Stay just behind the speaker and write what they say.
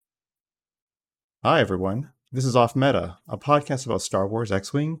Hi, everyone. This is Off Meta, a podcast about Star Wars,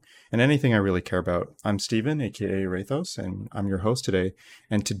 X-Wing, and anything I really care about. I'm Steven, aka Rathos, and I'm your host today.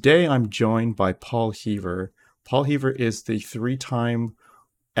 And today I'm joined by Paul Heaver. Paul Heaver is the three-time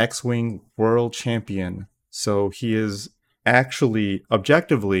X-Wing world champion. So he is actually,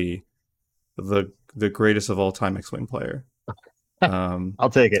 objectively, the greatest of all time X-Wing player. Um, I'll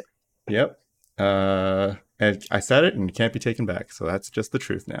take it. yep. And I said it and it can't be taken back. So that's just the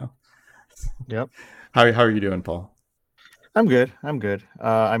truth now. Yep. How are you doing, Paul? I'm good. I'm good.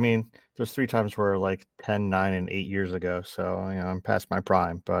 There's three times where like 10, 9, and 8 years ago. So, I'm past my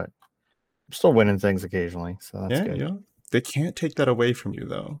prime, but I'm still winning things occasionally. So that's Yeah, good. they can't take that away from you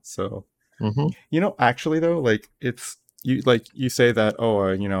though. So, Hmm. actually though, like you say that,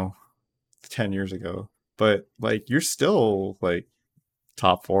 oh, 10 years ago, but like you're still like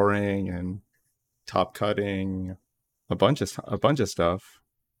top fouring and top cutting a bunch of stuff.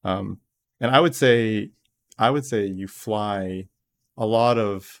 Um, and I would say you fly a lot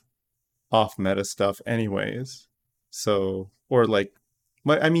of off meta stuff anyways. So, or like,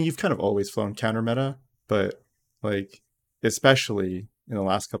 I mean, you've kind of always flown counter meta, but like, especially in the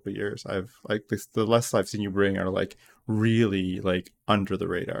last couple of years, I've like the less I've seen you bring are like really like under the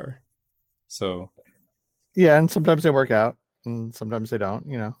radar. So, Yeah. And sometimes they work out and sometimes they don't.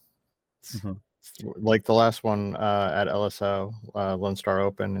 It's, mhm. it's like the last one at LSO, Lone Star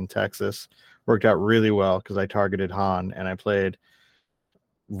Open in Texas, worked out really well because I targeted Han and I played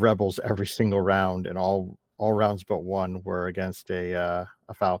Rebels every single round, and all rounds but one were against a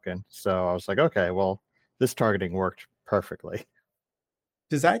Falcon. So I was like, okay, well, this targeting worked perfectly.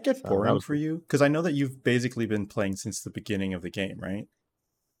 Does that get So that boring was for you? Because I know that you've basically been playing since the beginning of the game, right?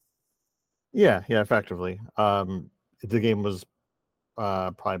 yeah, effectively. The game was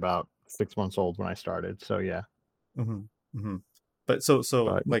probably about 6 months old when I started. So yeah, Mm-hmm. Mm-hmm. But so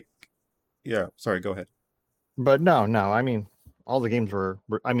but like, yeah. Sorry, go ahead. no. All the games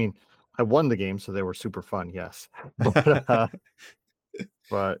I won the game, so they were super fun. Yes, but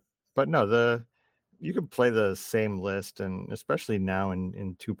but but no, the you could play the same list, and especially now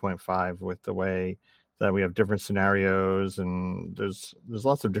in 2.5 with the way that we have different scenarios, and there's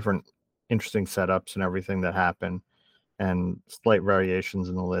lots of different interesting setups and everything that happen, and slight variations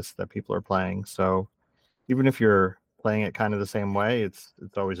in the list that people are playing. So even if you're playing it kind of the same way, it's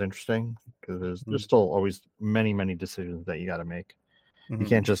always interesting because there's still always many decisions that you got to make. You Mm-hmm.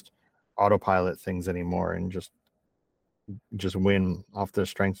 can't just autopilot things anymore and just win off the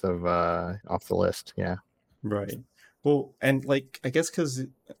strength of off the list. Yeah. Right. Well, and like I guess because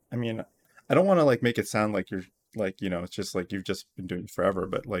I mean, I don't want to like make it sound like you're like it's just like you've just been doing it forever,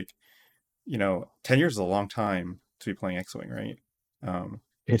 but like 10 years is a long time to be playing X-wing, right? Um,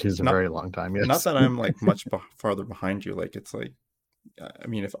 It is a not very long time, not yes. that I'm like much farther behind you. Like it's like I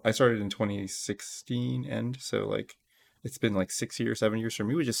mean, if I started in 2016, and so like it's been like 6 years, 7 years for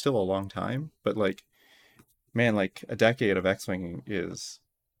me, which is still a long time. But like man, like a decade of X-wing is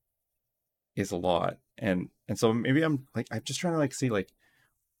a lot, and so maybe I'm just trying to like see like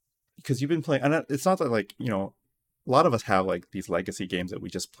because you've been playing, and it's not that like a lot of us have like these legacy games that we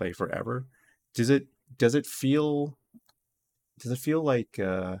just play forever. Does it does it feel does it feel like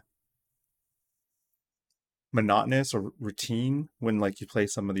monotonous or routine when like you play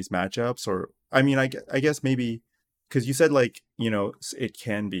some of these matchups? Or I mean, I guess maybe because you said like it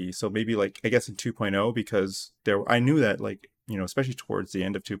can be, so maybe like I guess in 2.0, because there I knew that like especially towards the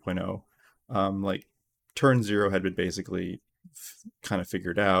end of 2.0, like turn zero had been basically kind of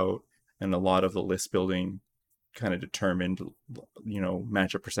figured out, and a lot of the list building kind of determined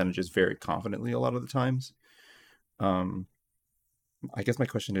matchup percentages very confidently a lot of the times. um I guess my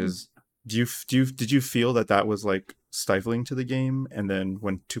question is, did you feel that that was like stifling to the game, and then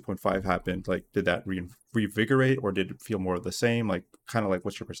when 2.5 happened, like did that revigorate, or did it feel more of the same? Like kind of like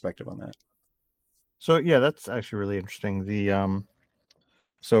what's your perspective on that? So yeah, that's actually really interesting.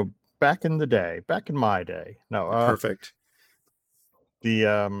 So back in my day, no, Perfect. the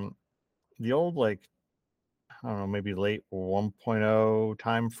um the old like I don't know, maybe late 1.0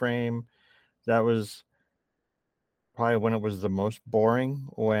 time frame, that was probably when it was the most boring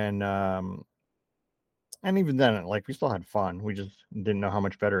when and even then like we still had fun. We just didn't know how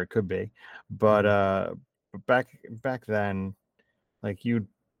much better it could be. But Hmm. back then like you'd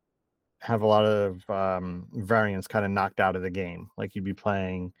have a lot of variants kind of knocked out of the game. Like you'd be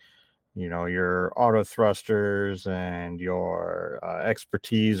playing, your auto thrusters and your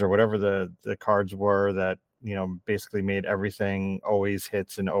expertise or whatever the cards were that basically made everything always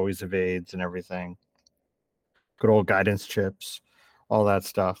hits and always evades and everything. Good old guidance chips, all that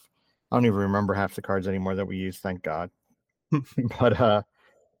stuff. I don't even remember half the cards anymore that we use, thank God. but uh,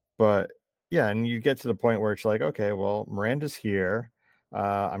 but Yeah, and you get to the point where it's like, okay, well, Miranda's here.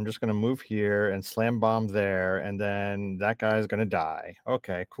 I'm just gonna move here and slam bomb there, and then that guy's gonna die.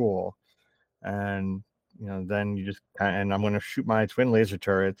 Okay, cool. And then you just and I'm gonna shoot my twin laser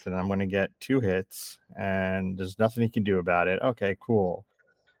turrets, and I'm gonna get 2 hits, and there's nothing you can do about it. Okay, cool.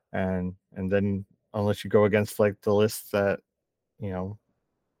 And then unless you go against like the list that you know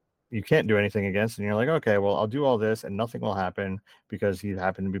you can't do anything against, and you're like, okay, well, I'll do all this and nothing will happen because you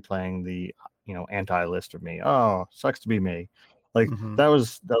happen to be playing the anti list of me. Oh, sucks to be me. Like Hmm. that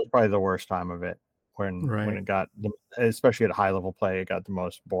was probably the worst time of it, when Right. it got especially at high level play, it got the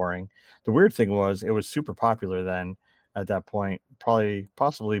most boring. The weird thing was it was super popular then at that point, probably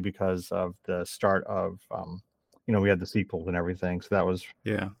possibly because of the start of we had the sequels and everything, so that was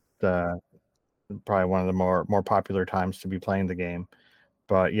Yeah. the probably one of the more popular times to be playing the game.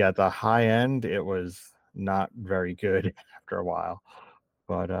 But yeah, the high end, it was not very good after a while.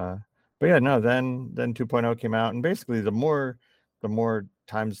 But yeah, no, then 2.0 came out, and basically the more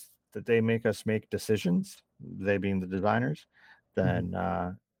times that they make us make decisions, they being the designers, Hmm.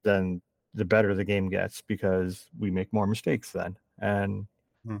 then the better the game gets because we make more mistakes then. And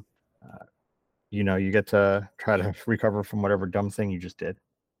uh, you get to try to recover from whatever dumb thing you just did.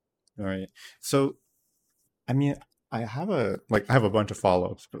 All right. So, I mean, I have a bunch of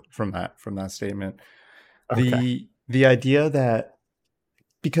follow-ups from that statement. Okay. The idea that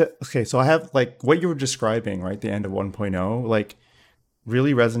because okay, so I have like what you were describing, right? The end of 1.0, like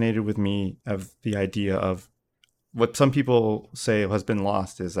really resonated with me of the idea of what some people say has been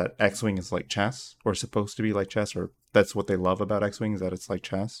lost is that X-Wing is like chess or supposed to be like chess, or that's what they love about X-Wing is that it's like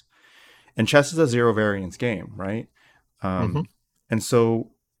chess. And chess is a zero variance game, right? Hmm. Um, and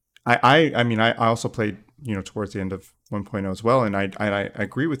so I mean I also played towards the end of 1.0 as well, and I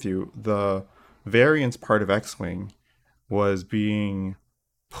agree with you. The variance part of X-Wing was being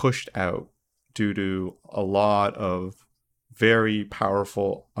pushed out due to a lot of very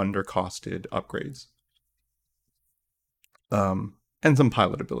powerful undercosted upgrades, and some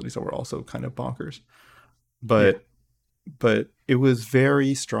pilot abilities that were also kind of bonkers. Yeah. But it was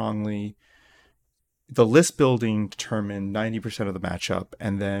very strongly the list building determined 90% of the matchup,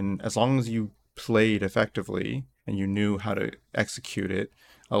 and then as long as you played effectively and you knew how to execute it,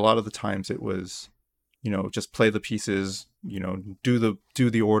 a lot of the times it was just play the pieces, do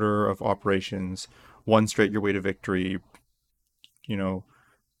the order of operations, one straight your way to victory, you know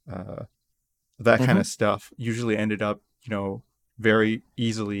uh, that kind Hmm. of stuff usually ended up very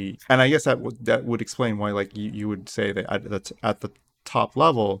easily. And I guess that would explain why like you would say that at the top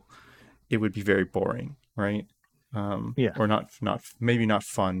level it would be very boring, right? Yeah. Or not maybe not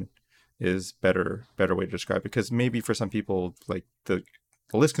fun is better way to describe it, because maybe for some people like the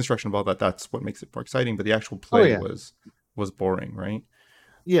list construction of all that, that's what makes it more exciting, but the actual Oh play yeah. was boring, right?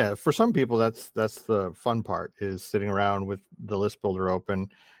 Yeah, for some people that's the fun part, is sitting around with the list builder open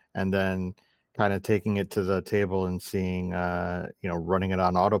and then kind of taking it to the table and seeing running it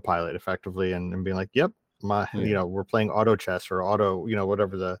on autopilot effectively, and being like, yep, my Yeah. we're playing auto chess or auto,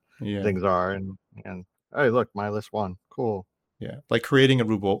 whatever the Yeah. things are, and hey, look, my list won. Cool. Yeah, like creating a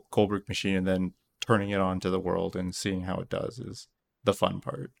Rube Goldberg machine and then turning it on to the world and seeing how it does is the fun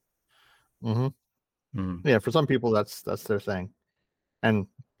part. Hmm. Mm, Yeah, for some people that's their thing. And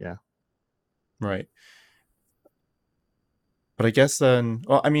yeah. right. But I guess then,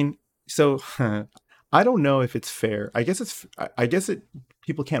 well, I mean, so I don't know if it's fair. I guess I guess it.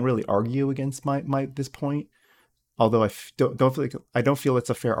 People can't really argue against my this point. Although don't feel like I don't feel it's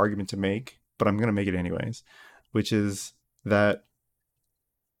a fair argument to make, but I'm gonna make it anyways, which is that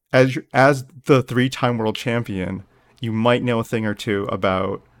as the 3-time world champion, you might know a thing or two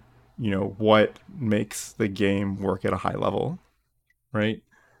about what makes the game work at a high level, right?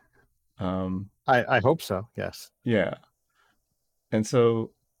 Um, I hope so. Yes. yeah, and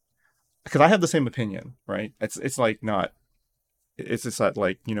so because I have the same opinion, right? It's like not. It's just that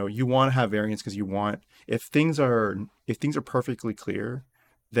like you want to have variance because you want if things are perfectly clear,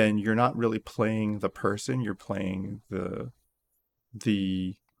 then you're not really playing the person, you're playing the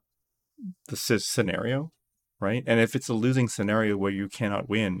scenario, right? And if it's a losing scenario where you cannot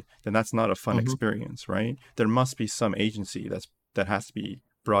win, then that's not a fun Hmm. experience, right? There must be some agency that has to be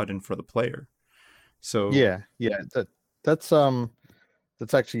brought in for the player. So Yeah, yeah.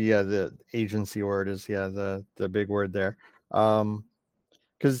 That's actually, yeah, the agency word is, yeah, the big word there.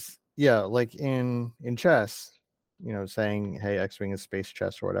 Because yeah, like in chess, saying, hey, X-Wing is space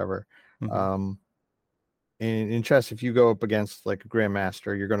chess or whatever. mhm, Um, in chess, if you go up against like a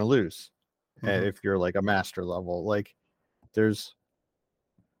grandmaster, you're going to lose. mhm, If you're like a master level, like there's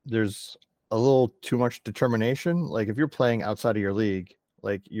there's a little too much determination. Like if you're playing outside of your league,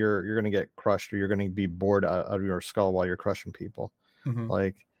 like you're gonna get crushed, or you're gonna be bored out of your skull while you're crushing people. Hmm.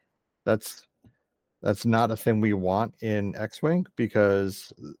 Like that's that's not a thing we want in X-Wing,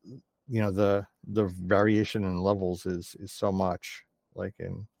 because the variation in levels is so much, like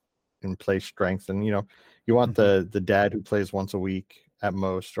in play strength. And you want Hmm. the dad who plays once a week at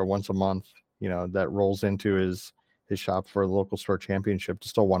most, or once a month, that rolls into his shop for a local store championship, to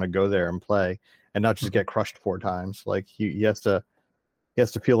still want to go there and play, and not just Hmm. get crushed 4 times. Like he has to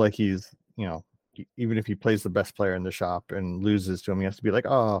feel like he's, even if he plays the best player in the shop and loses to him, he has to be like,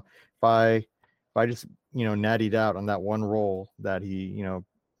 oh, if I just nattied out on that one roll that he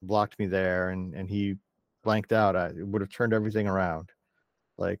blocked me there, and he blanked out, it would have turned everything around.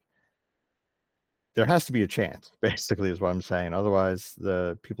 Like there has to be a chance, basically, is what I'm saying. Otherwise,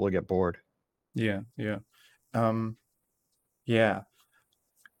 the people will get bored. Yeah, yeah. Um, yeah.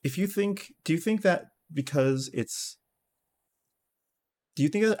 Do you think that because it's, do you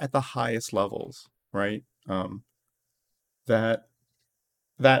think that at the highest levels, right? That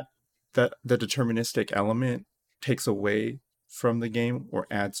that that the deterministic element takes away from the game or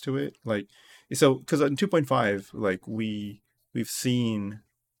adds to it? Like, so because in 2.5, like we've seen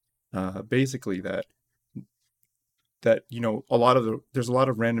basically that a lot of there's a lot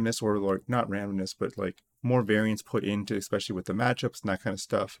of randomness, or like not randomness but like more variance put into, especially with the matchups and that kind of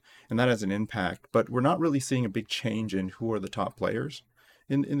stuff, and that has an impact, but we're not really seeing a big change in who are the top players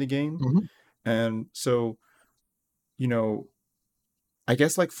in the game. Mhm. And so, you know I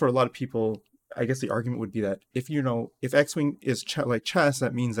guess like for a lot of people, I guess the argument would be that if X-Wing is like chess,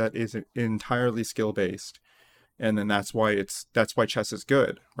 that means that is entirely skill based, and then that's why chess is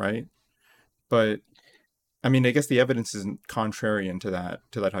good, right? But I mean, I guess the evidence isn't contrarian to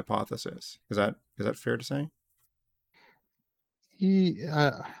that hypothesis. Is that fair to say? He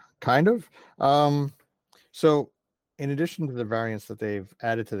kind of. Um, so, in addition to the variants that they've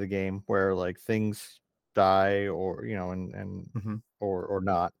added to the game, where like things die, or and Hmm. or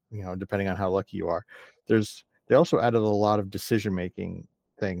not, depending on how lucky you are, they also added a lot of decision making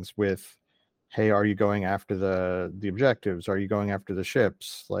things with, hey, are you going after the objectives? Are you going after the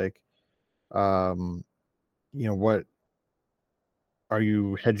ships? Like, um, what are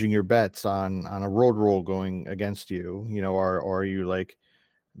you hedging your bets on a road roll going against you? Or are you like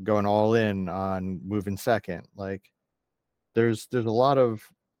going all in on moving second? Like there's a lot of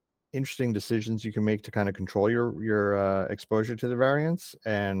interesting decisions you can make to kind of control your exposure to the variance.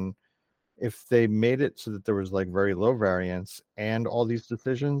 And if they made it so that there was like very low variance and all these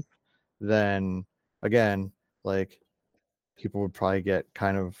decisions, then again, like people would probably get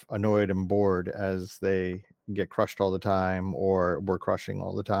kind of annoyed and bored as they get crushed all the time, or were crushing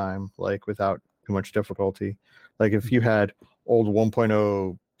all the time, like without too much difficulty. Like if you Hmm. had old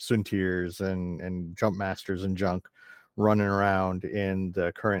 1.0 Suntiers and Jump Masters and junk running around in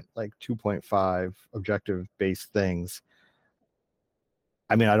the current like 2.5 objective based things,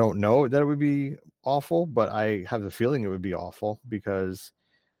 I mean, I don't know that it would be awful, but I have the feeling it would be awful, because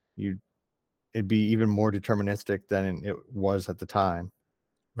you it'd be even more deterministic than it was at the time.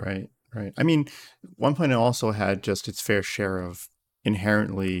 Right, right. I mean, 1.0 also had just its fair share of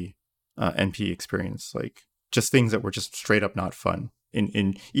inherently NP experience, like just things that were just straight up not fun.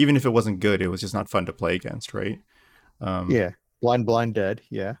 In even if it wasn't good, it was just not fun to play against, right? Um, Yeah, blind, dead.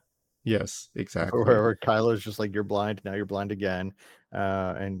 Yeah, yes, exactly. where Kylo's just like, you're blind, now you're blind again,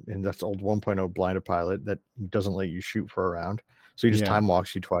 and that's old 1.0 blinded pilot that doesn't let you shoot for a round, so he just Yeah, time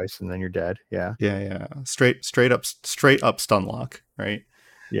walks you twice and then you're dead. Yeah, yeah, yeah. Straight up stun lock, right?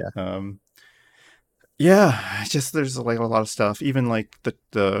 yeah, Um, yeah, it's just there's like a lot of stuff. Even like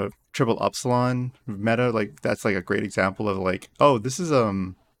the triple upsilon meta, like that's like a great example of like, oh, this is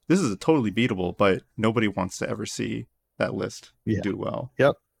totally beatable, but nobody wants to ever see that list yeah, do well.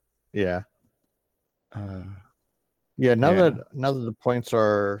 yep, yeah, Uh, yeah. Now that yeah, now that the points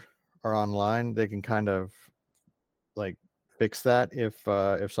are online, they can kind of like fix that.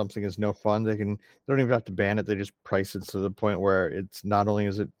 If something is no fun, they don't even have to ban it. They just price it to the point where it's not only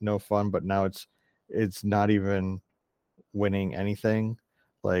is it no fun, but now it's not even winning anything,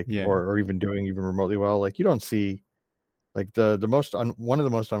 like, yeah, or even doing even remotely well. Like you don't see, like, one of the most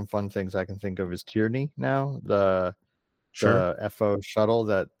unfun things I can think of is Tyranny now, sure, the FO shuttle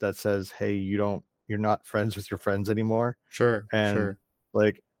that says, hey, you're not friends with your friends anymore. sure, And sure.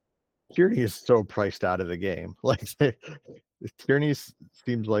 like Tyranny is so priced out of the game. Like Tyranny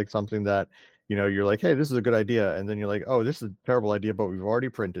seems like something that, you're like, hey, this is a good idea, and then you're like, oh, this is a terrible idea, but we've already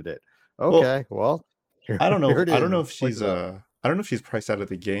printed it. Well, Okay, well, here, I don't know. here it I don't is. know if Point she's it up. I don't know if she's priced out of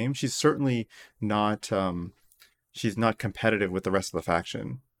the game. She's certainly not. She's not competitive with the rest of the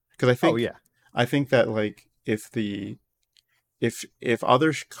faction, because Oh yeah. I think that like if the if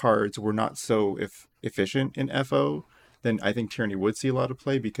other cards were not so efficient in FO, then I think Tyranny would see a lot of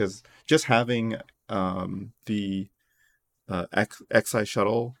play because just having the XI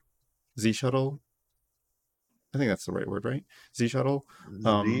shuttle, Z shuttle, I think that's the right word, right? Z shuttle,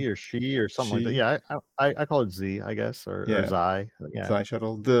 Z or she or something like that. she, Yeah, I call it Z, I guess, or yeah, Zai. Yeah, Xi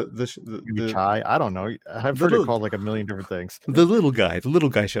shuttle, maybe Chai. I don't know. I've the heard it little called like a million different things. the little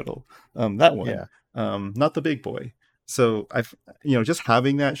guy shuttle, that one, Yeah. not the big boy. So I've just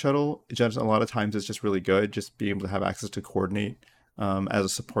having that shuttle just a lot of times is just really good. Just being able to have access to coordinate as a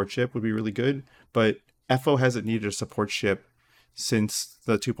support ship would be really good. But FO hasn't needed a support ship since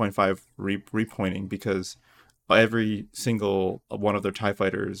the 2.5 repointing because every single one of their TIE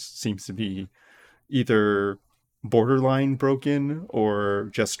fighters seems to be either borderline broken or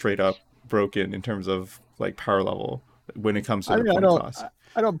just straight up broken in terms of like power level when it comes to I their mean, point cost.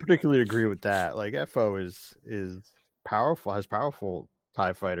 I don't particularly agree with that. Like FO is powerful, has powerful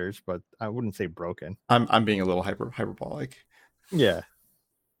TIE fighters, but I wouldn't say broken. I'm being a little hyperbolic. Yeah.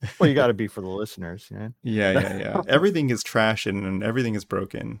 Well, you got to be for the listeners, yeah. Yeah, yeah, yeah. Everything is trash and everything is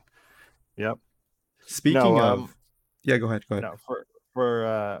broken. Yep. No, Speaking of, yeah, go ahead, go ahead. no,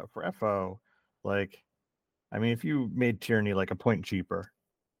 for FO, like I mean, if you made Tyranny like a point cheaper,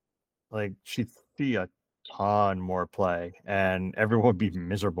 like she'd see a ton more play and everyone would be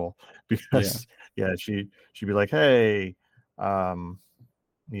miserable Yeah. because yeah, she'd be like, hey, um,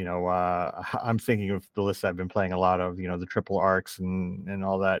 I'm thinking of the list I've been playing a lot of, the triple arcs and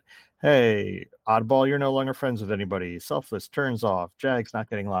all that. Hey, oddball, you're no longer friends with anybody. Selfless turns off. Jag's not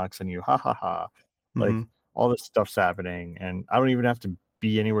getting locks on you. Ha ha ha. Hmm. Like all this stuff's happening, and I don't even have to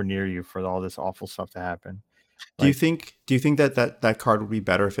be anywhere near you for all this awful stuff to happen. Like, Do you think that that card would be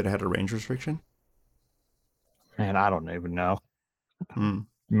better if it had a range restriction? man, I don't even know. Hmm.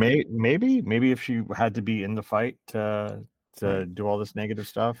 Maybe if she had to be in the fight to Right. do all this negative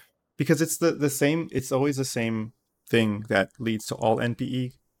stuff. Because it's the same, it's always the same thing that leads to all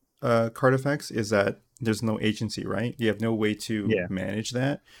NPE card effects is that there's no agency, right? You have no way to Yeah. manage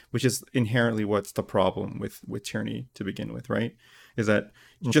that, which is inherently what's the problem with tyranny to begin with, right? Is that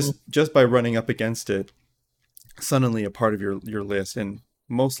Hmm. just by running up against it, suddenly a part of your list, and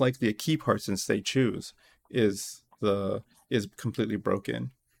most likely a key part since they choose, is completely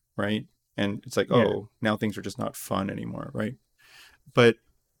broken, right? And it's like, Yeah. oh, now things are just not fun anymore, right? but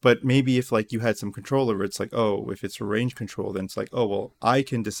but maybe if like you had some control over it, it's like, oh, if it's a range control, then it's like, oh well, I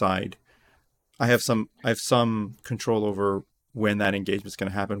can decide. I have some control over when that engagement is going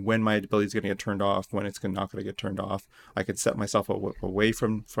to happen, when my ability is going to get turned off, when it's not going to get turned off. I could set myself away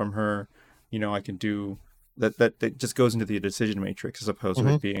from her. I can do that. That just goes into the decision matrix as opposed to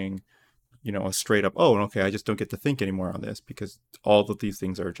Hmm. it being a straight up, oh, okay, I just don't get to think anymore on this because all of these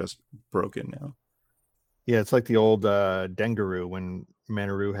things are just broken now. Yeah, it's like the old Dengaroo when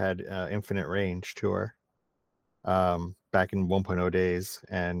Manaru had infinite range to her back in 1.0 days.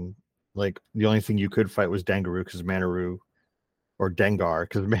 And like the only thing you could fight was Dengaroo because Manaru or Dengar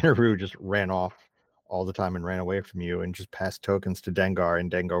because Manaru just ran off all the time and ran away from you and just passed tokens to Dengar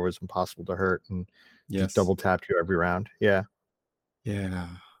and Dengar was impossible to hurt and just Yes. double tapped you every round. Yeah, Yeah.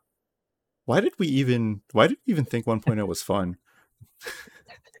 Why did we even think 1.0 was fun?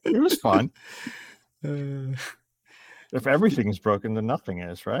 it was fun. uh, If everything is broken, then nothing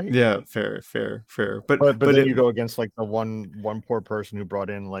is, right? yeah, fair. But But but then it you go against like the one poor person who brought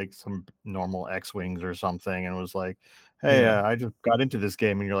in like some normal X wings or something and was like, "Hey, yeah, I just got into this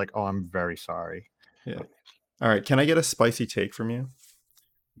game," and you're like, "Oh, I'm very sorry." yeah. All right, can I get a spicy take from you?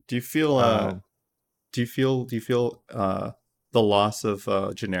 Do you feel Um, do you feel the loss of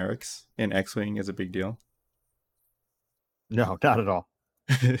generics in X-Wing is a big deal? no, not at all.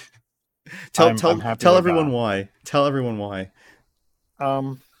 tell I'm tell happy tell they're everyone gone. why. Tell everyone why.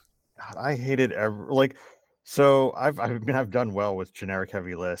 Um, God, I hated ever like so I've done well with generic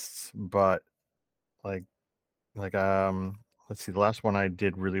heavy lists, but like like let's see, the last one I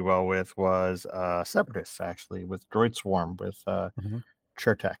did really well with was Separatists actually with Droid Swarm with Mhm.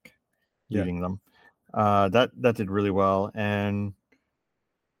 Chertek Yeah. leading them. That did really well, and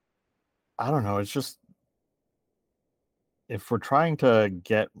I don't know. It's just if we're trying to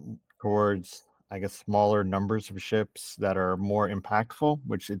get towards, I guess, smaller numbers of ships that are more impactful,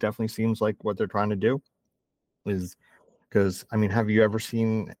 which it definitely seems like what they're trying to do, is because I mean, have you ever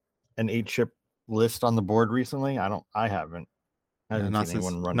seen an 8 ship list on the board recently? I don't. I haven't. I Yeah, haven't seen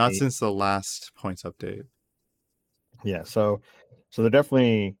anyone run not eight. since the last points update. Yeah, so they're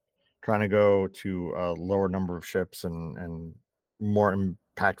definitely trying to go to a lower number of ships and more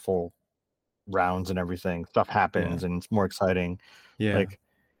impactful rounds and everything. Stuff Yeah. happens and it's more exciting. Yeah. Like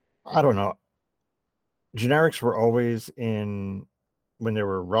I don't know. generics were always in when they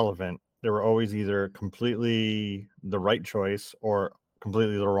were relevant. They were always either completely the right choice or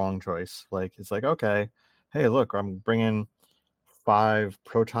completely the wrong choice. Like it's like, okay, hey, look, I'm bringing 5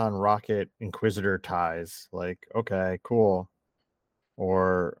 proton rocket inquisitor ties. Like, okay, cool.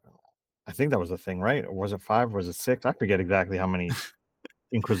 Or I think that was the thing, right? Or was it 5? Was it 6? I forget exactly how many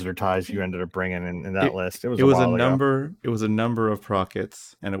inquisitor ties you ended up bringing in that It list. It was it a was a while ago. number. It was a number of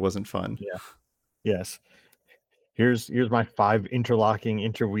prockets, and it wasn't fun. Yeah. Yes. Here's my 5 interlocking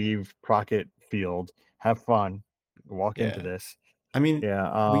interweave procket field. Have fun. Walk into Yeah. this. I mean,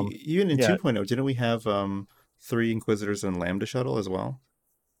 Yeah. we even in Yeah. 2.0, didn't we have 3 Inquisitors and Lambda Shuttle as well?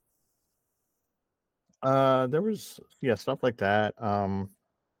 There was stuff like that.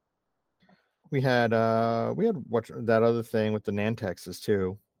 We had what that other thing with the Nantexes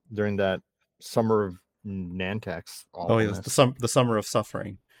too during that summer of Nantex Oh yes, awfulness. the Summer of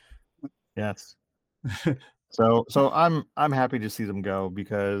Suffering. Yes. So I'm happy to see them go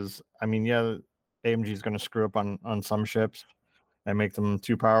because I mean, yeah, AMG is going to screw up on some ships and make them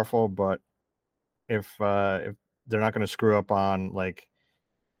too powerful, but if they're not going to screw up on like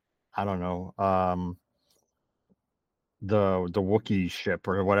I don't know, the Wookiee ship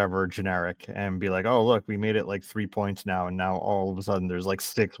or whatever generic and be like, oh look, we made it like 3 points now, and now all of a sudden there's like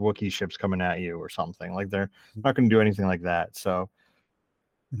 6 Wookiee ships coming at you or something. Like they're not going to do anything like that. So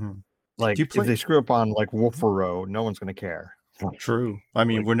Mhm. Do you like if play? they screw up on like Wolfero, no one's going to care. True. I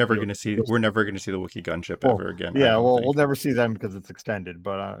mean, Like we're never gonna see the Wookiee gunship well, ever again. I yeah, don't well, we'll think. never see them because it's extended.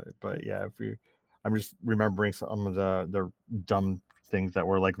 But yeah, if we, I'm just remembering some of the dumb things that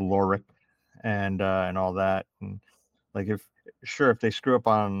were like Lorik and all that, and like if sure if they screw up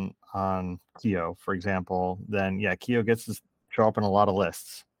on Keo, for example, then yeah, Keo gets to show up in a lot of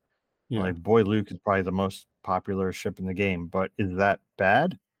lists. Yeah. Like Boy Luke is probably the most popular ship in the game, but is that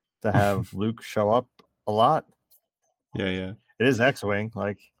bad to have Luke show up a lot? Yeah. Yeah. It is X-wing,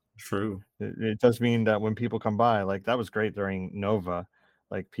 like True. it does mean that when people come by, like that was great during Nova,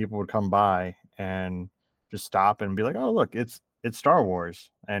 like people would come by and just stop and be like, "Oh, look, it's Star Wars,"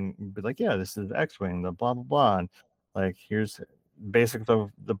 and be like, "Yeah, this is X-wing, the blah blah blah." And like, here's basics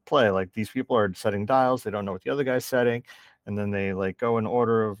of the play. Like these people are setting dials; they don't know what the other guy's setting, and then they like go in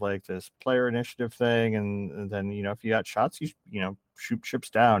order of like this player initiative thing, and then if you got shots, you shoot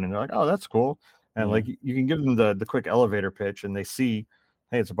ships down, and they're like, "Oh, that's cool." And Yeah. like you can give them the quick elevator pitch, and they see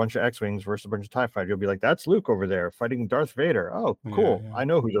hey, it's a bunch of X-wings versus a bunch of TIE fighters. You'll be like, that's Luke over there fighting Darth Vader. Oh, Yeah. cool. Yeah. I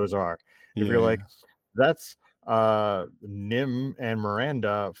know who those are. If Yeah. you're like, Yeah. that's Nim and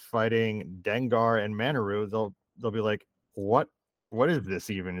Miranda fighting Dengar and Manaru, they'll be like, what is this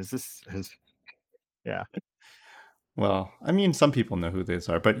even? Is this is yeah, Well, I mean, some people know who these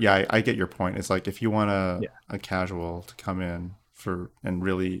are, but yeah, I get your point. It's like if you want yeah. a casual to come in for and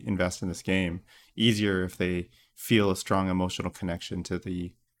really invest in this game, easier if they feel a strong emotional connection to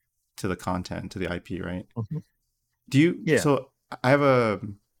the content, to the IP, right? Mhm. Do you? Yeah. So I have a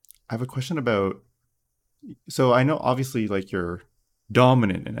question about. So I know obviously like you're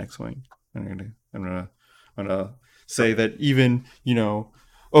dominant in X-wing. I'm gonna say that even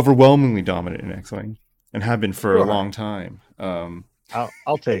overwhelmingly dominant in X-wing and have been for a Sure. long time.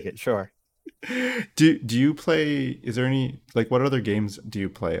 I'll take it, sure. Do you play? Is there any like what other games do you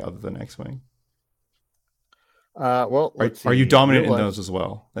play other than X-wing? Well, let's Are you see. dominant Real in life, those as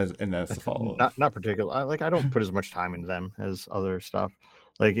well? And that's the follow up. not particular. I don't put as much time into them as other stuff.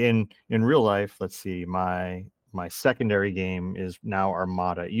 Like in real life, let's see. My secondary game is now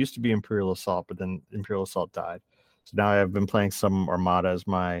Armada. It used to be Imperial Assault, but then Imperial Assault died. So now I've been playing some Armada as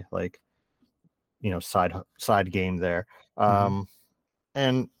my like side game there. Hmm.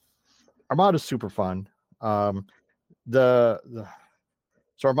 And Armada is super fun. Um, the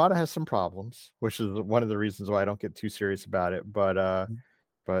so Armada has some problems, which is one of the reasons why I don't get too serious about it. But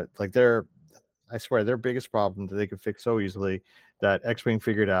like I swear their biggest problem that they could fix so easily that X-Wing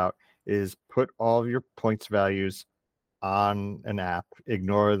figured out is put all of your points values on an app,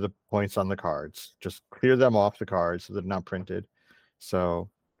 ignore the points on the cards, just clear them off the cards so they're not printed. So,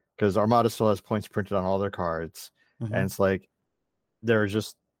 because Armada still has points printed on all their cards, and Hmm. it's like there are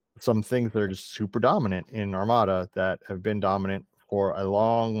just some things that are just super dominant in Armada that have been dominant for a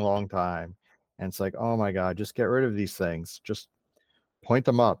long, long time. And it's like, oh my God, just get rid of these things. Just point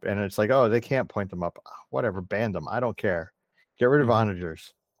them up. And it's like, oh, they can't point them up. Whatever, ban them. I don't care. Get rid of Hmm.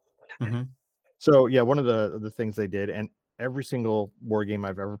 onagers. Hmm. So yeah, one of the things they did, and every single war game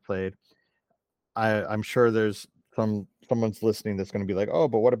I've ever played, I'm sure there's someone's listening that's going to be like, oh,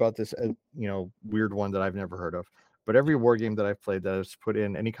 but what about this weird one that I've never heard of? But every war game that I've played that has put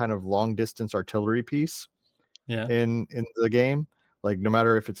in any kind of long distance artillery piece Yeah. in the game, Like no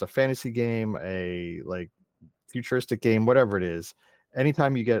matter if it's a fantasy game, a like futuristic game, whatever it is,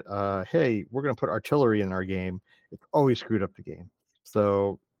 anytime you get hey, we're gonna put artillery in our game, it's always screwed up the game.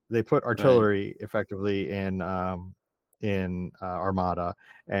 So they put Right. artillery effectively in Armada,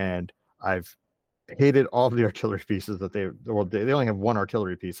 and I've hated all of the artillery pieces that they only have one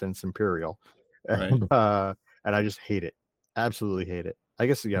artillery piece and it's Imperial. Right. And I just hate it. Absolutely hate it. I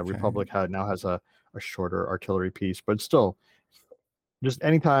guess yeah, Okay. Republic now has a shorter artillery piece, but still just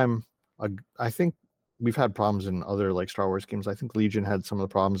anytime I think we've had problems in other like Star Wars games. I think Legion had some of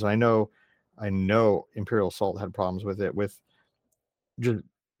the problems, and I know Imperial Assault had problems with it with just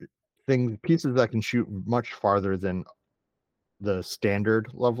things pieces that can shoot much farther than the standard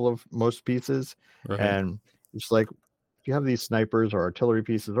level of most pieces. Right. And it's like if you have these snipers or artillery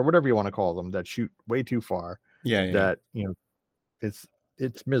pieces or whatever you want to call them that shoot way too far, Yeah. Yeah. that it's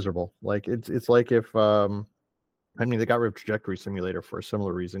it's miserable. Like it's like if I mean they got rid of trajectory simulator for a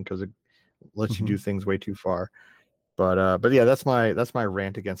similar reason because it lets you Hmm. do things way too far. But yeah, that's my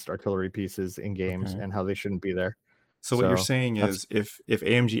rant against artillery pieces in games Okay. and how they shouldn't be there. So what you're So saying that's is, if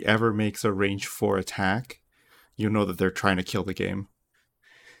AMG ever makes a range 4 attack, you know that they're trying to kill the game.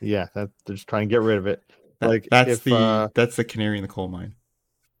 yeah, that they're just trying to get rid of it. That Like that's if the that's the canary in the coal mine.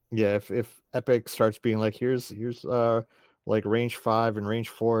 yeah, if Epic starts being like here's like range 5 and range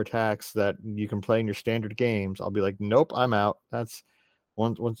 4 attacks that you can play in your standard games, I'll be like, nope, I'm out. That's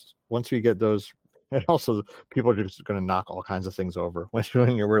once we get those, and also people are just going to knock all kinds of things over when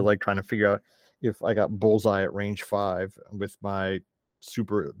we're like trying to figure out if I got bullseye at range 5 with my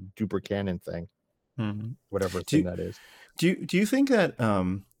super duper cannon thing, Mhm. whatever Do thing you, that is. do you think that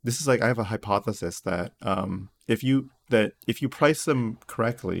this is like, I have a hypothesis that if you price them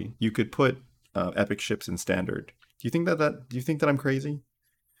correctly, you could put epic ships in standard. Do you think that I'm crazy?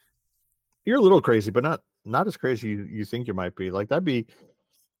 You're a little crazy, but not as crazy you think you might be. Like that'd be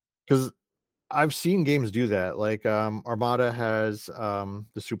because I've seen games do that. Like Armada has the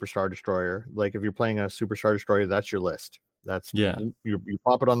Superstar Destroyer. Like if you're playing a Superstar Destroyer, that's your list. That's Yeah. you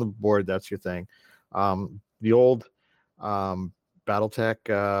pop it on the board. That's your thing. The old um,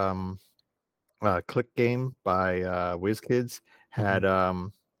 BattleTech Click game by WizKids Hmm. had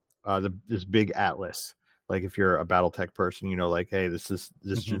this big atlas. Like if you're a BattleTech person, like hey, this Hmm.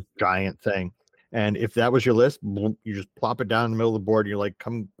 just giant thing. And if that was your list, you just plop it down in the middle of the board. And you're like,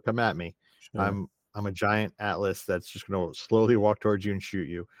 come at me. Sure. I'm a giant atlas that's just going to slowly walk towards you and shoot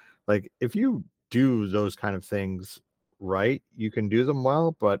you. Like if you do those kind of things right, you can do them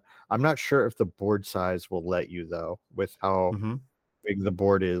well. But I'm not sure if the board size will let you though, with how Hmm. big the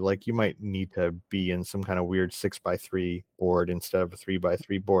board is. Like you might need to be in some kind of weird 6x3 board instead of a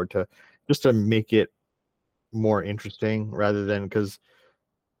 3x3 board to just to make it more interesting rather than because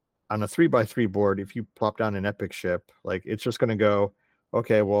on a 3x3 board, if you plop down an epic ship, like it's just going to go,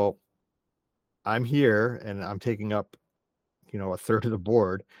 okay, well, I'm here and I'm taking up, a third of the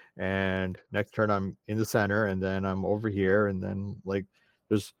board. And next turn, I'm in the center and then I'm over here. And then like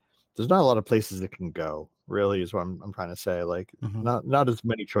there's, there's not a lot of places it can go, really, is what I'm trying to say. Like, Hmm. not as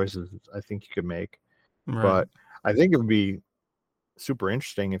many choices as I think you could make. Right. But I think it would be super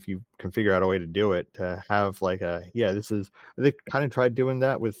interesting if you can figure out a way to do it to have like this is they kind of tried doing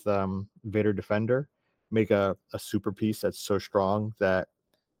that with Vader Defender, make a super piece that's so strong that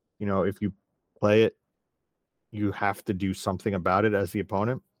if you play it you have to do something about it as the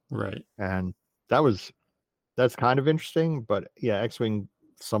opponent. Right. And that was that's kind of interesting, but yeah, X-Wing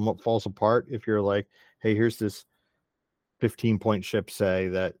somewhat falls apart if you're like, hey, here's this 15-point ship, say,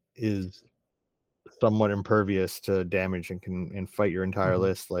 that is somewhat impervious to damage and can fight your entire Hmm.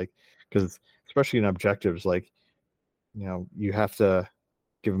 list. Like, because especially in objectives, like you have to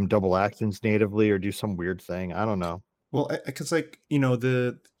give them double actions natively or do some weird thing. I don't know. Well, because like,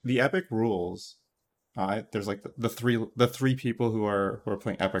 the epic rules, there's like the three people who are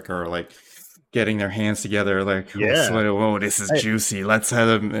playing epic are like getting their hands together, like, oh, Yeah. whoa, this is Hey, juicy. Let's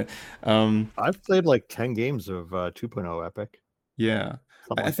have them. I've played like 10 games of 2.0 Epic, Yeah,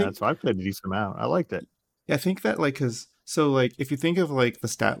 something I like that. think So I've played a decent amount. I liked it. I think that, like, cause so like if you think of like the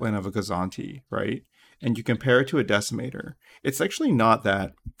stat line of a Gazanti, right, and you compare it to a Decimator, it's actually not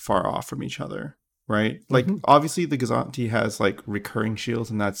that far off from each other, right? Like Hmm. obviously the Gazanti has like recurring shields,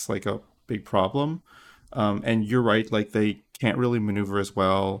 and that's like a big problem. And you're right, like they can't really maneuver as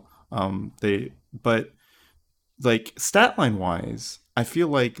well. But like stat line wise, I feel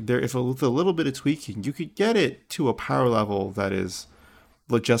like there, if with a little bit of tweaking, you could get it to a power level that is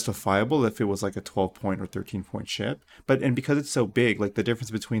justifiable if it was like a 12-point or 13-point ship. But and because it's so big, like the difference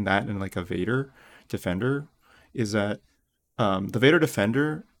between that and like a Vader Defender is that the Vader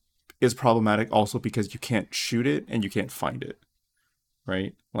Defender is problematic also because you can't shoot it and you can't find it.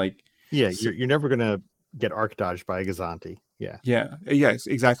 right? Like, Yeah, so, you're never gonna get arc dodged by a Gazanti. Yeah. yeah, yes,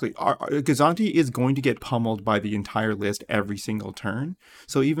 exactly. Gazanti is going to get pummeled by the entire list every single turn.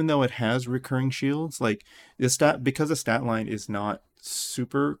 So even though it has recurring shields, like the stat, because the stat line is not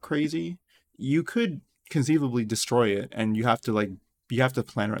super crazy, you could conceivably destroy it, and you have to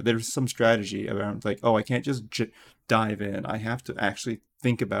plan around. There's some strategy around like, oh, I can't just dive in. I have to actually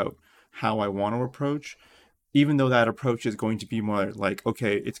think about how I want to approach, even though that approach is going to be more like,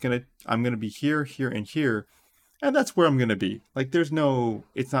 okay, I'm gonna be here, here, and here, and that's where I'm gonna be. Like, there's no,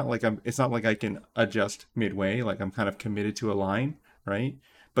 it's not like I can adjust midway. Like, I'm kind of committed to a line, right?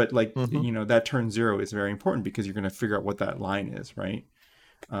 But like, Hmm. that turn zero is very important because you're gonna figure out what that line is, right?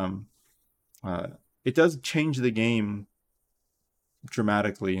 Um, uh, it does change the game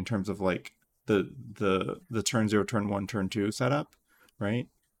dramatically in terms of like the turn zero, turn one, turn two setup, right?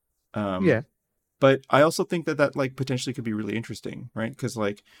 Yeah. Um, but I also think that like potentially could be really interesting, right? Because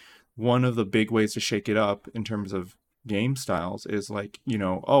like one of the big ways to shake it up in terms of game styles is like,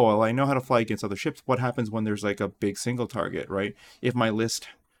 oh, well, I know how to fly against other ships. What happens when there's like a big single target, right? If my list,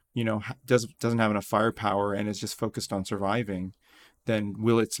 doesn't have enough firepower and is just focused on surviving, then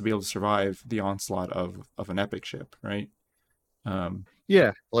will it be able to survive the onslaught of an epic ship, right? Um,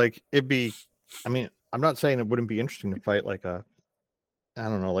 Yeah. Like it'd be. I mean, I'm not saying it wouldn't be interesting to fight like a I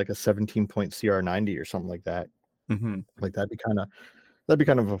don't know, like a 17 point CR90 or something like that. mhm. Like that'd be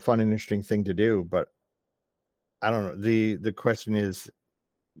kind of a fun and interesting thing to do. But I don't know. The question is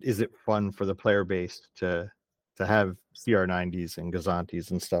it fun for the player base to have CR90s and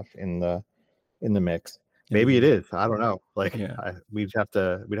Gazantis and stuff in the mix? In the Maybe it game. is. I don't know. Like Yeah. we'd have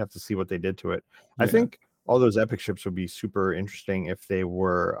to see what they did to it. I Yeah. think all those epic ships would be super interesting if they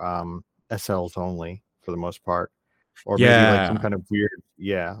were SLs only for the most part, or maybe like some Yeah. kind of weird,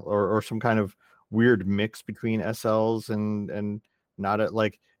 yeah, or some kind of weird mix between SLs and not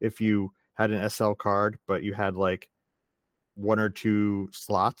like if you had an SL card, but you had like one or two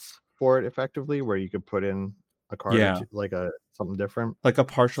slots for it effectively where you could put in a card or Yeah. two, like a something different. Like a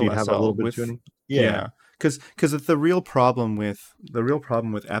So partial you'd have a little SL bit of with, tuning. Yeah. yeah, because the real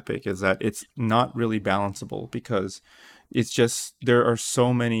problem with Epic is that it's not really balanceable because it's just there are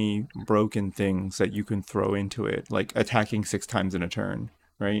so many broken things that you can throw into it, like attacking 6 times in a turn,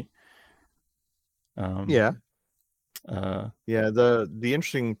 right? Um, Yeah. uh, Yeah. The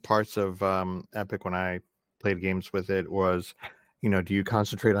interesting parts of Epic when I played games with it was, do you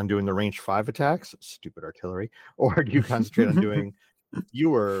concentrate on doing the range 5 attacks, stupid artillery, or do you concentrate on doing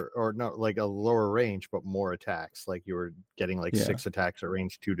fewer or no, like a lower range but more attacks, like you were getting like yeah, 6 attacks at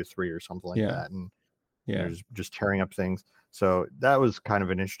range 2 to 3 or something like yeah, that, and yeah, just tearing up things. So that was kind of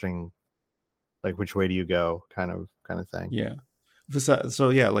an interesting, like, which way do you go kind of thing. yeah.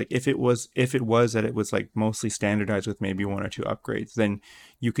 So yeah, like if it was that it was like mostly standardized with maybe one or two upgrades, then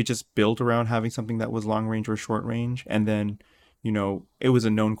you could just build around having something that was long range or short range, and then it was a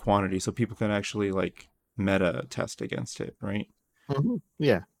known quantity, so people can actually like meta test against it, right?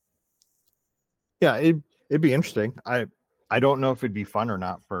 Yeah, yeah, it'd be interesting. I don't know if it'd be fun or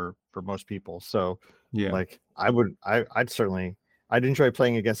not for most people. So Yeah, like I'd certainly I'd enjoy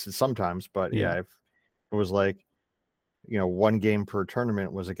playing against it sometimes, but yeah, yeah, if it was like, one game per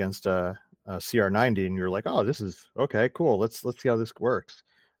tournament was against a CR90 and you're like, oh, this is okay, cool. Let's see how this works.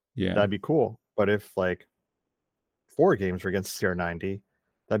 yeah, That'd be cool. But if like 4 games were against CR90,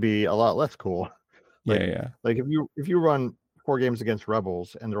 that'd be a lot less cool. yeah, Like yeah, if you run 4 games against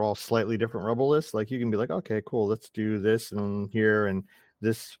rebels and they're all slightly different rebel lists, like you can be like, okay, cool, let's do this and here and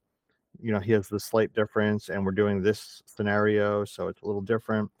this. He has this slight difference, and we're doing this scenario, so it's a little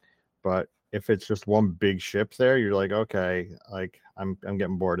different. But if it's just one big ship there, you're like, okay, like I'm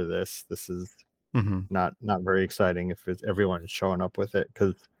getting bored of this. This is mm-hmm, not very exciting if it's everyone is showing up with it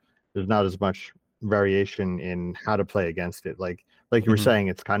because there's not as much variation in how to play against it. Like you were mm-hmm, saying,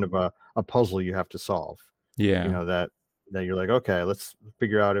 it's kind of a puzzle you have to solve. yeah. That you're like, okay, let's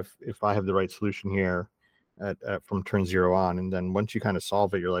figure out if I have the right solution here at from turn zero on, and then once you kind of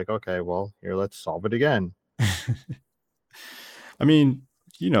solve it, you're like, okay, well, here, let's solve it again. I mean,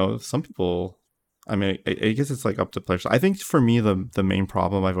 some people. I mean, I guess it's like up to players. I think for me, the main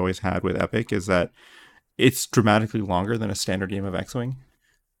problem I've always had with Epic is that it's dramatically longer than a standard game of X-wing,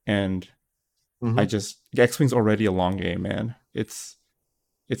 and Hmm. X-wing's already a long game, man. It's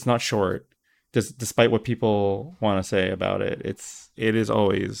not short. Despite what people want to say about it, it is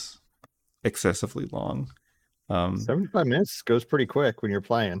always excessively long. Um, 75 minutes goes pretty quick when you're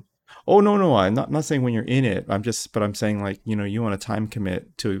playing. oh no, no, I'm not saying when you're in it. But I'm saying like you want to time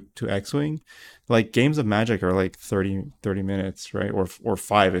commit to X-wing, like games of Magic are like 30 minutes, right? Or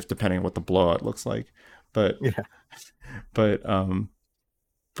 5 if depending on what the blowout looks like. But Yeah. but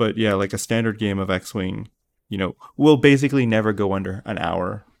but yeah, like a standard game of X-wing, will basically never go under an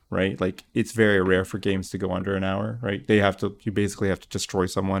hour, right? Like it's very rare for games to go under an hour, right? You basically have to destroy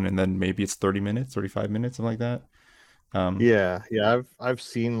someone, and then maybe it's 30 minutes, 35 minutes, something like that. Um, Yeah. I've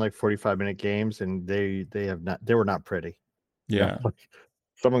seen like 45-minute games, and they were not pretty. yeah, Like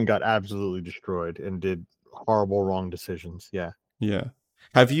someone got absolutely destroyed and did horrible wrong decisions. Yeah. yeah.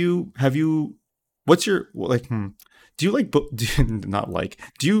 Have you? What's your like? Do you like? Do you, not like?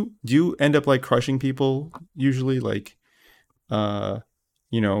 Do you end up like crushing people usually? Like, uh,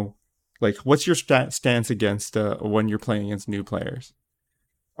 you know, like what's your stance against when you're playing against new players?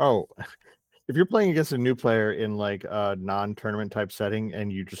 Oh, if you're playing against a new player in like a non-tournament type setting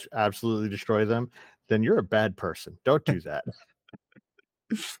and you just absolutely destroy them, then you're a bad person. Don't do that.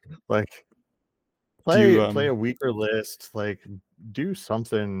 Like Do you play a weaker list, like do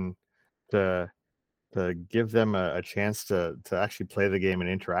something to give them a chance to actually play the game and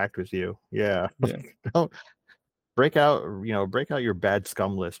interact with you. Yeah. yeah. Don't break out your bad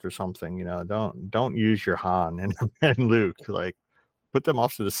scum list or something, don't use your Han and, and Luke. Like put them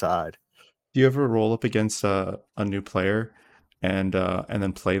off to the side. Do you ever roll up against a new player and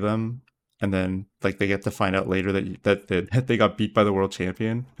then play them and then like they get to find out later that they got beat by the world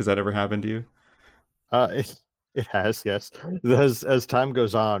champion? Has that ever happened to you? It has, yes. As time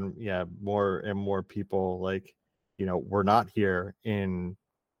goes on, yeah, more and more people like, we're not here in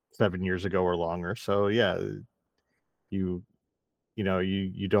 7 years ago or longer. So yeah, you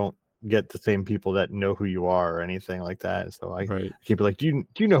you don't get the same people that know who you are or anything like that. So I Right. can't be like, do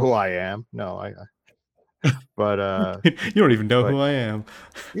you know who I am? No, but You don't even know but who I am.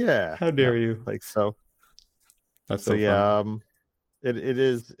 yeah, How no, dare you? like That's so so funny. yeah, it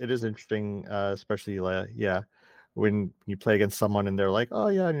is interesting, especially yeah, when you play against someone and they're like, oh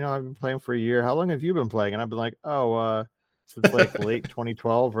yeah, I've been playing for a year. How long have you been playing? And I've been like, oh, since like late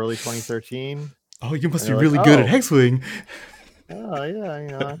 2012, early 2013. Oh, you must And be they're like, really good at oh, X-wing. oh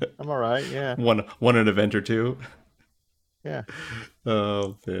yeah, I'm all right. Yeah, Won an event or two. yeah.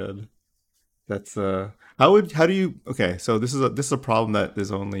 Oh man. That's how do you okay, so this is a problem that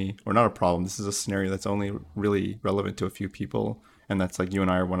is only or not a problem, this is a scenario that's only really relevant to a few people, and that's like you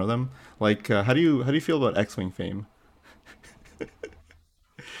and I are one of them. Like how do you feel about X-Wing fame?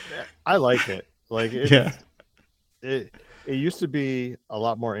 I like it. Like Yeah. it used to be a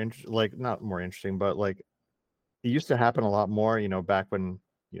lot more like not more interesting, but like it used to happen a lot more, back when,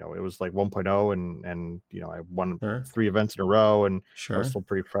 it was like 1.0 and I won Sure. 3 events in a row and I was Sure. still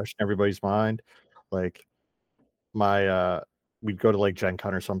pretty fresh in everybody's mind. Like my we'd go to like Gen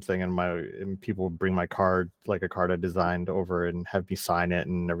Con or something and people would bring my card, like a card I designed over and have me sign it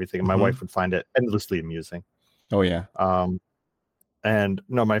and everything. And my Mm-hmm. wife would find it endlessly amusing. Oh yeah. Um and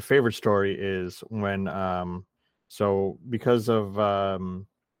no, my favorite story is when so because of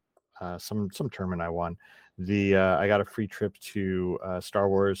some tournament I won, the I got a free trip to Star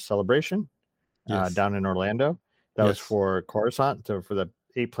Wars Celebration Yes. down in Orlando. That was Yes. for Coruscant, so for the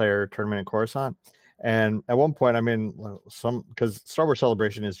 8-player tournament in Coruscant. And at one point, I'm in some because Star Wars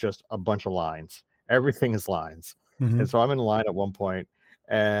Celebration is just a bunch of lines. Everything is lines, Mm-hmm. and so I'm in line at one point,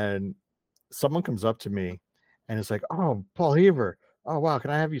 and someone comes up to me, and it's like, "Oh, Paul Heaver. Oh wow, can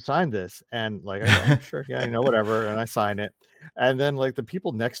I have you sign this?" And like I go, "Oh sure, yeah, whatever," and I sign it. And then like the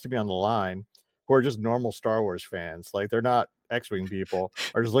people next to me on the line, who are just normal Star Wars fans, like they're not X-wing people,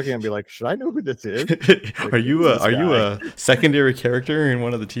 are just looking at me like, "Should I know who this is? Like who is this Are you guy?" a secondary character in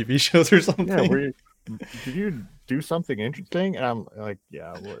one of the TV shows or Yeah, something? did you do something interesting? And I'm like,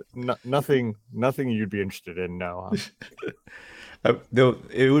 yeah, nothing you'd be interested in. No, Though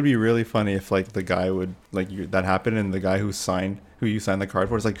it would be really funny if like the guy would that happened and the guy who you signed the card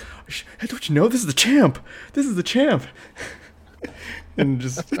for is like, don't you know this is the champ? This is the champ, and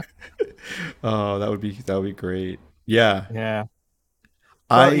just oh that would be great. Yeah, yeah.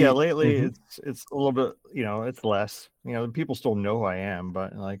 But yeah, I lately mhm, it's a little bit, it's less. People still know who I am,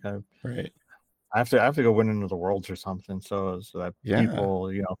 but like right, I have to go win into the worlds or something, so that yeah.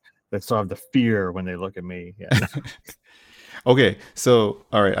 people, that still have the fear when they look at me. Yeah. Okay, so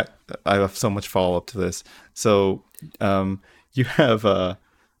all right, I have so much follow up to this. So um, you have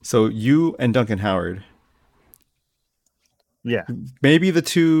so you and Duncan Howard, Yeah. maybe the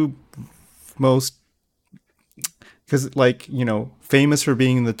two most because famous for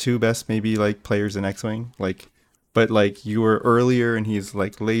being the two best maybe like players in X-Wing, like, but like you were earlier and he's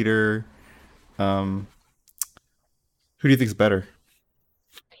like later. um who do you think's better?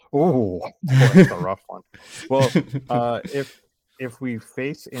 Oh, that's a rough one. Well, if we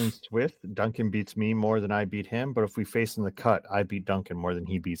face in Swift, Duncan beats me more than I beat him. But if we face in the cut, I beat Duncan more than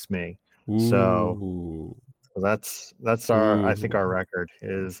he beats me. So Ooh, So that's our I think Ooh, our record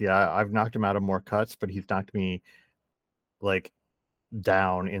is, yeah, I've knocked him out of more cuts, but he's knocked me like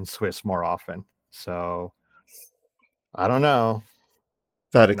down in Swiss more often. So I don't know.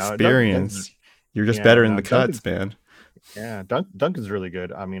 that No, Duncan's, experience. You're just yeah, better in no, the cuts, Duncan's, man. yeah, Duncan's really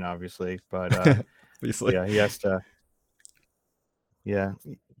good. I mean, obviously, but Obviously. yeah, he has to, yeah,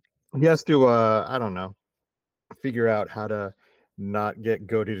 he has to. I don't know, figure out how to not get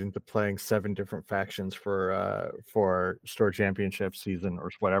goaded into playing 7 different factions for store championship season or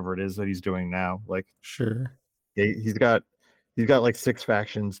whatever it is that he's doing now. Like, Sure. yeah, he's got like 6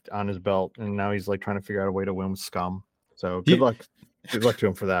 factions on his belt, and now he's like trying to figure out a way to win with Scum. So Do you good luck to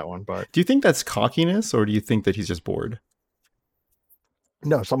him for that one. But do you think that's cockiness, or do you think that he's just bored?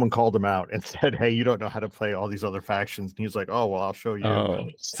 no, someone called him out and said, "Hey, you don't know how to play all these other factions." And he's like, "Oh well, I'll show you." Oh,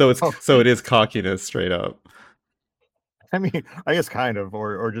 So, so it is cockiness straight up. I mean, I guess kind of,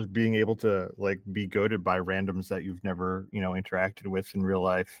 or just being able to like be goaded by randoms that you've never interacted with in real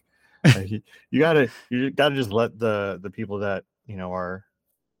life. Like, you gotta just let the people that are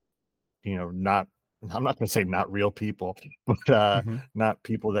not, I'm not gonna say not real people, but Hmm. not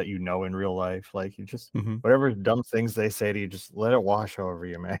people that in real life. Like, you just, Hmm. whatever dumb things they say to you, just let it wash over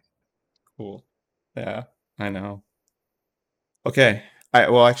you, man. Cool. Yeah, I know. Okay.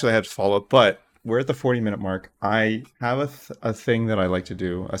 Well, actually, I had to follow up, but we're at the 40-minute mark. I have a thing that I like to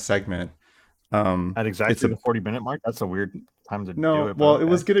do, a segment. At It's exactly a the 40-minute mark, that's a weird time to do No, it, but well, it okay.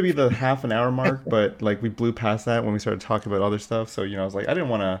 was gonna be the half an hour mark, but like we blew past that when we started talking about other stuff. So I was like, Sure. I don't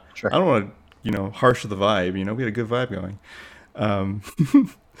want to, harsh the vibe. We had a good vibe going. Um,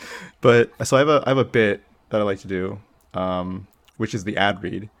 but so I have a bit that I like to do, which is the ad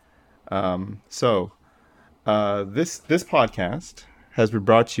read. This podcast has been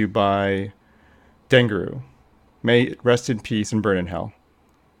brought to you by Denguru. May it rest in peace and burn in hell.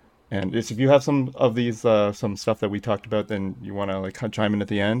 And if you have some of these, some stuff that we talked about, then you want to like chime in at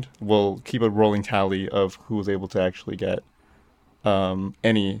the end. We'll keep a rolling tally of who was able to actually get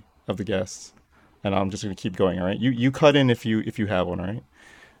any of the guests, and I'm just gonna keep going. All right, you cut in if you have one. All right.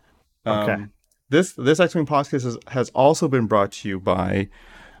 Okay. This X-Wing podcast has also been brought to you by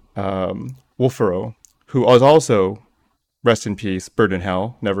Wolfero, who is also rest in peace, bird in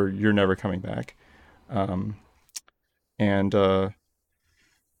hell. You're never coming back. And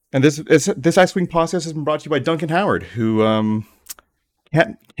this X-Wing podcast has been brought to you by Duncan Howard, who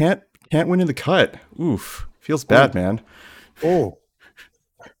can't win in the cut. Oof, feels bad, Oh, man. oh.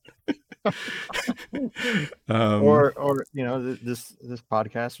 Um, Or this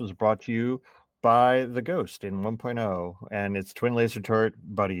podcast was brought to you by the Ghost in 1.0 and its twin laser turret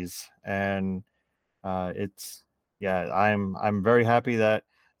buddies, and it's, yeah, I'm very happy that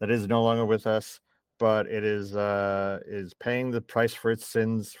that is no longer with us, but it is paying the price for its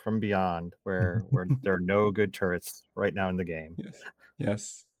sins from beyond, where there are no good turrets right now in the game. yes,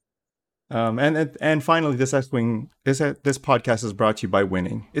 yes. And finally, this podcast is brought to you by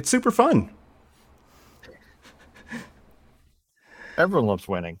winning. It's super fun. Everyone loves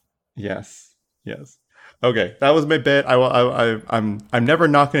winning. Yes, yes. Okay, that was my bit. I'm never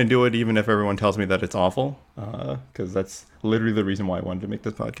not going to do it, even if everyone tells me that it's awful, because that's literally the reason why I wanted to make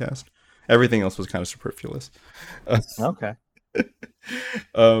this podcast. Everything else was kind of superfluous. Okay.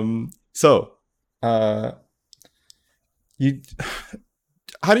 So, uh, you,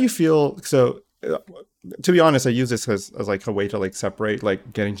 how do you feel? So, to be honest, I use this as like a way to like separate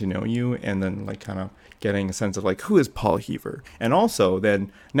like getting to know you and then like kind of getting a sense of like who is Paul Heaver, and also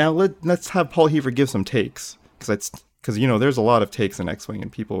then now let's have Paul Heaver give some takes because there's a lot of takes in X-Wing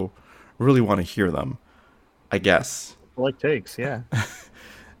and people really want to hear them. I guess. Like takes, yeah.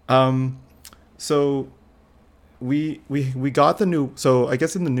 So we got the new. So I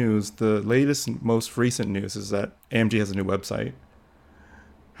guess in the news, the latest, most recent news is that AMG has a new website.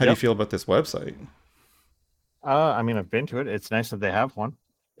 How do you Yep. feel about this website? I mean, I've been to it. It's nice that they have one.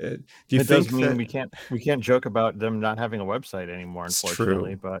 Do you It does think mean that we can't joke about them not having a website anymore, it's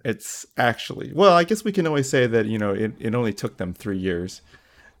unfortunately. true? But It's actually, well, I guess we can always say that it only took them 3 years.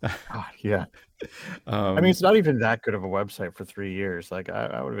 God, yeah. I mean, Um, it's not even that good of a website for 3 years. Like,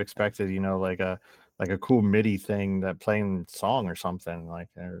 I would have expected, like a cool MIDI thing that playing song or something. Like,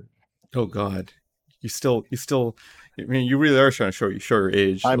 oh God, you still. I mean, you really are trying to show your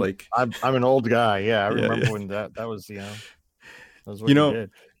age. I'm Like, I'm an old guy. Yeah, I yeah, yeah. remember when that was that was You what you know, did.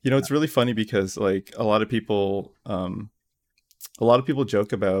 it's really funny because like a lot of people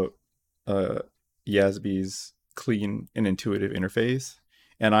joke about uh, Yasby's clean and intuitive interface,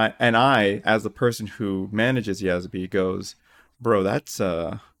 and I, as the person who manages Yasby, goes, bro, that's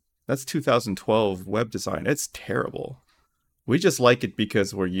 2012 web design. It's terrible. We just like it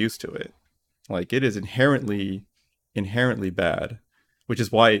because we're used to it. Like it is inherently bad, which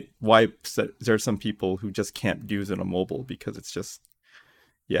is why there are some people who just can't use it on mobile because it's just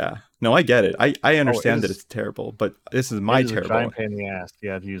yeah. No, I get it. I Oh, understand that it's terrible, but this is it my is a terrible. giant pain in the ass,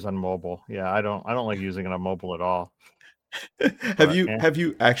 yeah, to use on mobile. Yeah, I don't like using it on mobile at all. have But you yeah. have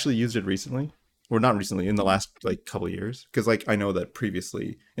you actually used it recently? Or not recently, in the last like couple of years? Because like I know that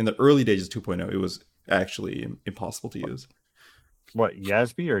previously in the early days of 2.0, it was actually impossible to use. What,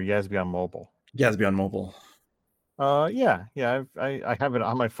 Yasby or Yasby on mobile? Yeah, it's be on mobile. Yeah. I have it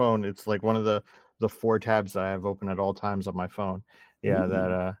on my phone. It's like one of the four tabs that I have open at all times on my phone. Yeah,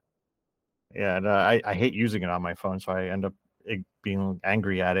 Ooh. and I hate using it on my phone, so I end up being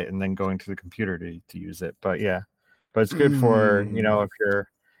angry at it and then going to the computer to use it. But yeah, but it's good for, Mm.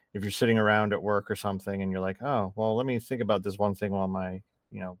 if you're sitting around at work or something and you're like, oh well, let me think about this one thing while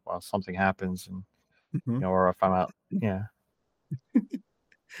while something happens, and Mhm. or if I'm out. Yeah.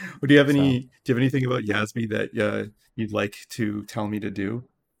 Or do you have So anything about Yasmi that you'd like to tell me to do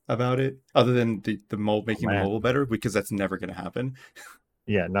about it, other than oh making the man, mobile better? Because that's never going to happen.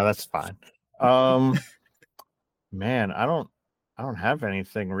 yeah, no, that's fine. Um, Man, I don't have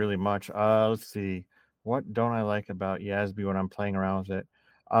anything really much. Let's see. What don't I like about Yasby when I'm playing around with it?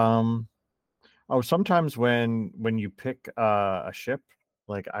 Um, oh, sometimes when you pick a ship,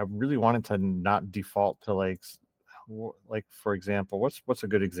 like I really wanted to not default to like for example, what's a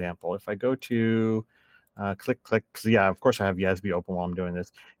good example? If I go to click, 'cause yeah, of course I have Yasby open while I'm doing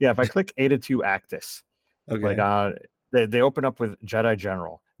this. Yeah, if I click Eta 2 Actus, like Okay. they open up with Jedi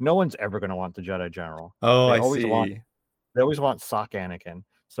General. No one's ever going to want the Jedi General. Oh, They I always want see. they always want sock Anakin.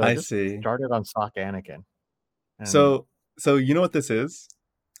 So I just see. start it on sock Anakin. And So, so you know what this is?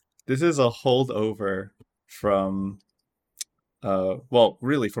 This is a holdover from well,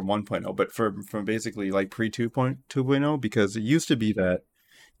 really from 1.0, but from basically like pre 2.0, because it used to be that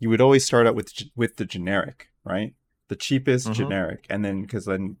you would always start out with the generic, right? The cheapest hmm generic, and then because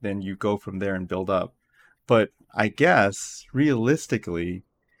then you go from there and build up. But I guess realistically,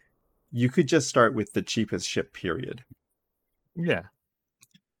 you could just start with the cheapest ship, period, yeah,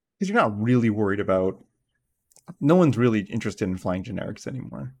 because you're not really worried about. No one's really interested in flying generics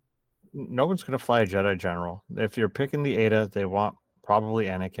anymore. no one's going to fly a Jedi General. If you're picking the Eta, they want probably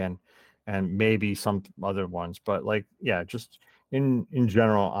Anakin and maybe some other ones. But like, yeah, just in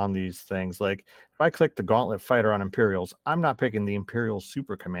general on these things, like if I click the Gauntlet Fighter on Imperials, I'm not picking the Imperial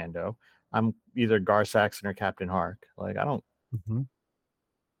Super Commando. I'm either Gar Saxon or Captain Hark. Like I don't. Hmm.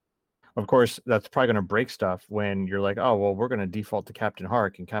 Of course, that's probably going to break stuff when you're like, oh, well, we're going to default to Captain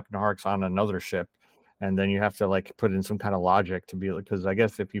Hark, and Captain Hark's on another ship. And then you have to like put in some kind of logic to be like, because I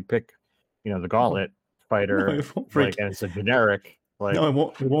guess if you pick, the Oh, Gauntlet no, fighter, it won't like, break. and it's a generic, No,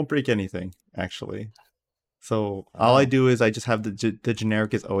 like, it won't break anything actually. So all I oh, do is I just have the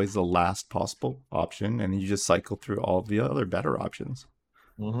generic is always the last possible option, and you just cycle through all of the other better options.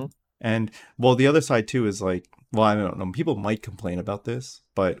 mm-hmm. And well, the other side too is like, well, I don't know. People might complain about this,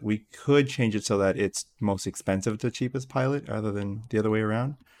 but we could change it so that it's most expensive to cheapest pilot rather than the other way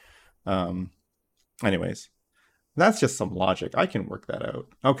around. Um, anyways, that's just some logic. I can work that out.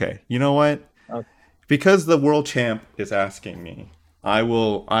 Okay, you know what? Oh, Because the world champ is asking me, I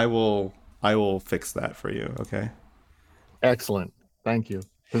will fix that for you. Okay. excellent. Thank you.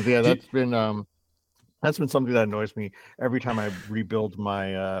 Because yeah, Do, that's been something that annoys me every time I rebuild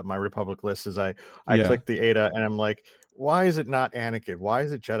my Republic list. Is I yeah, click the Ada and I'm like, why is it not Anakin? Why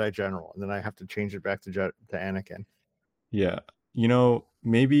is it Jedi General? And then I have to change it back to Anakin. yeah. You know,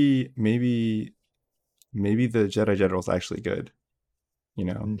 maybe the Jedi General is actually good. You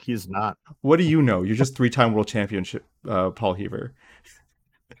know, He's not. what do you know? You're just three-time world championship, Paul Heaver.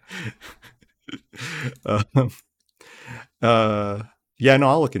 um, uh, yeah, no,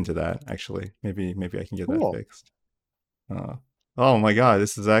 I'll look into that. Actually, maybe I can get that Cool. fixed. Uh, oh my God,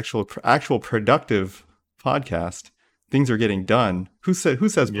 this is actual productive podcast. Things are getting done. Who says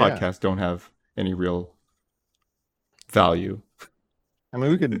Yeah. podcasts don't have any real value? I mean,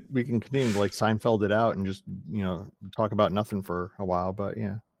 we can continue to like Seinfeld it out and just talk about nothing for a while, but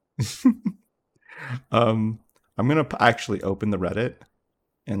yeah. um, I'm gonna actually open the Reddit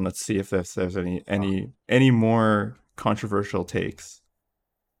and let's see if there's any more controversial takes.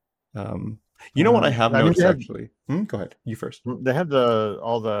 Um, you know what I have I mean, noticed actually? Go ahead. You first. they have the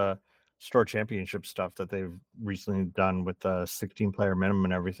all the store championship stuff that they've recently done with the 16 player minimum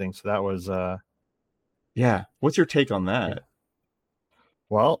and everything. So that was Yeah. What's your take on yeah. that?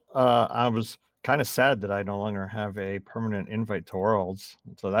 Well, I was kind of sad that I no longer have a permanent invite to Worlds,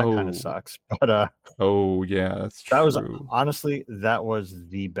 so that kind of Oh, sucks. But oh yeah, that's that was true. honestly that was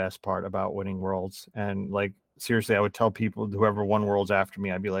the best part about winning Worlds, and like seriously, I would tell people, whoever won Worlds after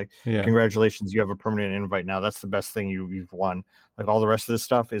me, I'd be like, Yeah. congratulations, you have a permanent invite now. That's the best thing you've won. Like all the rest of this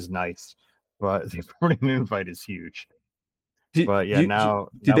stuff is nice, but the permanent invite is huge. Did But yeah, you did now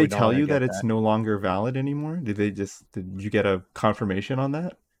they we no tell longer you that get it's that. no longer valid anymore? Did you get a confirmation on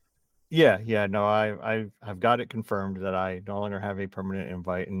that? Yeah, no, I've got it confirmed that I no longer have a permanent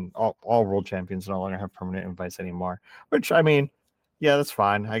invite, and all world champions no longer have permanent invites anymore. Which I mean, yeah, that's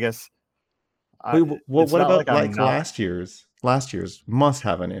fine. I guess Wait, I it's what not like about I'm like not. last year's? Last year's must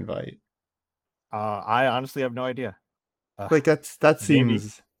have an invite. I honestly have no idea. Like Maybe.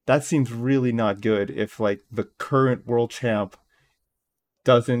 that seems really not good if like the current world champ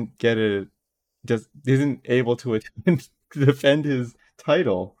doesn't get it, just isn't able to attend, defend his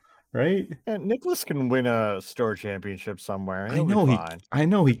title, right? And Nicholas can win a store championship somewhere. He'll be fine. I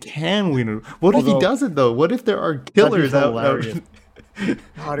know he can win it. What if he Although doesn't though? What if there are that'd be killers out hilarious.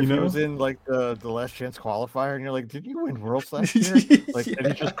 God, you if he was know? in like the last chance qualifier, and you're like, did you win worlds last year? Like, and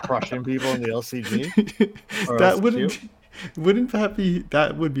he's just Yeah. crushing people in the LCG or That LCQ. wouldn't that be,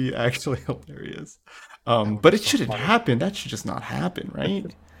 that would be actually hilarious. That would be But it so shouldn't funny. happen. That should just not happen, right?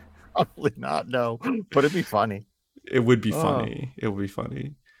 Probably not, no, but it'd be funny. It would be Oh, funny. It would be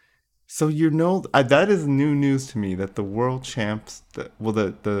funny. So that is new news to me that the world champs, the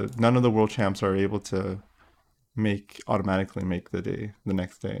none of the world champs are able to make automatically make the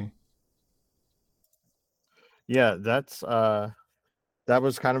next day. yeah, that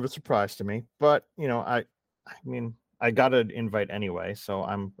was kind of a surprise to me, but I mean, I got an invite anyway, so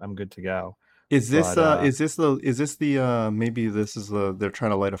I'm good to go. But Is this the maybe this is the they're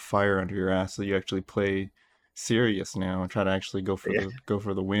trying to light a fire under your ass so you actually play serious now and try to actually yeah, go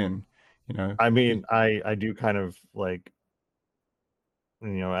for the win, you know? I You- mean, I do kind of like,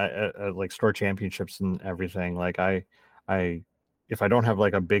 at like store championships and everything. Like I if I don't have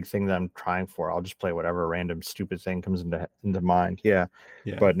like a big thing that I'm trying for, I'll just play whatever random stupid thing comes into mind. Yeah,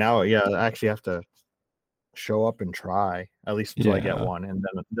 yeah. but now, yeah, I actually have to show up and try at least until I get Yeah. one, and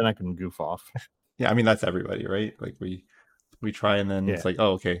then I can goof off. Yeah, I mean that's everybody, right? Like we try and then Yeah, it's like,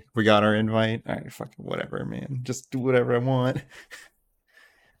 "Oh, okay, we got our invite. All right, fucking whatever, man. Just do whatever I want."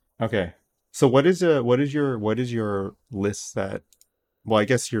 Okay. So what is your list that, well, I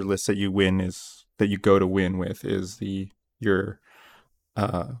guess your list that you win is that you go to win with is the your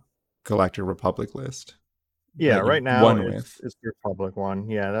uh Galactic Republic list yeah. that you Right now, won it's with. it's your public one.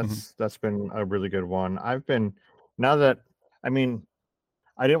 Yeah, Hmm. that's been a really good one. I've been now that I mean,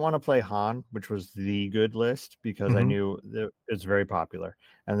 I didn't want to play Han, which was the good list, because I Hmm. knew that it's very popular.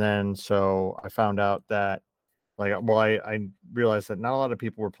 And then so I found out that, like, well, I realized that not a lot of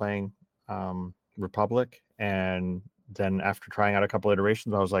people were playing Republic, and then after trying out a couple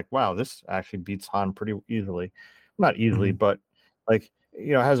iterations, I was like, wow, this actually beats Han pretty easily. Not easily, Hmm. but like,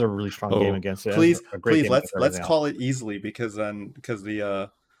 it has a really strong game Oh, against it. It has a great please game against let's everything else. call it easily because then because the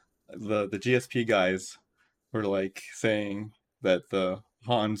GSP guys were like saying that the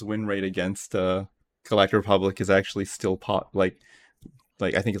Han's win rate against Galactic Republic is actually still like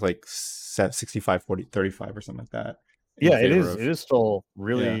I think it's like 65 40 35 or something like that in Yeah, it favor is. of, It is still yeah.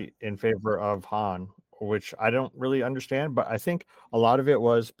 really in favor of Han, which I don't really understand, but I think a lot of it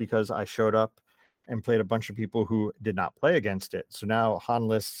was because I showed up and played a bunch of people who did not play against it. So now Han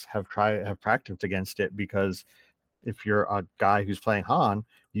lists have practiced against it, because if you're a guy who's playing Han,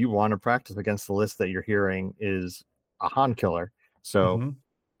 you want to practice against the list that you're hearing is a Han killer. So, Hmm.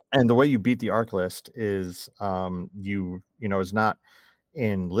 and the way you beat the arc list is is not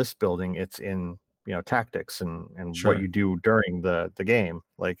in list building, it's in tactics and what Sure. you do during the game.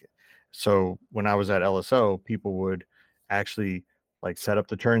 Like, so when I was at LSO, people would actually like set up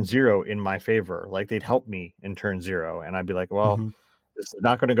the turn zero in my favor. Like, they'd help me in turn zero, and I'd be like, well, Hmm. this is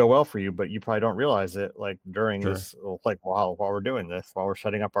not going to go well for you, but you probably don't realize it. Like, during Sure. this, like, while we're doing this, while we're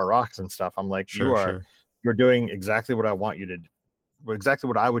setting up our rocks and stuff, I'm like, Sure. Sure. you're doing exactly what I want you to do, exactly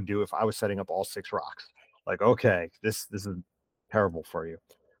what I would do if I was setting up all six rocks. Like, okay, this is terrible for you.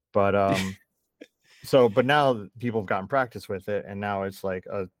 But but now people have gotten practice with it, and now it's like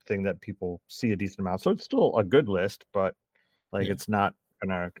a thing that people see a decent amount. So it's still a good list, but like, Yeah. it's not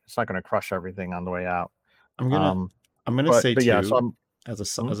gonna crush everything on the way out. I'm gonna Um, I'm gonna but say yeah, so too, I'm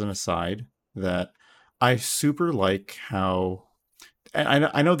hmm? as an aside, that I super like how, and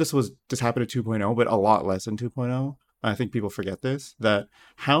I know this happened at 2.0, but a lot less in 2.0. I think people forget this, that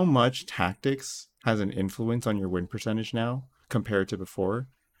how much tactics has an influence on your win percentage now compared to before.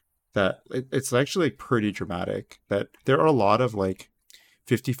 That it's actually like pretty dramatic. That there are a lot of like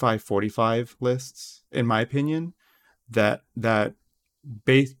 55-45 lists, in my opinion, that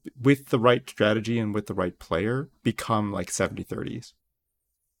based with the right strategy and with the right player become like 70-30s.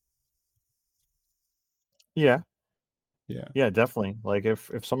 Yeah, Yeah. yeah, definitely. Like if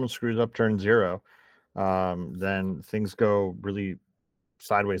someone screws up turn zero, then things go really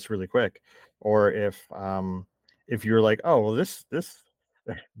sideways really quick. Or if you're like, oh well, this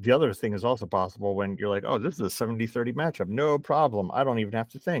the other thing is also possible when you're like, oh, this is a 70-30 matchup, no problem, I don't even have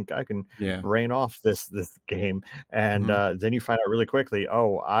to think, I can Yeah. rain off this game. And Hmm. then you find out really quickly,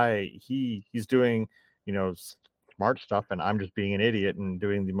 oh, he's doing, you know, smart stuff, and I'm just being an idiot and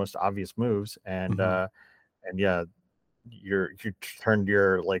doing the most obvious moves. Hmm. And yeah, you turned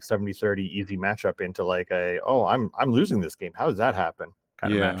your like 70-30 easy matchup into like a, oh, I'm losing this game, how does that happen,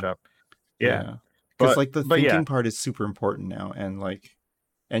 kind of Yeah. matchup. Yeah. Yeah. Because but like the but yeah. thinking part is super important now, and like,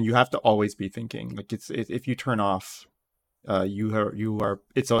 and you have to always be thinking. Like if you turn off, you are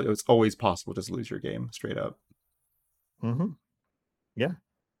it's always possible to just lose your game straight up. Hmm. Yeah,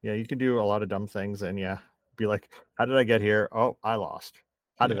 yeah, you can do a lot of dumb things, and yeah, be like, how did I get here? Oh, I lost.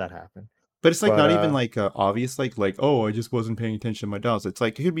 How did Yeah. that happen? But it's like But not even like obvious, like oh, I just wasn't paying attention to my dials. It's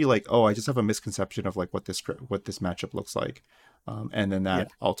like it could be like, oh, I just have a misconception of like what this matchup looks like, and then yeah,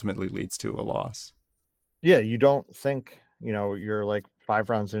 that ultimately leads to a loss. yeah, you don't think, you're like 5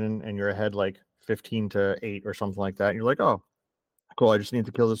 rounds in and you're ahead like 15-8 or something like that. And you're like, oh, cool, I just need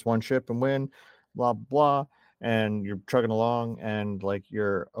to kill this one ship and win, blah blah. And you're chugging along, and like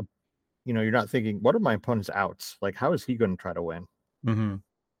you're not thinking, what are my opponent's outs? Like, how is he going to try to win? Mm-hmm.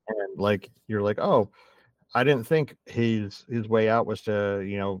 And like you're like, oh, I didn't think his way out was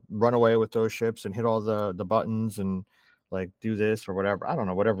to, run away with those ships and hit all the buttons and like do this or whatever. I don't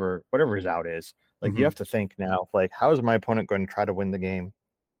know, whatever his out is. Like, you Mm-hmm. have to think now, like, how is my opponent going to try to win the game?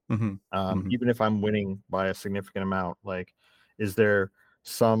 Mm-hmm. Mm-hmm. Even if I'm winning by a significant amount, like, is there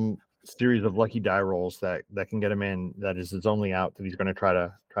some series of lucky die rolls that can get him in, that is his only out, that he's going to try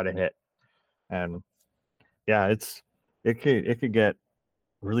to hit? And yeah, it could get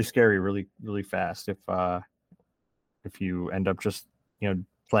really scary really really fast if you end up just,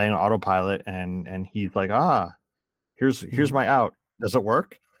 playing autopilot, and he's like, ah, here's Mm-hmm. my out, does it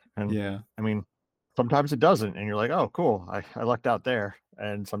work? And Yeah. I mean, sometimes it doesn't, and you're like, oh cool, I lucked out there.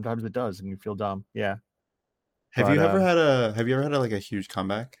 And sometimes it does and you feel dumb. Yeah. But Have you ever had like a huge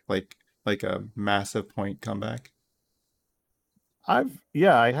comeback, like a massive point comeback? I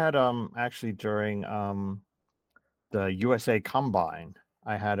had actually during the USA Combine,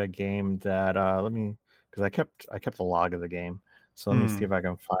 I had a game that let me, because I kept a log of the game, so let me see Hmm. if I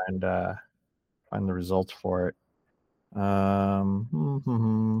can find the results for it.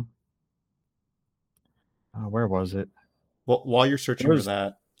 Where was it? Well, while you're It searching for was,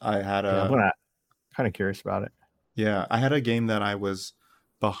 that, I had yeah, I'm a gonna kind of curious about it. yeah, I had a game that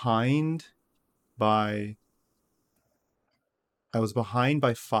behind by I was behind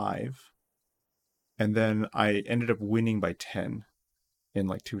by 5, and then I ended up winning by 10 in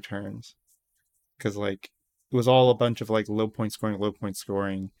like 2 turns. Because like it was all a bunch of like low point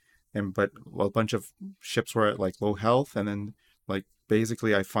scoring, and but a bunch of ships were at like low health, and then like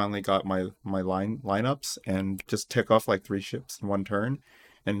basically I finally got my lineups and just took off like 3 ships in 1 turn,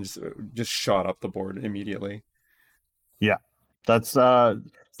 and just shot up the board immediately. Yeah, that's so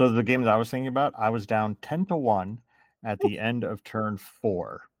the game that I was thinking about, I was down 10-1 at the end of turn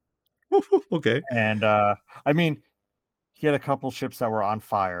 4. Okay. And I mean, he had a couple ships that were on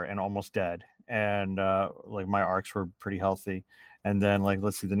fire and almost dead, and like my arcs were pretty healthy. And then, like,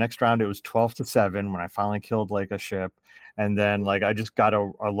 let's see, the next round it was 12-7 when I finally killed like a ship. And then like I just got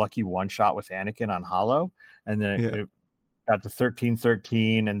a lucky one shot with Anakin on hollow, and then Yeah. it got to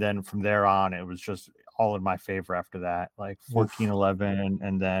 13-13. And then from there on it was just all in my favor after that, like fourteen Woof. eleven,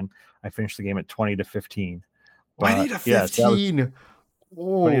 and then I finished the game at 20-15. Why But need a yeah, so that was 15?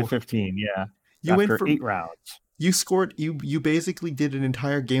 twenty to Oh, fifteen yeah, you went after from 8 rounds. you basically did an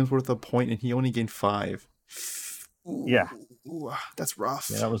entire game's worth of point, and he only gained 5. Yeah, Ooh, that's yeah, rough.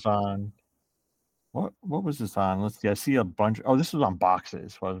 that was on, what was this on? Let's see. I see a bunch. Oh, this was on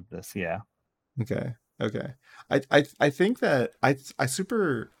boxes. Was this? Yeah. Okay. Okay. I think that I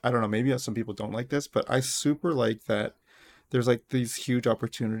super, I don't know, maybe some people don't like this, but I super like that there's like these huge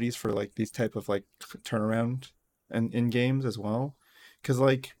opportunities for like these type of like turnaround and in games as well. Cuz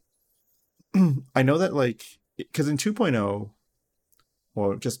like I know that like cuz in 2.0,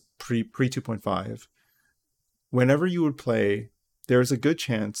 or just pre 2.5, whenever you would play, there's a good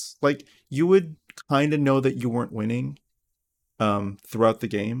chance like you would kind of know that you weren't winning throughout the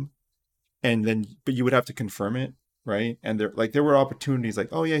game, and then but you would have to confirm it, right? And there were opportunities like,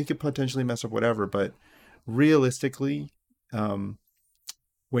 oh yeah, he could potentially mess up whatever, but realistically, um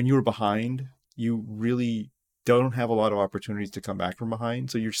when you were behind, you really don't have a lot of opportunities to come back from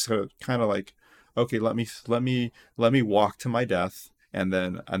behind, so you're just kind of like, okay, let me walk to my death, and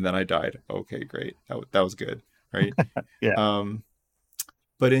then I died. Okay, great. That was good, right? Yeah. Um,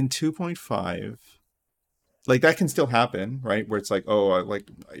 but in 2.5, like that can still happen, right? Where it's like, oh,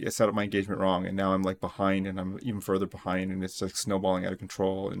 I set up my engagement wrong, and now I'm like behind, and I'm even further behind, and it's like snowballing out of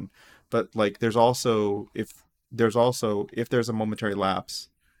control. And but like if there's a momentary lapse,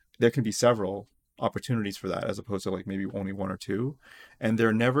 there can be several opportunities for that, as opposed to like maybe only one or two, and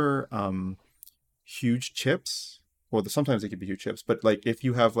they're never huge chips. Well, sometimes they could be huge chips, but like if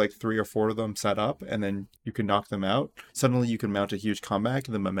you have like three or four of them set up and then you can knock them out, suddenly you can mount a huge comeback.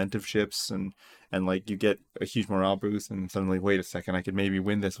 The momentum shifts and like you get a huge morale boost, and suddenly, wait a second, I could maybe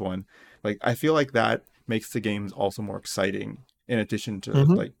win this one. Like I feel like that makes the games also more exciting. In addition to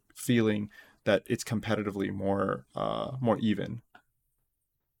Hmm. like feeling that it's competitively more even.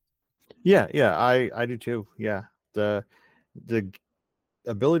 Yeah, yeah, I do too. Yeah. The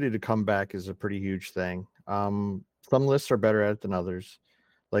ability to come back is a pretty huge thing. Some lists are better at it than others.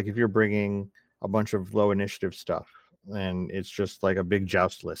 Like if you're bringing a bunch of low initiative stuff, and it's just like a big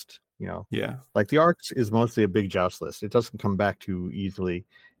joust list, Yeah. like the arcs is mostly a big joust list. It doesn't come back too easily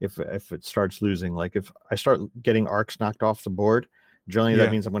if it starts losing. Like if I start getting arcs knocked off the board, generally that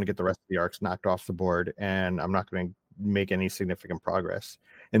Yeah. means I'm going to get the rest of the arcs knocked off the board, and I'm not going to make any significant progress.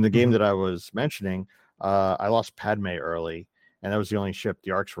 In the game Hmm. that I was mentioning, I lost Padme early, and that was the only ship.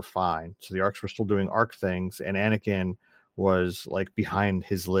 The arcs were fine, so the arcs were still doing arc things, and Anakin was like behind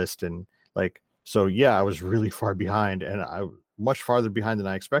his list, and like so yeah, I was really far behind, and I much farther behind than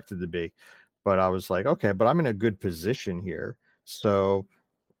I expected to be. But I was like, okay, but I'm in a good position here. So,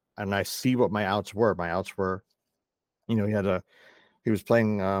 and I see what my outs were. My outs were, he was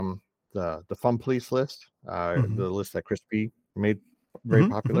playing the Fun Police list, Hmm. the list that Crispy made very Hmm.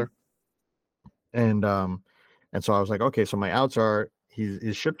 Hmm. popular. And and so I was like, okay, so my outs are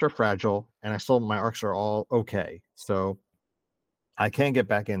his ships are fragile, and I still my arcs are all okay. So I can get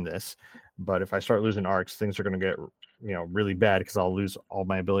back in this, but if I start losing arcs, things are going to get really bad because I'll lose all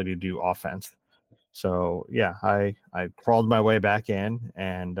my ability to do offense. So yeah, I crawled my way back in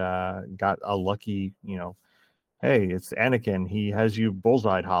and got a lucky, hey, it's Anakin. He has you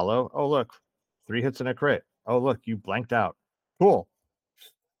bullseyed hollow. Oh look, 3 hits and a crit. Oh look, you blanked out. Cool.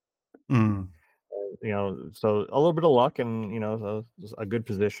 Mm. So a little bit of luck and a good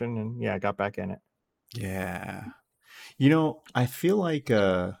position, and yeah, I got back in it. Yeah. I feel like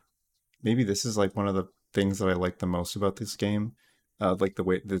maybe this is like one of the things that I like the most about this game, like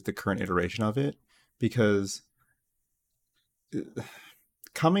the current iteration of it, because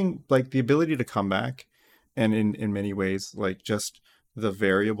coming like the ability to come back, and in many ways like just the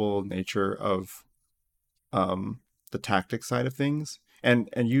variable nature of um the tactic side of things, and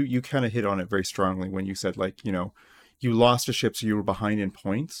you kind of hit on it very strongly when you said like you lost a ship, so you were behind in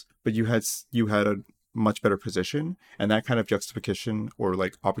points, but you had a much better position, and that kind of juxtaposition or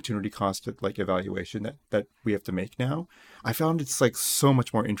like opportunity cost like evaluation that we have to make now, I found it's like so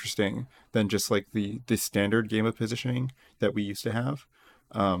much more interesting than just like the standard game of positioning that we used to have.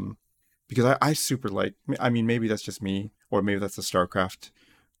 um because I super like, I mean, maybe that's just me, or maybe that's the StarCraft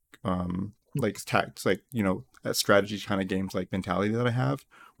like tact like strategy kind of games like mentality that I have,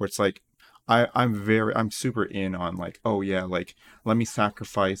 where it's like I'm super in on like, oh yeah, like let me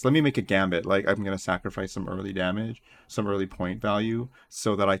make a gambit, like I'm gonna sacrifice some early damage, some early point value,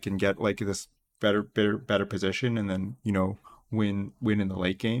 so that I can get like this better position, and then win in the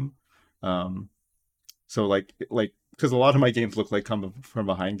late game. um so like because a lot of my games look like come from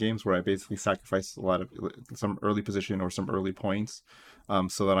behind games where I basically sacrifice a lot of some early position or some early points,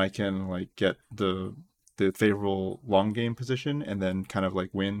 so that I can like get the favorable long game position, and then kind of like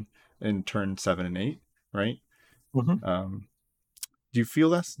win in turn 7 and 8, right? Mhm. Um, do you feel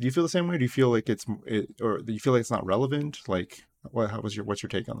the same way? Do you feel like or do you feel like it's not relevant? Like, what's your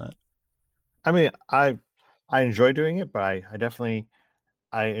take on that? I mean, I enjoy doing it, but I definitely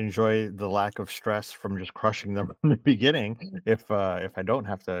I enjoy the lack of stress from just crushing them in the beginning. If I don't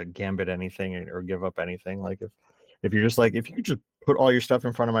have to gambit anything or give up anything, like if you're just like if you could just put all your stuff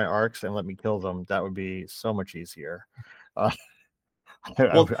in front of my arcs and let me kill them, that would be so much easier. Uh,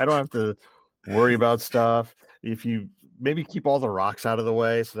 Well, I don't have to worry about stuff. If you maybe keep all the rocks out of the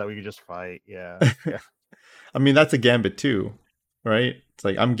way so that we could just fight. Yeah, yeah. I mean, that's a gambit too, right? It's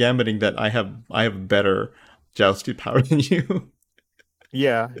like I'm gambiting that I have better jousted power than you.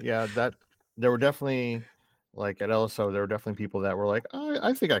 Yeah, yeah, that there were definitely like at LSO, there were definitely people that were like,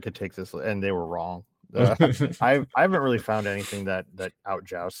 I think I could take this, and they were wrong. I haven't really found anything that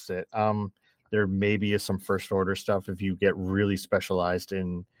outjousts it. There maybe is some first order stuff if you get really specialized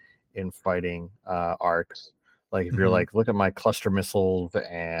in fighting arcs. Like if you're Hmm. like, look at my cluster missiles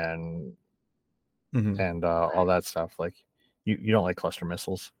and Hmm. all that stuff. Like you don't like cluster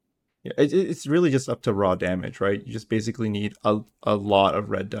missiles. Yeah, it's really just up to raw damage, right? You just basically need a lot of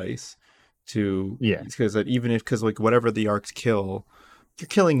red dice to, Yeah. because even if, because like whatever the arcs kill, you're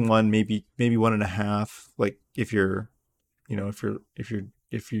killing one, maybe one and a half. Like if you're,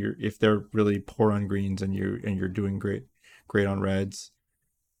 if they're really poor on greens and you're doing great on reds,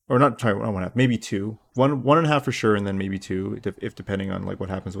 or not, sorry, one and a half, maybe two, one and a half for sure, and then maybe two if depending on like what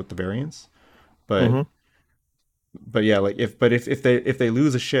happens with the variance. But Hmm. yeah, like if they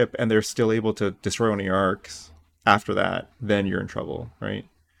lose a ship and they're still able to destroy one of your arcs after that, then you're in trouble, right?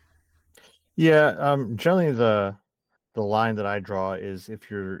 Yeah. Generally the line that I draw is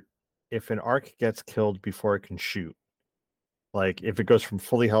if an arc gets killed before it can shoot, like if it goes from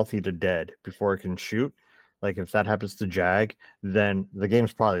fully healthy to dead before it can shoot, like if that happens to Jag, then the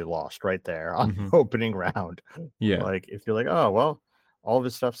game's probably lost right there on Hmm. the opening round. Yeah. Like if you're like, oh well, all of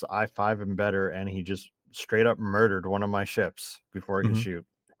his stuff's I5 and better, and he just straight up murdered one of my ships before it can Hmm. shoot.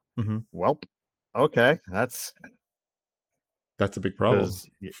 Hmm. Well, okay, that's That's a big problem. because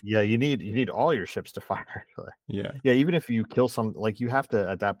yeah, you need all your ships to fire. Yeah. Yeah, even if you kill some, like you have to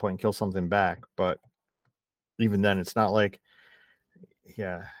at that point kill something back, but even then, it's not like yeah.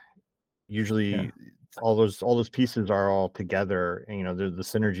 Yeah. Usually, all those pieces are all together, and the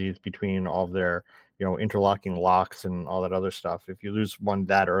synergies between all of their interlocking locks and all that other stuff. If you lose one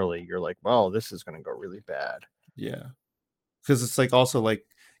that early, you're like, well, this is going to go really bad. Yeah. Because it's like also like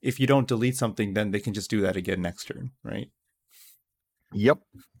if you don't delete something, then they can just do that again next turn, right? Yep.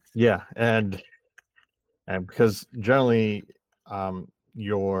 Yeah, and because generally,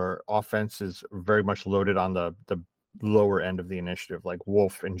 your offense is very much loaded on the lower end of the initiative, like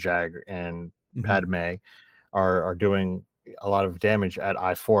Wolf and Jag and Hmm. Padme are doing a lot of damage at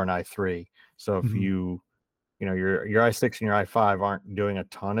I4 and I3. So if Hmm. your I6 and your I5 aren't doing a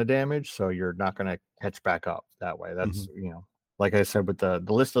ton of damage, so you're not going to catch back up that way. Hmm. That's like I said, with the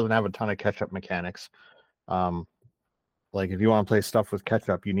list doesn't have a ton of catch up mechanics. Um, like if you want to play stuff with catch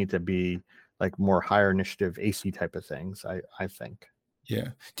up, you need to be like more higher initiative AC type of things. I think. Yeah.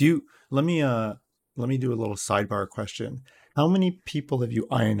 Let me do a little sidebar question. How many people have you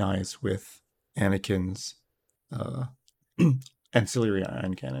ionized with Anakin's uh ancillary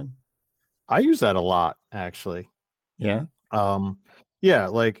ion cannon? I use that a lot actually. Yeah. Um, yeah,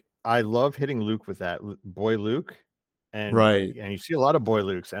 like I love hitting Luke with that boy Luke, and Right. and you see a lot of boy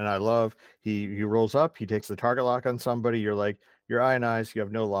Lukes, and I love he rolls up, he takes the target lock on somebody. You're like you're ionized, you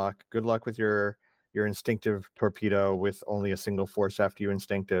have no lock. Good luck with your instinctive torpedo with only a single force after you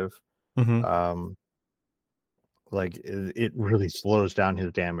instinctive. Hmm. Um, like it really slows down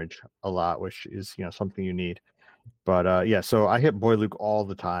his damage a lot, which is something you need. But yeah, so I hit boy Luke all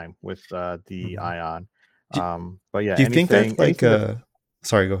the time with the Hmm. ion. Do, But yeah, do you think that's like anything that's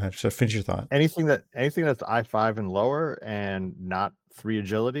sorry, go ahead. So finish your thought. anything that's I5 and lower and not 3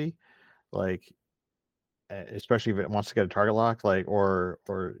 agility, like especially if it wants to get a target lock, like or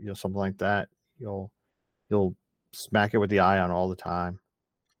something like that, you'll you'll smack it with the ion all the time.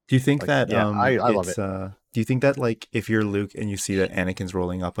 Do you think Like that yeah, I love it's it. do you think that like if you're Luke and you see that Anakin's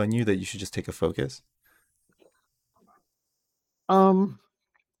rolling up on you that you should just take a focus? Um,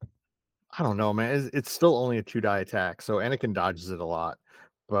 I don't know, man. It's still only a 2 die attack, so Anakin dodges it a lot.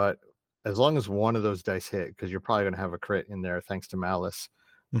 But as long as one of those dice hit, because you're probably gonna have a crit in there thanks to Malice.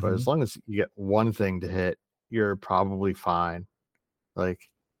 But Hmm. as long as you get one thing to hit, you're probably fine. Like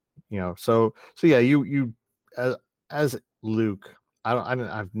so yeah, you as Luke,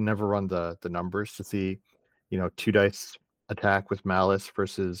 I've never run the numbers to see 2 dice attack with Malice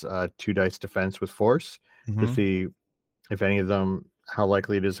versus 2 dice defense with Force to Hmm. see if any of them how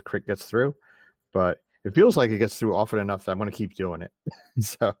likely it is a crit gets through, but it feels like it gets through often enough that I'm going to keep doing it.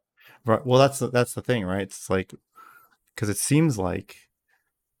 So Right. Well, that's the thing, right? It's like because it seems like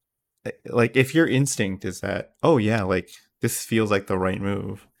if your instinct is that, oh yeah, like this feels like the right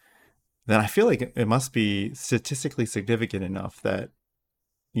move, then I feel like it must be statistically significant enough that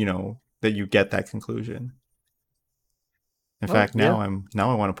that you get that conclusion. In oh fact, yeah,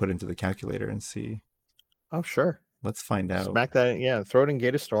 now I want to put it into the calculator and see. oh sure, Let's find out. smack that, yeah, throw it in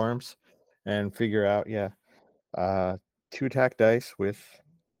Gate of Storms and figure out, yeah, uh 2 attack dice with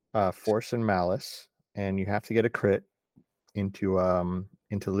Force and Malice, and you have to get a crit into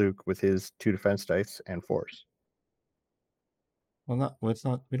Luke with his 2 defense dice and Force. Well, not. Well, it's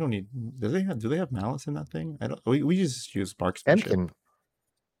not. We don't need. Do they have malice in that thing? I don't. We just use marksmanship. Anakin,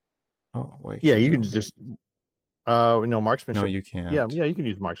 Oh wait, yeah, can you can you? just No, marksmanship. you Yeah, can't. yeah, you can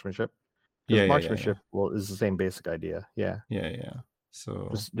use marksmanship Yeah, because yeah, yeah, yeah, marksmanship is the same basic idea. Yeah, yeah, yeah. So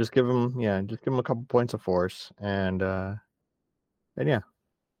just give him, just give him a couple points of force, and yeah,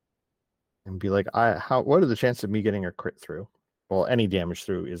 and be like, what are the chances of me getting a crit through? Well, any damage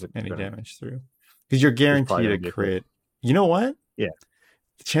through any damage through, because you're is probably guaranteed gonna a be a crit. crit. You know what? Yeah.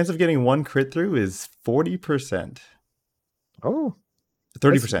 The chance of getting one crit through is 40%. Oh,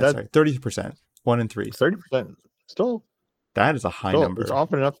 Thirty that's percent. that Sorry, 30%. 1 in 3. 30%. Still, That is a high still, it's number.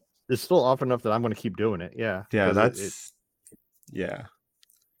 often enough. It's still often enough that I'm going to keep doing it. Yeah, Yeah, because it. that's yeah.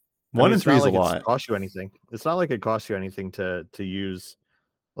 I One mean, in it's three not is a like it's lot. cost you anything. It's not like it costs you anything to use.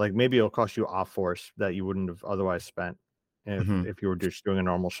 Like maybe it'll cost you off force that you wouldn't have otherwise spent Hmm. if you were just doing a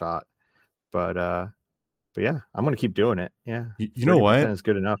normal shot. But yeah, I'm gonna keep doing it. Yeah, You know 30% what? is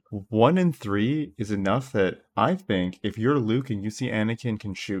good enough. 1 in 3 is enough that I think if you're Luke and you see Anakin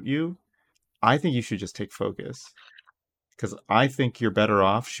can shoot you, I think you should just take focus. Because I think you're better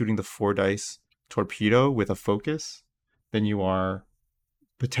off shooting the 4 dice torpedo with a focus than you are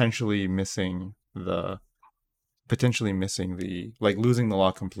potentially missing the like losing the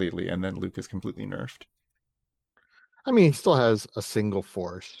lock completely and then Luke is completely nerfed. I mean, he still has a single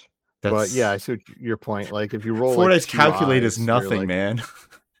force, but yeah, I That's see your point. Like if you roll 4 dice like two calculate is eyes, you're nothing, like, man.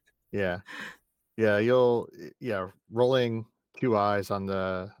 yeah, yeah, you'll yeah, rolling two eyes on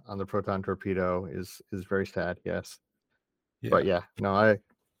the proton torpedo is very sad. Yes, but Yeah. yeah, no,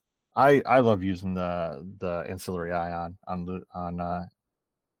 I love using the ancillary eye on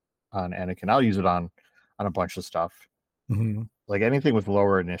Anakin. I'll use it on a bunch of stuff. Hmm. Like anything with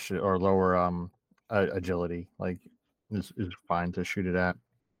lower initiative or lower agility, like is fine to shoot it at.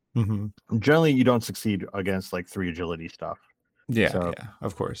 Hmm. Generally, you don't succeed against like 3 agility stuff. Yeah, So yeah,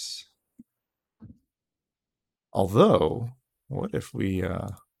 of course. Although, what if we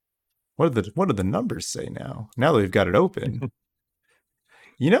what do the numbers say now? Now that we've got it open.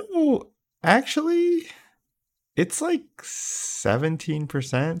 You know, actually, it's like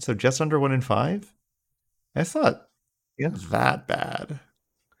 17%, so just under 1 in 5. That's not yeah, that bad.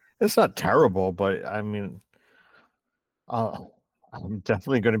 it's not terrible, but I mean, uh, I'm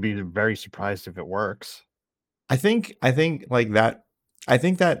definitely going to be very surprised if it works. I think like that I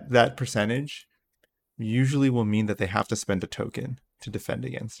think that percentage usually will mean that they have to spend a token to defend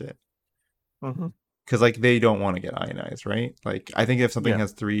against it. Hmm. Because like they don't want to get ionized, right? Like I think if something Yeah,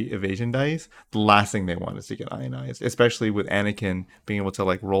 has 3 evasion dice, the last thing they want is to get ionized, especially with Anakin being able to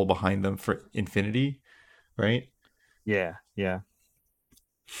like roll behind them for infinity, right? yeah, yeah.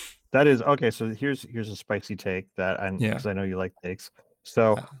 That is okay. So here's a spicy take that, and Yeah. because I know you like takes,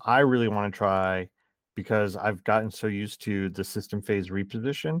 so Uh, I really want to try because I've gotten so used to the system phase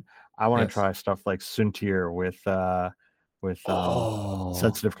reposition. I want to yes. try stuff like Suntier with Oh,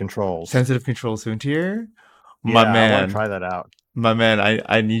 sensitive controls. sensitive control Soontier, my Yeah, I want to man, try that out. my man.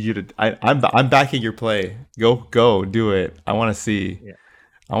 I need you to. I'm backing your play. Go do it. I want to see. Yeah,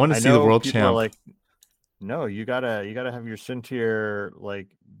 I want to I see the know world people are champ. like, no, you gotta have your Suntier like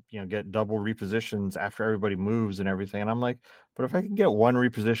get double repositions after everybody moves and everything. And I'm like, but if I can get one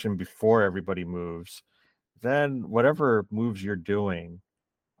reposition before everybody moves, then whatever moves you're doing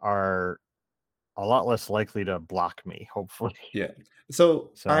are a lot less likely to block me, hopefully. Yeah.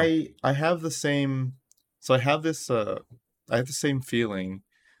 So So, I have the same. So I have the same feeling.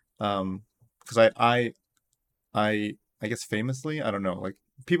 Because I guess famously, I don't know, like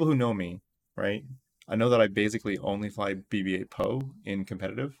people who know me, right? I know that I basically only fly BB-8 Poe in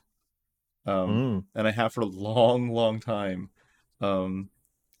competitive. mm, And I have for a long, long time. Um,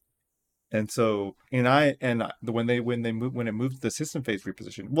 and so, when it moved to the system phase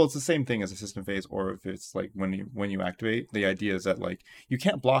reposition, well, it's the same thing as a system phase, or if it's like when you activate, the idea is that like you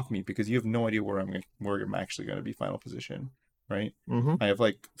can't block me because you have no idea where I'm actually going to be final position, right? hmm. I have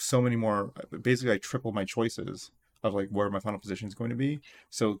like so many more, basically, I triple my choices of like where my final position is going to be.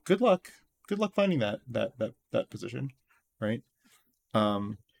 So good luck finding that position, right?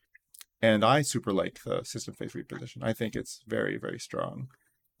 Um, and I super like the system phase reposition. I think it's very, very strong.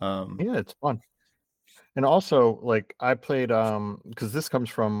 Um, Yeah, it's fun. And also, like I played because this comes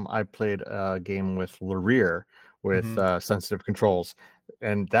from I played a game with Larir with mhm. sensitive controls,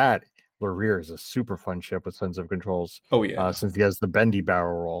 and that Larir is a super fun ship with sensitive controls Oh yeah, since he has the bendy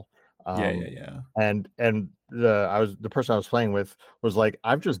barrel roll. yeah, yeah, Um, yeah, and the person I was playing with was like,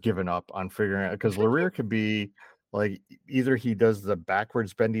 I've just given up on figuring out because Larir could be like either he does the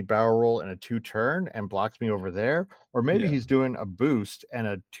backwards bendy barrel roll and a 2 turn and blocks me over there, or maybe yeah, he's doing a boost and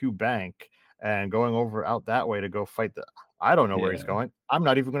a 2 bank and going over out that way to go fight the. I don't know where he's yeah, going. I'm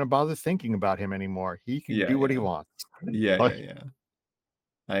not even going to bother thinking about him anymore. He can yeah, do what he yeah, wants. yeah, yeah, Like, yeah.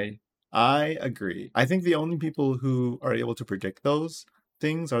 I I agree. I think the only people who are able to predict those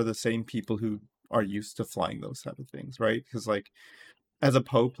things are the same people who are used to flying those type of things, right? Because like as a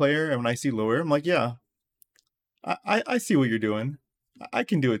Poe player, and when I see lure, I'm like, yeah, I see what you're doing. I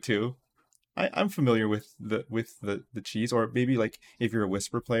can do it too. I'm familiar with the cheese, or maybe like if you're a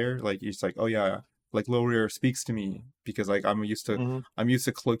whisper player, like you're just like, oh yeah, like low rear speaks to me because like Hmm. I'm used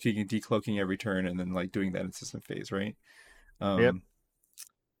to cloaking and decloaking every turn and then like doing that in system phase, right? Yep. Um,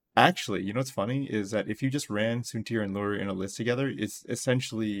 Actually, you know what's funny is that if you just ran Soontir and Lure in a list together, it's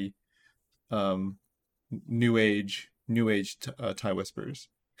essentially um new age tie whispers.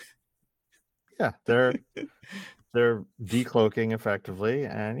 Yeah, they're decloaking effectively,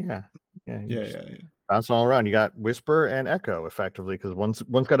 and yeah, you Yeah, just yeah, yeah. bounce all around. You got whisper and echo effectively because one's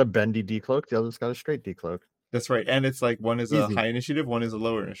got a bendy decloak, the other's got a straight decloak. That's right. And it's like one is a Easy. high initiative, one is a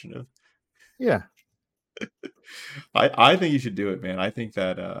lower initiative. Yeah. I think you should do it, man. I think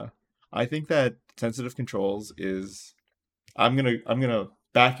that sensitive controls is I'm gonna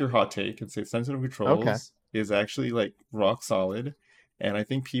back your hot take and say sensitive Okay. controls is actually like rock solid, and I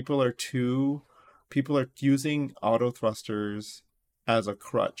think people are using auto thrusters as a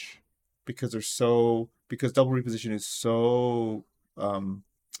crutch because double reposition is so um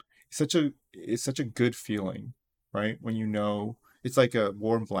it's such a good feeling, right? When you know it's like a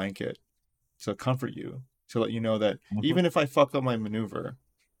warm blanket to comfort you, to let you know that Hmm. even if I fuck up my maneuver,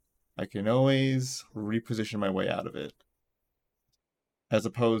 I can always reposition my way out of it. As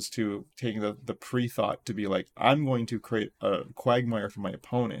opposed to taking the pre-thought to be like, I'm going to create a quagmire for my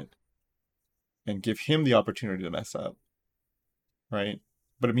opponent and give him the opportunity to mess up, right?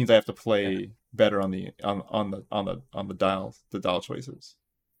 But it means I have to Yeah. play better on the dial choices,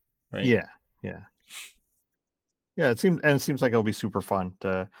 right? Yeah. Yeah. Yeah. It seems like it'll be super fun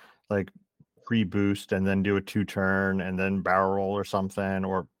to like pre-boost and then do a two turn and then barrel roll or something,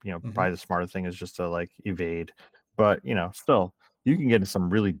 or Mm-hmm. probably the smarter thing is just to like evade. But still you can get in some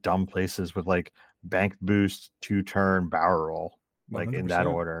really dumb places with like bank boost, two turn, barrel roll, like in that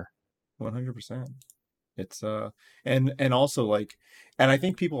 100%. order. 100%. It's and also like and I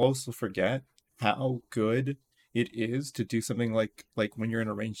think people also forget how good it is to do something like when you're in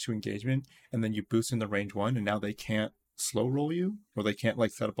a range 2 engagement and then you boost in the range 1 and now they can't slow roll you or they can't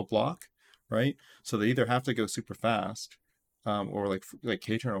like set up a block, right? So they either have to go super fast or like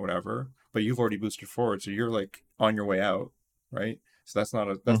K-turn or whatever, but you've already boosted forward so you're like on your way out, right? So Hmm. that's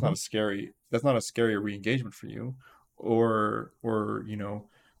not a scary re-engagement for you or you know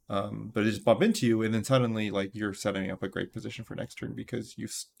but they just bump into you, and then suddenly, like you're setting up a great position for next turn because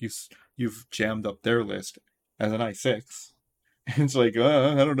you've jammed up their list as an I6. And it's like,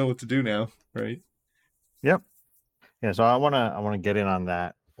 I don't know what to do now, right? Yep. Yeah, so I want to get in on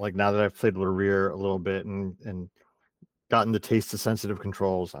that. Like now that I've played Rear a little bit and gotten the taste of sensitive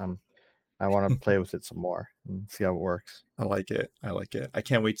controls, I want to play with it some more and see how it works. I like it. I like it. I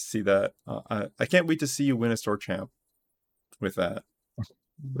can't wait to see that. I can't wait to see you win a store champ with that.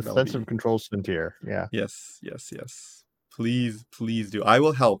 With That'll sensitive be controls Frontier. Yeah. yes, yes, yes. Please, please do. I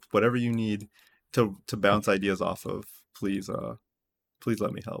will help whatever you need to bounce ideas off of. Please, please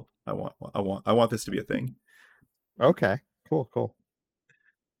let me help. I want this to be a thing. Okay. Cool, cool.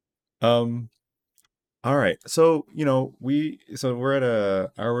 Um, all right. So, you know, so we're at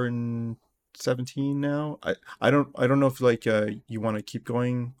a hour and 17 now. I don't know if like you want to keep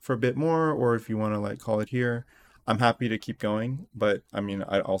going for a bit more or if you want to like call it here. I'm happy to keep going, but I mean,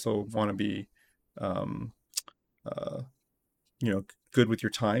 I also want to be um uh you know, good with your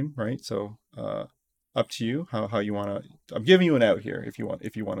time, right? So, up to you how you want to I'm giving you an out here if you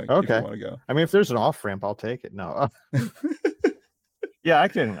Okay. want to I mean, if there's an off ramp, I'll take it. No. go. Yeah, I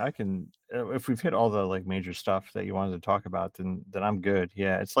can if we've hit all the like major stuff that you wanted to talk about, then I'm good.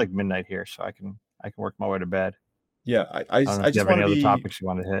 Yeah, it's like midnight here, so I can work my way to bed. Yeah, I don't know if I you just have want any to other be topics you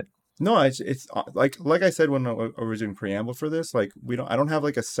want to hit. no, it's like I said when I was doing preamble for this, like I don't have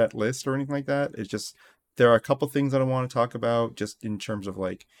like a set list or anything like that. It's just there are a couple things that I want to talk about just in terms of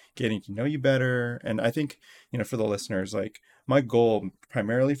like getting to know you better. And I think, you know, for the listeners, like my goal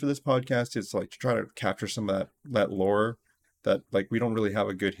primarily for this podcast is like to try to capture some of that lore that like we don't really have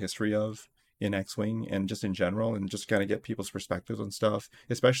a good history of in X-Wing and just in general and just kind of get people's perspectives on stuff,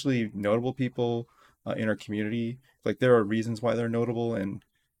 especially notable people in our community. Like there are reasons why they're notable and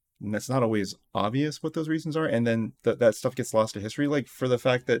that's not always obvious what those reasons are, and then that stuff gets lost to history, like for the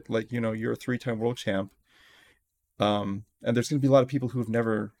fact that like you know you're a three-time world champ, and there's going to be a lot of people who have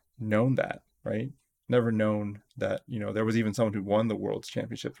never known that, right? Never known that you know there was even someone who won the world's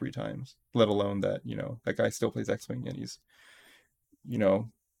championship three times, let alone that you know that guy still plays X-Wing and he's you know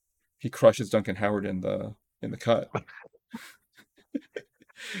he crushes Duncan Howard in the cut.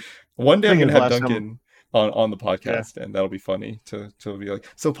 One day I'm Thing going to is, have last time, Duncan on the yeah, podcast, and that'll be funny to be like,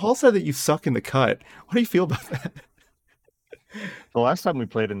 so Paul said that you suck in the cut. What do you feel about that? The last time we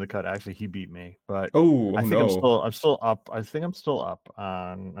played in the cut, actually, he beat me, but Oh, I oh think I'm no. still I'm still up. I think I'm still up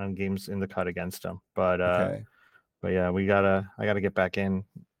on games in the cut against him. Okay. But yeah, I gotta get back in,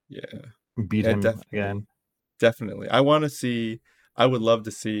 Yeah. beat Yeah, him definitely. again. Definitely. I want to see, I would love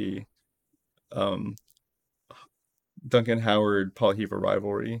to see um Duncan Howard Paul Heaver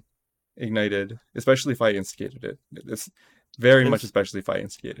rivalry ignited, especially if I instigated it. It's very much It's especially if I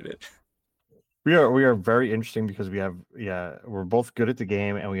instigated it. we are very interesting because we have we're both good at the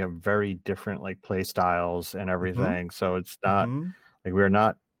game and we have very different like play styles and Mm-hmm. everything. So it's not Mm-hmm. like we're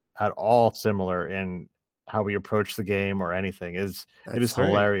not at all similar in how we approach the game or anything. It is That's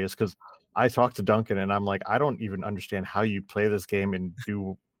right. hilarious because I talk to Duncan and I'm like, I don't even understand how you play this game and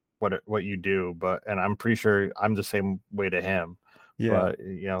do what you do, but and I'm pretty sure I'm the same way to him. Yeah. But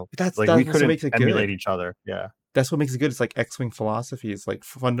But that's like we that's what couldn't makes it emulate good. each other. Yeah. That's what makes it good. It's like X-wing philosophy. It's like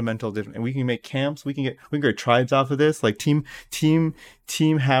fundamental different, and we can make camps. We can get tribes off of this, like team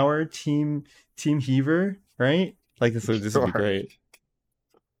Howard, team Heaver, right? Like this would be Sure. great.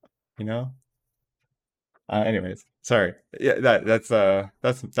 You know. Anyways, sorry. Yeah, that's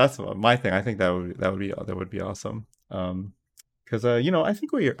my thing. I think that would be awesome. Because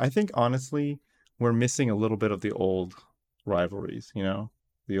I think honestly we're missing a little bit of the old rivalries.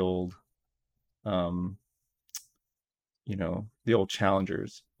 The old um the old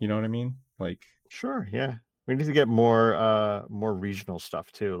challengers. You know what I mean? Like, Sure, yeah. We need to get more regional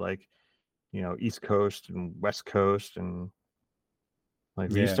stuff too, like, East Coast and West Coast and like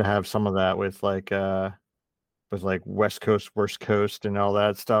we used to yeah, have some of that with like West Coast, Worst Coast and all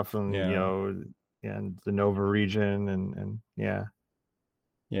that stuff and yeah, and the Nova region and yeah.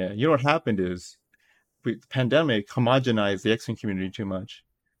 yeah. You know what happened is the pandemic homogenized the X-wing community too much,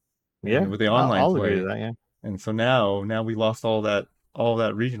 and Yeah, with the I'll, online I'll agree to play, that, yeah. and so now we lost all that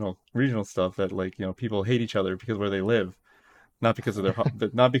regional stuff that, like, people hate each other because where they live, not because of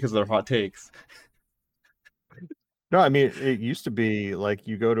their hot takes. No, I mean it used to be like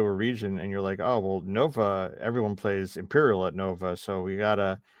you go to a region and you're like, oh well, Nova, everyone plays Imperial at Nova, so we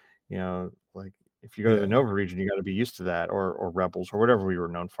gotta, like if you go to the Yeah, Nova region, you gotta be used to that, or Rebels or whatever we were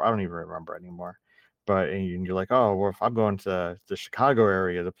known for. I don't even remember anymore. But and you're like, oh well, if I'm going to the Chicago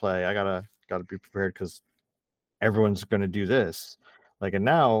area to play, I gotta be prepared because everyone's gonna do this. Like and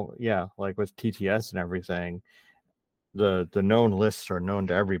now, yeah, like with TTS and everything, the known lists are known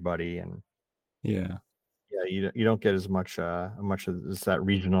to everybody, and yeah. yeah, you don't get as much as that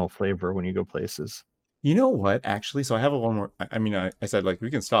regional flavor when you go places. You know what? Actually, so I have a one more. I mean, I said like we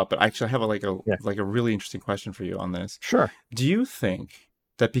can stop, but actually, I have Yeah, a really interesting question for you on this. sure. Do you think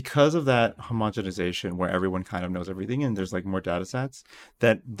that because of that homogenization, where everyone kind of knows everything and there's like more data sets,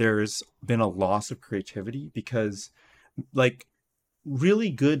 that there's been a loss of creativity? Because like really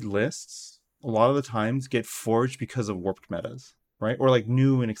good lists, a lot of the times get forged because of warped metas, right? Or like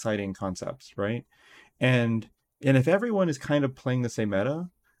new and exciting concepts, right? and and if everyone is kind of playing the same meta,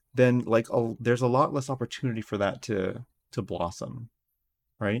 then like there's a lot less opportunity for that to blossom,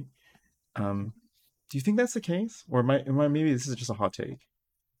 right? um do you think that's the case, or maybe this is just a hot take?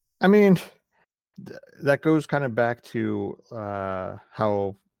 I mean, that goes kind of back to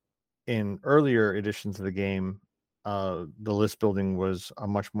how in earlier editions of the game, the list building was a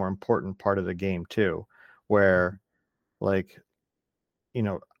much more important part of the game too, where like you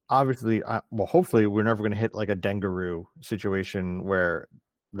know, obviously, well, hopefully, we're never going to hit like a Dengaroo situation where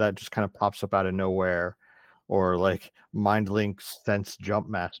that just kind of pops up out of nowhere, or like Mind Link Sense Jump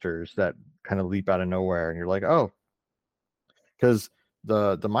Masters that kind of leap out of nowhere, and you're like, oh, because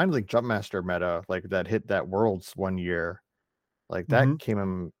the Mind Link Jump Master meta, like that hit that Worlds one year, like Mm-hmm.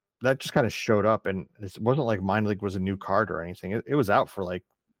 that just kind of showed up, and it wasn't like Mind Link was a new card or anything. It was out for like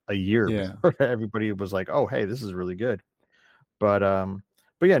a year Yeah. before everybody was like, oh, hey, this is really good. But um,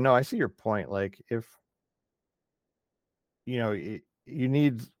 but yeah, no, I see your point. Like if you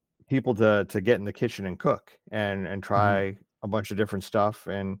need people to get in the kitchen and cook and Mm-hmm. try a bunch of different stuff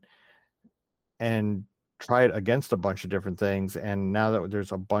and try it against a bunch of different things. And now that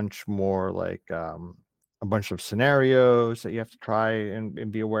there's a bunch more like a bunch of scenarios that you have to try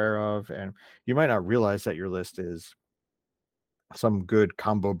and be aware of, and you might not realize that your list is some good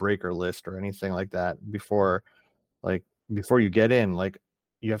combo breaker list or anything like that like before you get in, like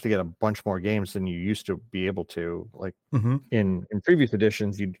you have to get a bunch more games than you used to be able to. Like Mm-hmm. in previous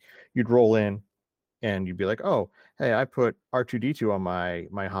editions, you'd roll in and you'd be like, oh, hey, I put R2D2 on my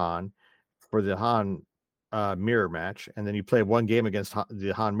Han for the Han mirror match, and then you play one game against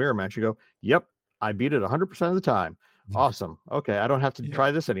the Han mirror match. You go, yep, I beat it 100% of the time. Awesome. Okay, I don't have to Yeah.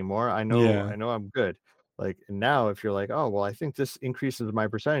 try this anymore. Yeah. I know I'm good. Like and now, if you're like, oh well, I think this increases my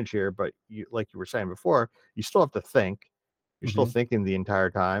percentage here, but you like you were saying before, you still have to think. you're still Hmm. thinking the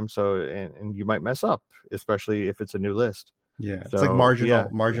entire time. So and you might mess up, especially if it's a new list. Yeah, it's like So yeah,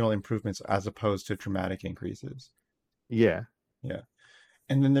 marginal improvements as opposed to dramatic increases. yeah, Yeah.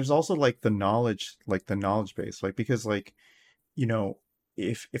 And then there's also like the knowledge base, like because like, you know,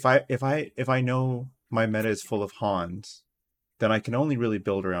 if I know my meta is full of Hans, then I can only really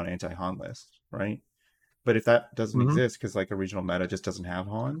build around anti-Han lists, right? But if that doesn't hmm exist because like a regional meta just doesn't have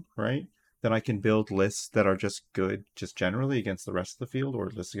Han, right? Then I can build lists that are just good just generally against the rest of the field, or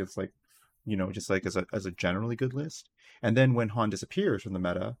lists against like, just like as a generally good list. And then when Han disappears from the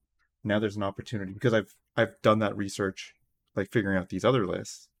meta, now there's an opportunity because I've done that research, like figuring out these other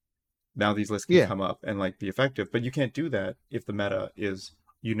lists. Now these lists can yeah, come up and like be effective, but you can't do that if the meta is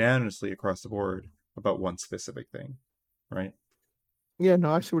unanimously across the board about one specific thing, right? yeah.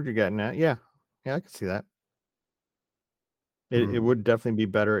 No, I see what you're getting at. Yeah, yeah, I can see that. It Mm. would definitely be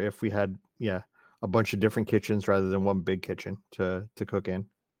better if we had, yeah, a bunch of different kitchens rather than one big kitchen to cook in.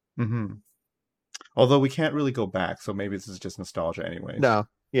 Hmm. Although we can't really go back, so maybe this is just nostalgia, anyways. No,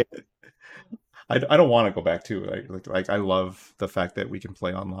 yeah, I don't want to go back to like I love the fact that we can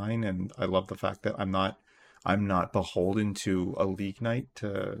play online, and I love the fact that I'm not beholden to a league night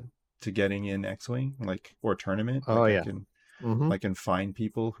to getting in X-wing like or a tournament. oh Like yeah, mm-hmm, I can find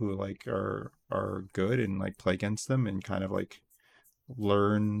people who like are good and like play against them and kind of like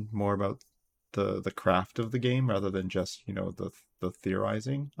learn more about the craft of the game rather than just the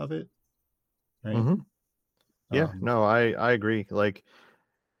theorizing of it, right? mm-hmm. Yeah, Um, no, I agree. Like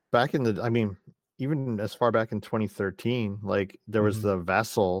back in the, I mean, even as far back in 2013, like there was mhm, the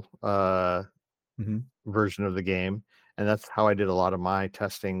Vassal mhm, version of the game, and that's how I did a lot of my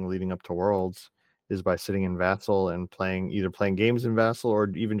testing leading up to Worlds, is by sitting in Vassal and playing games in Vassal or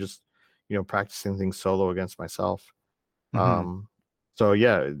even just practicing things solo against myself. mhm. So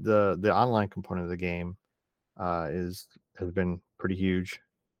yeah, the online component of the game is has been pretty huge.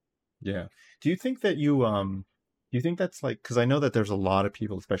 Yeah. Do you think that do you think that's like because I know that there's a lot of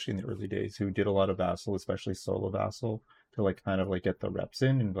people, especially in the early days, who did a lot of Vassal, especially solo Vassal, to like kind of like get the reps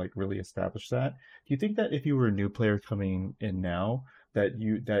in and like really establish that. Do you think that if you were a new player coming in now, that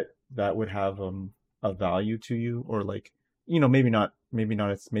that would have a value to you, or like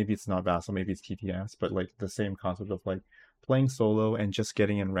maybe it's not Vassal, maybe it's TTS, but like the same concept of like playing solo and just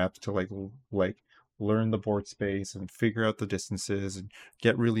getting in reps to like learn the board space and figure out the distances and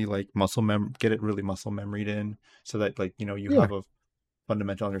get it really muscle memoried in so that like you Yeah, have a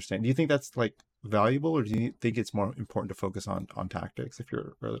fundamental understanding. Do you think that's like valuable, or do you think it's more important to focus on tactics if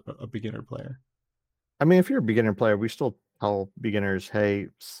you're a beginner player? I mean, if you're a beginner player, we still tell beginners, hey,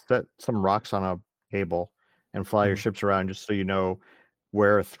 set some rocks on a table and fly your Mm-hmm. ships around just so you know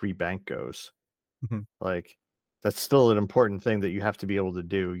where a three bank goes. Mm-hmm. Like that's still an important thing that you have to be able to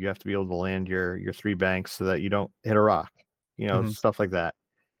do. You have to be able to land your three banks so that you don't hit a rock, Mm-hmm. stuff like that.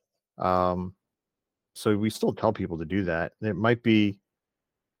 Um, so we still tell people to do that. It might be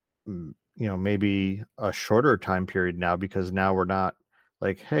maybe a shorter time period now because now we're not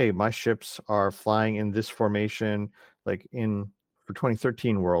like, hey, my ships are flying in this formation, like in for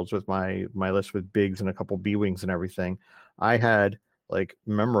 2013 Worlds with my list with bigs and a couple B wings and everything. I had like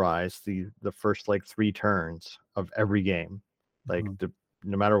memorized the first like three turns of every game, like Mm-hmm.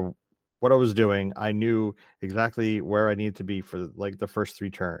 no matter what I was doing, I knew exactly where I needed to be for like the first three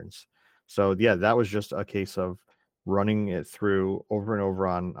turns. So yeah, that was just a case of running it through over and over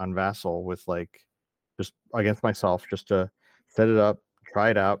on Vassal with like just against myself just to set it up, try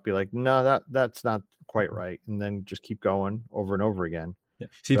it out, be like, no, that's not quite right, and then just keep going over and over again. Yeah.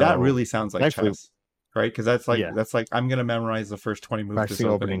 See, that So really sounds like thankfully, chess, right? Because yeah, that's like I'm gonna memorize the first 20 moves this practicing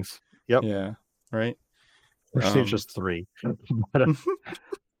opening. openings. Yep. Yeah, right. Actually, it's Um, just three. but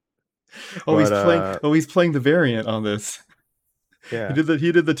oh, but uh he's playing the variant on this. yeah.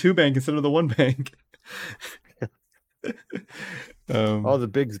 He did the two bank instead of the one bank. Oh, um, the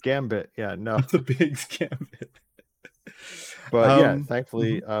Biggs Gambit. Yeah, no. the big gambit. But yeah,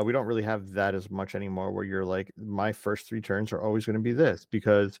 thankfully, Mhm, we don't really have that as much anymore where you're like, my first three turns are always going to be this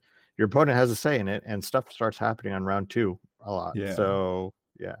because your opponent has a say in it and stuff starts happening on round two a lot. yeah. So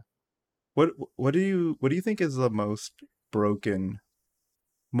yeah. What do you think is the most broken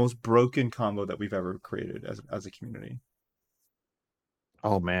combo that we've ever created as a community?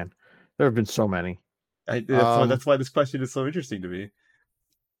 Oh man, there have been so many. That's why this question is so interesting to me.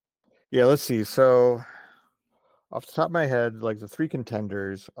 Yeah, let's see. So off the top of my head, like the three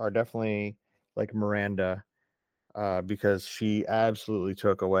contenders are definitely like Miranda, because she absolutely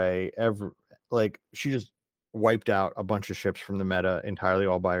took away she just wiped out a bunch of ships from the meta entirely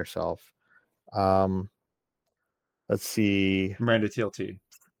all by herself. Um, let's see. Miranda TLT.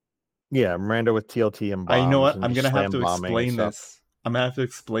 Yeah, Miranda with TLT and I know bombs what and I'm just gonna have slam to bombing and explain stuff. this. I'm gonna have to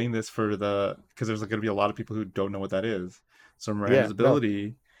explain this for the because there's gonna be a lot of people who don't know what that is. So Miranda's Yeah, no,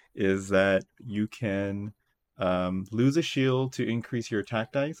 ability is that you can lose a shield to increase your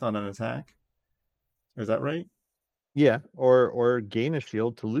attack dice on an attack. Is that right? yeah, or gain a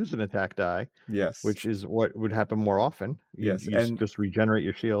shield to lose an attack die, Yes. which is what would happen more often. Yes. You And just regenerate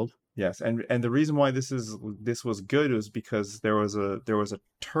your shield. yes, and the reason why this was good was because there was a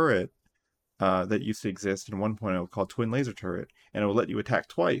turret that used to exist in 1.0 called Twin Laser Turret, and it will let you attack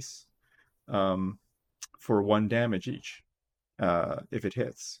twice um, for 1 damage each if it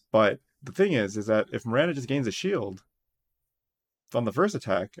hits. But the thing is that if Miranda just gains a shield on the first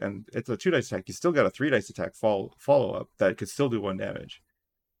attack, and it's a 2 dice attack, you still got a 3 dice attack follow up that could still do 1 damage.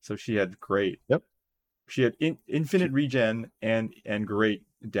 So Yep. she had infinite She, regen and great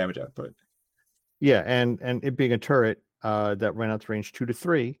damage output. yeah, and it being a turret that ran out to range 2 to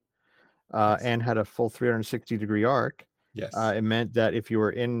 3, Yes. and had a full 360-degree arc, Yes. it meant that if you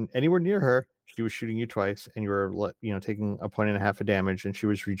were in anywhere near her, she was shooting you twice, and you were taking a point and a half of damage, and she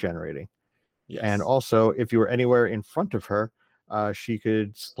was regenerating. And Yes. also, if you were anywhere in front of her, she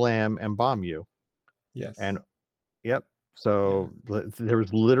could slam and bomb you. Yes. And yep, Yeah. so there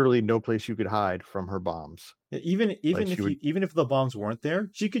was literally no place you could hide from her bombs. Yeah, Like she would, even if the bombs weren't there,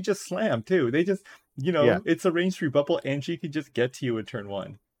 she could just slam too. They just yeah, it's a range 3 bubble, and she could just get to you in turn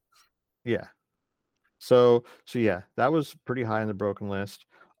 1. yeah. So yeah, that was pretty high on the broken list.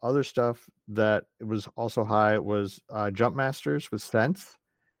 Other stuff that was also high was jump masters with sense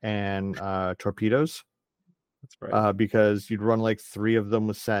and torpedoes, That's right. because you'd run like 3 of them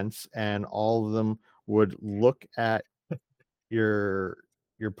with sense, and all of them would look at your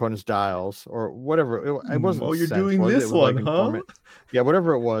your opponent's dials or whatever. It wasn't Oh, you're sense, doing was it? It this was one, like huh? informant. Yeah,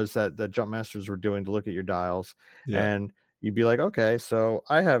 whatever it was that jump masters were doing to look at your dials, Yeah. and you'd be like, okay, so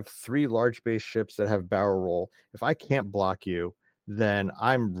I have 3 large base ships that have barrel roll. If I can't block you, then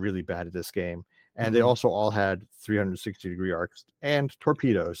I'm really bad at this game. And they Hmm. also all had 360-degree arcs and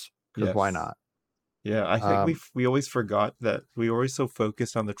torpedoes, because why Yes. not? Yeah, I think Um, we always forgot that we were always so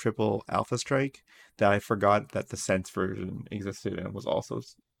focused on the triple alpha strike that I forgot that the sense version existed and was also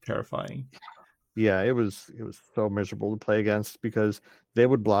terrifying. Yeah, it was so miserable to play against because they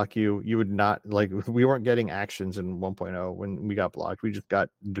would block you. You would not like we weren't getting actions in 1.0 when we got blocked. We just got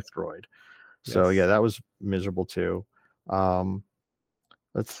destroyed. So yeah, Yes. that was miserable too. Um,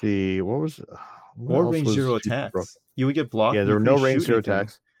 let's see, what Or else range was zero super attacks. broken? You would get Yeah, blocked and there you were no couldn't range shoot zero anything.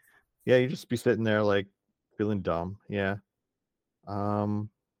 attacks. Yeah, you just be sitting there like feeling dumb. Yeah.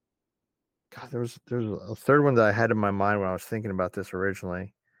 Um, God, there's a third one that I had in my mind when I was thinking about this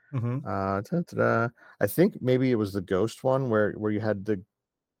originally. Hmm. Da-da-da. I think maybe it was the ghost one where you had the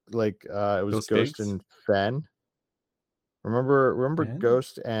it was Those Ghost bigs. and Fen. Remember Ben?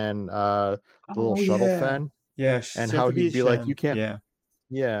 Ghost and the little Oh shuttle yeah. Fen, Yeah, and she had how to be he'd be like, you Shen. can't, Yeah.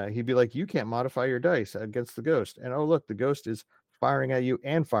 yeah, he'd be like, you can't modify your dice against the Ghost. And oh look, the Ghost is firing at you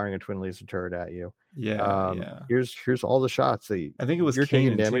and firing a twin laser turret at you. Yeah, yeah. Here's all the shots that I think it was you're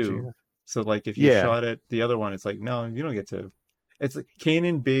taking Kanan damage. too. So like if you Yeah, shot at the other one, it's like, no, you don't get to. It's like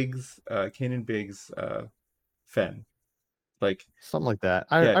Kanan Biggs Fen. Like, something like that.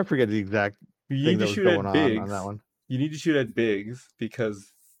 yeah, I forget the exact you thing need to that was shoot going at on that Biggs. one. You need to shoot at Biggs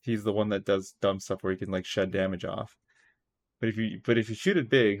because he's the one that does dumb stuff where he can like shed damage off. But if you shoot at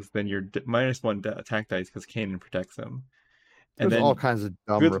Biggs, then you're -1 attack dice because Kanan protects him. And There's all then kinds of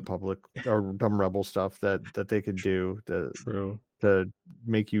dumb good Republic or dumb Rebel stuff that they could do true. to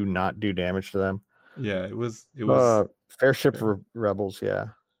make you not do damage to them. Yeah, it was Fairship fair. Rebels, yeah,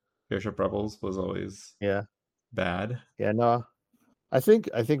 Bishop Rebels was always yeah, bad. yeah. No, I think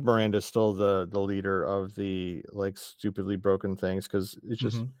Miranda's still the leader of the like stupidly broken things because it's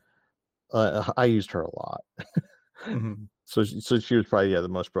just Hmm. I used her a lot, Hmm. so she was probably the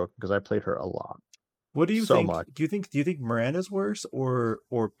most broken because I played her a lot, What do you so think? much. Do you think Miranda's worse or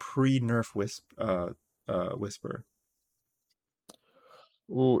pre nerf Whisper?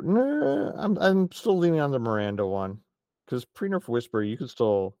 Ooh, nah, I'm still leaning on the Miranda one because pre-nerf Whisper you can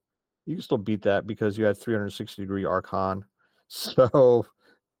still beat that because you had 360-degree Archon. So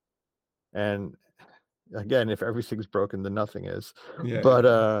and again, if everything's broken, then nothing is. Yeah, But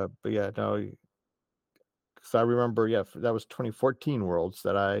yeah. yeah, no, because I remember, yeah, that was 2014 Worlds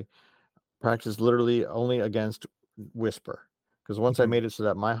that I practiced literally only against Whisper. Because once I Hmm. made it so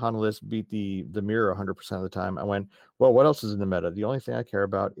that my Han list beat the mirror 100% of the time, I went, well, what else is in the meta? The only thing I care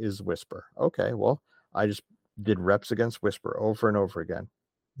about is Whisper. Okay, well, I just did reps against Whisper over and over again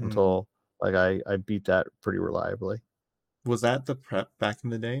Hmm. until like I beat that pretty reliably. Was that the prep back in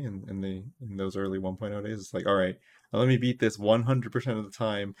the day in those early 1.0 days? It's like, all right, Let me beat this 100% of the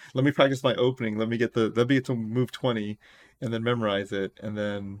time. Let me practice my opening. Let me get to move 20 and then memorize it and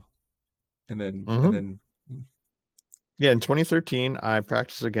Hmm. then Yeah, in 2013, I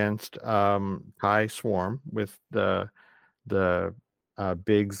practiced against Kai Swarm with the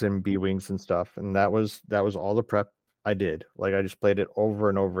bigs and B wings and stuff, and that was all the prep I did. Like I just played it over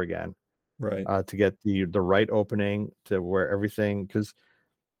and over again right. to get the right opening to where everything because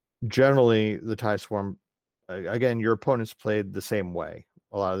generally the tie swarm again your opponents played the same way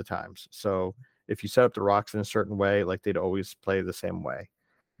a lot of the times. So if you set up the rocks in a certain way, like they'd always play the same way.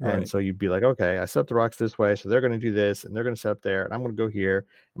 And Right. so you'd be like, okay, I set up the rocks this way, so they're going to do this, and they're going to set up there, and I'm going to go here,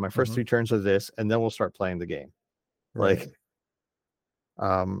 and my first Hmm. three turns are this, and then we'll start playing the game. Like, Right.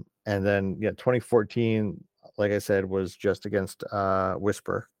 and then yeah, 2014, like I said, was just against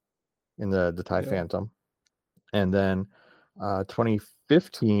Whisper in the Tie Yeah. Phantom, and then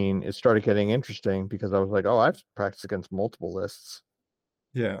 2015 it started getting interesting because I was like, oh, I've practiced against multiple lists.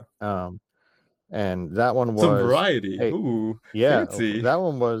 Yeah. Um, and that one Some was variety. hey, Ooh, yeah, fancy. that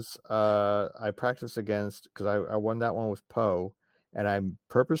one was I practiced against because I won that one with Poe, and I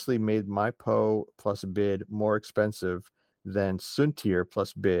purposely made my Poe plus bid more expensive than Suntier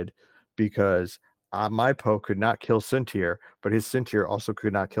plus bid because my Poe could not kill Suntier, but his Suntier also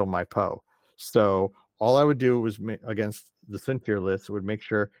could not kill my Poe. So all I would do was against the Suntier list would make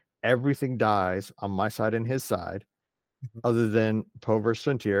sure everything dies on my side and his side Mhm. other than Poe versus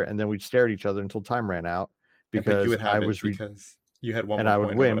Frontier, and then we'd stare at each other until time ran out But you because would I have it was because you had one and more I would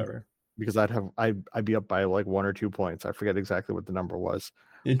point or win whatever. because I'd be up by like 1 or 2 points. I forget exactly what the number was,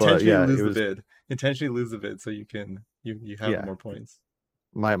 but Intentionally yeah, lose it the was bid. Intentionally lose the bid so you have yeah. more points.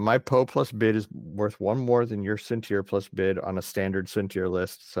 My Poe plus bid is worth one more than your Cintier plus bid on a standard Cintier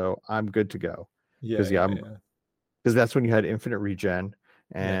list, so I'm good to go. Yeah, Because yeah, yeah, I'm yeah. because that's when you had infinite regen,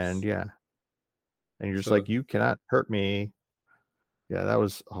 and Yes. yeah, and you're just So like you cannot hurt me. Yeah, that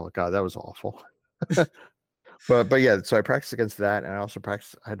was oh god, that was awful. But yeah, so I practiced against that, and I also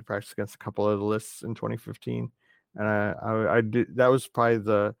practiced. I had to practice against a couple of the lists in 2015, and I did. That was probably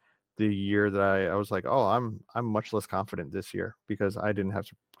the year that I was like, oh, I'm much less confident this year because I didn't have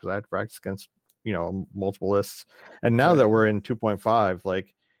to because I had to practice against multiple lists, and now that right. we're in 2.5,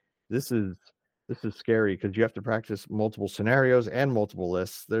 like this is this is scary because you have to practice multiple scenarios and multiple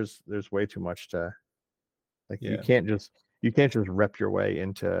lists. There's way too much to like. Yeah. You can't just rep your way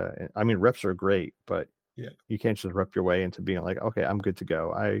into. I mean, reps are great, but Yeah. you can't just rep your way into being like, okay, I'm good to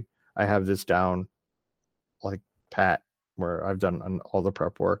go. I have this down like pat where I've done all the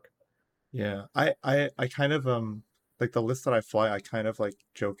prep work. Yeah. I kind of like the list that I fly, I kind of like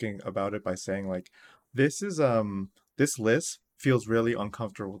joking about it by saying like this list feels really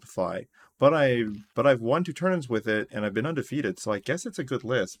uncomfortable to fly. But I've won two tournaments with it and I've been undefeated, so I guess it's a good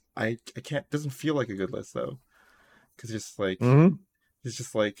list. I can't doesn't feel like a good list though. Because Mm-hmm. it's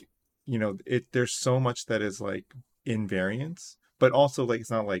just like it there's so much that is like invariance, but also like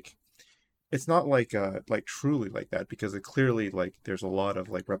it's not like truly like that because it clearly like there's a lot of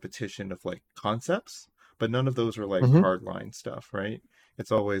like repetition of like concepts, but none of those are like Mm-hmm. hardline stuff, right?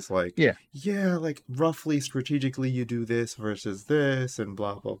 It's always like, Yeah. yeah, like roughly strategically you do this versus this and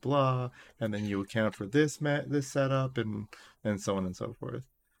blah blah blah, and then you account for this setup and so on and so forth.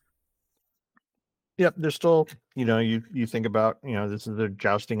 Yep. There's still, you think about, this is the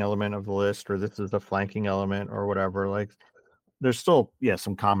jousting element of the list, or this is the flanking element, or whatever. Like, there's still, yeah,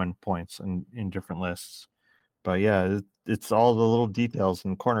 some common points in different lists. But yeah, it's all the little details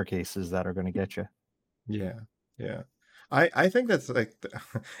and corner cases that are going to get you. Yeah, yeah. I think that's like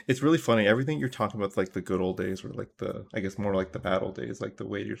it's really funny. Everything you're talking about, like the good old days, or like the I guess more like the bad old days, like the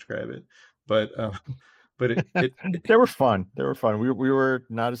way you describe it. But but it They were fun. They were fun. We were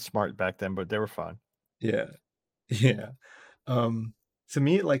not as smart back then, but they were fun. yeah, yeah. Um, to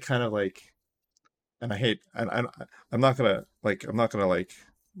me, it like kind of like, and I hate, and I'm not gonna like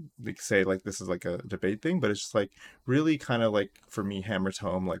say like this is like a debate thing, but it's just like really kind of like for me hammers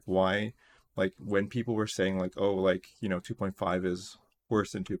home like why like when people were saying like oh like 2.5 is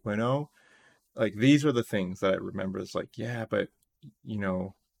worse than 2.0, like these are the things that I remember. It's like yeah, but you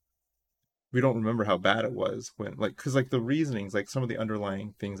know we don't remember how bad it was when like because like the reasonings like some of the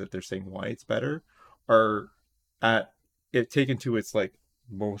underlying things that they're saying why it's better are at it taken to its like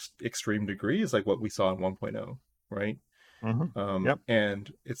most extreme degree is like what we saw in 1.0, right? Hmm. Yep.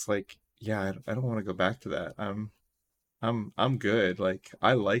 And it's like yeah, I don't want to go back to that. I'm good. Like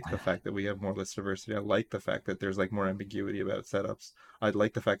I like the fact that we have more list diversity. I like the fact that there's like more ambiguity about setups. I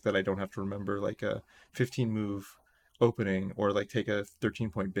like the fact that I don't have to remember like a 15 move opening or like take a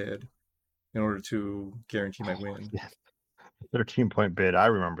 13-point bid in order to guarantee my Oh, win. yeah. 13-point bid. I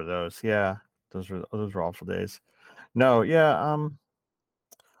remember those. Yeah. Those were awful days. No, yeah,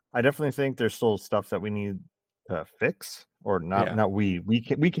 I definitely think there's still stuff that we need to fix, or not. Yeah. Not we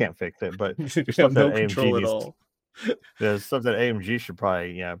can't fix it, but You there's have stuff that no AMG control at needs. all. There's stuff that AMG should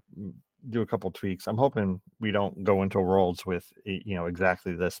probably, yeah, do a couple tweaks. I'm hoping we don't go into Worlds with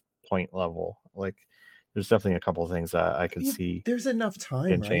exactly this point level. Like, there's definitely a couple of things that I could Yeah, see there's enough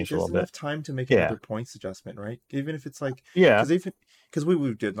time, getting right? changed a There's little bit. enough time to make Yeah, another points adjustment, right? Even if it's like, yeah, because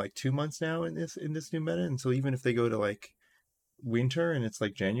we did like 2 months now in this new meta, and so even if they go to like winter and it's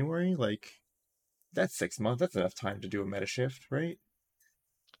like January, like that's 6 months. That's enough time to do a meta shift, right?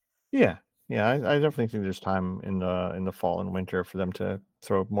 yeah, yeah. I definitely think there's time in the fall and winter for them to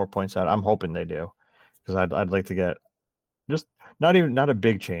throw more points out. I'm hoping they do, because I'd like to get just not a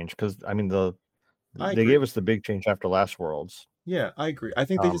big change, because I mean I they gave agree. us the big change after last Worlds. Yeah, I agree. I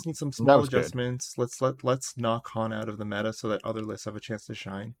think they just need some And that small was good. adjustments. Let's knock Han out of the meta so that other lists have a chance to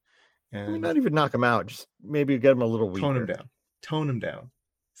shine I mean, and not even knock them out, just maybe get them a little tone him weaker. down. Tone him down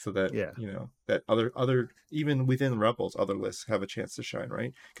so that, Yeah. that other even within Rebels other lists have a chance to shine,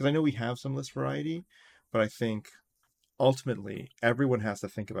 right? Because I know we have some list variety, but I think ultimately everyone has to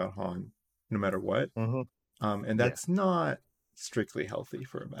think about Han no matter what. Hmm. And Yeah. that's not strictly healthy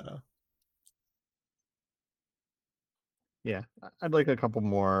for a meta. Yeah. I'd like a couple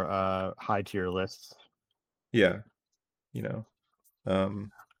more high tier lists. Yeah, you know.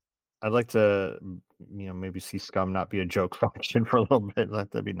 Um I'd like to, maybe see Scum not be a joke faction for a little bit.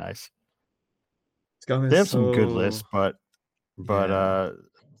 That'd be nice. Scum They is have some good so lists, but yeah,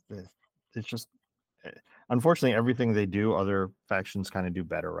 it- it's just eh, unfortunately everything they do, other factions kind of do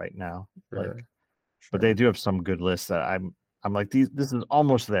better right now. Like, sure. but they Sure. do have some good lists that I'm like, these this is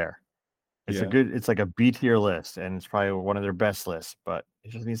almost there. Yeah. It's like a B tier list, and it's probably one of their best lists, but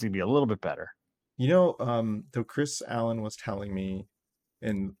it just needs to be a little bit better. Though Chris Allen was telling me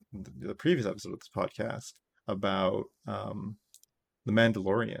in the previous episode of this podcast about the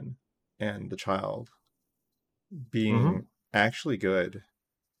Mandalorian and the child Hmm. being actually good,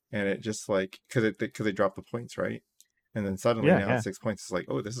 and it just like because they dropped the points, right? And then suddenly Yeah, now at yeah, 6 points, it's like,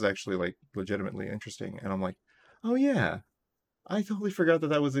 oh, this is actually like legitimately interesting, and I'm like, oh yeah, I totally forgot that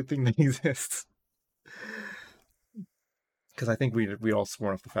that was a thing that exists. Because I think we all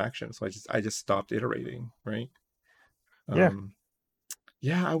sworn off the faction, so I just stopped iterating, right? yeah, Um,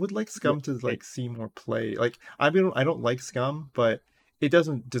 Yeah, I would like yeah. Scum to like see more play. Like I don't like Scum, but it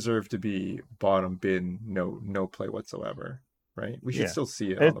doesn't deserve to be bottom bin, no play whatsoever, right? We should Yeah. still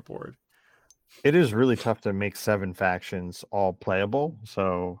see it on It the board. it is really tough to make 7 factions all playable.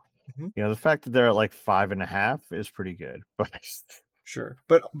 So, Mhm. the fact that they're at like 5.5 is pretty good. But Sure.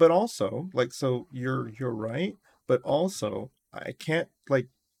 But also, like so you're right, but also I can't like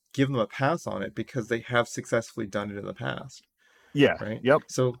give them a pass on it because they have successfully done it in the past. yeah, Right? yep,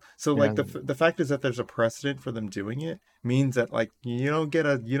 So yeah, like the fact is that there's a precedent for them doing it means that like you don't get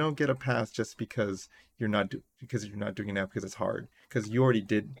a pass just because because you're not doing it now because it's hard because you already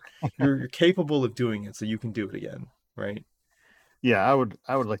did you're capable of doing it so you can do it again, right? yeah. I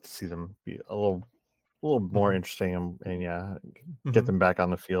would like to see them be a little more Hmm. interesting, and yeah, get Hmm. them back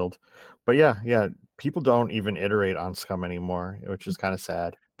on the field. But yeah, yeah, people don't even iterate on Scum anymore, which is kind of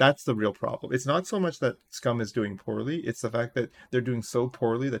sad. That's the real problem. It's not so much that Scum is doing poorly, it's the fact that they're doing so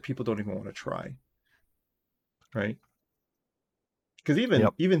poorly that people don't even want to try, right? Because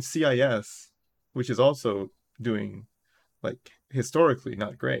Yep. even CIS, which is also doing like historically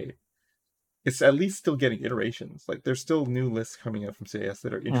not great, it's at least still getting iterations. Like there's still new lists coming out from CIS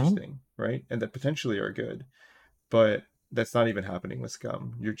that are Hmm. interesting, right? And that potentially are good. But that's not even happening with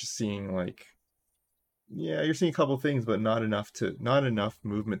Scum. You're just seeing like yeah, you're seeing a couple things, but not enough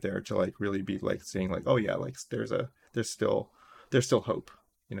movement there to like really be like saying like, oh yeah, like there's still hope,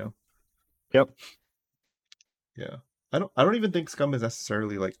 you know? Yep. Yeah. I don't even think Scum is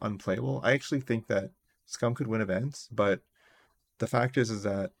necessarily like unplayable. I actually think that Scum could win events, but the fact is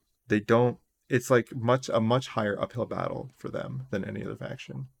that they don't it's like a much higher uphill battle for them than any other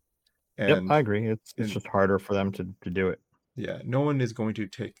faction. Yep. And I agree. It's and just harder for them to do it. yeah, no one is going to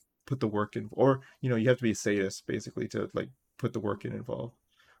put the work in or you have to be a sadist basically to like put the work in involved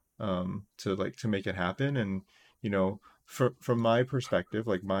to like to make it happen and from my perspective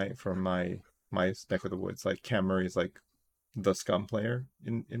like my neck of the woods like Cam Murray is like the Scum player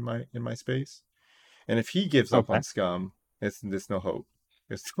in my space. And if he gives up Okay. on Scum, there's no hope.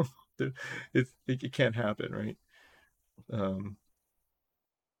 It's it can't happen, right? Um,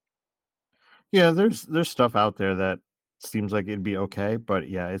 Yeah, there's stuff out there that seems like it'd be okay, but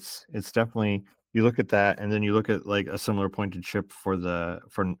yeah, it's definitely, you look at that, and then you look at like a similar pointed chip for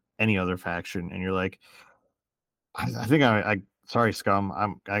any other faction, and you're like, I think I sorry, Scum,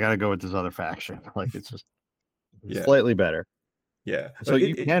 I gotta go with this other faction. Like, it's just Yeah, slightly better. yeah, So but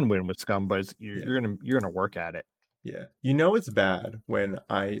you it can win with scum, but yeah, you're gonna work at it. yeah. You know it's bad when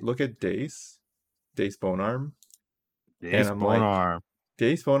I look at Dace Bonearm, and Ace I'm like, Bonar.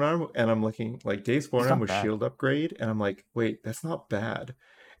 Dace Bonearm, and I'm looking like Dace He's Bonearm not with bad. shield upgrade, and I'm like, wait, that's not bad.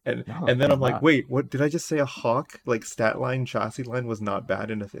 No, And then he's I'm like, not. wait, what did I just say? A hawk like stat line, chassis line was not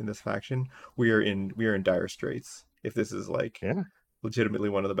bad in this faction. We are in dire straits if this is like Yeah. legitimately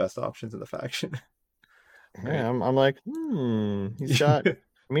one of the best options in the faction, right? Yeah, I'm like, he's got,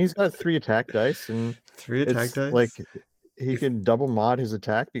 I mean, he's got 3 attack dice, and Three attack it's like dice. he He's can double mod his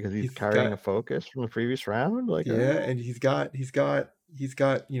attack because he's he's carrying a got focus from the previous round. Like, yeah, and he's got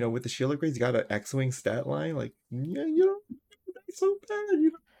with the shield upgrades, he's got an X-wing stat line. Like yeah, you don't it's so bad.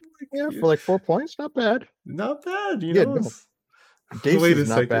 You know, like yeah, for like 4 points, not bad. not bad. Yeah, no, It's Dace wait is a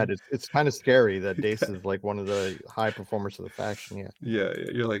not bad. second. It's kind of scary that Dace is like one of the high performers of the faction. Yeah, Yeah,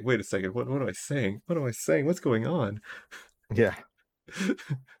 you're like, wait a second. What am I saying? What am I saying? What's going on? yeah.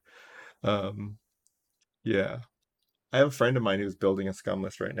 um, yeah. I have a friend of mine who's building a scum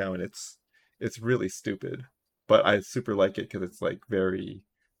list right now, and it's really stupid, but I super like it because it's like very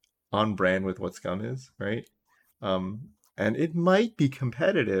on brand with what scum is, right? And it might be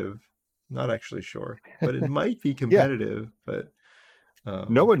competitive. Not actually sure, but it might be Yeah, competitive. But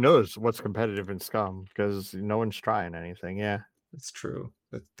no um, one knows what's competitive in Scum because no one's trying anything. Yeah, it's true.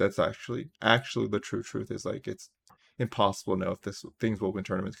 That's actually the true truth is like it's impossible to know if this things will win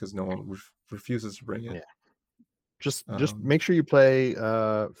tournaments because no one refuses to bring it. yeah. Just Um, make sure you play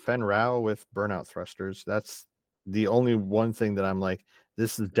Fen Rao with burnout thrusters. That's the only one thing that I'm like,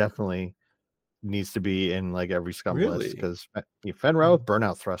 this is definitely needs to be in like every Scum list really, because Fen Rao Hmm. with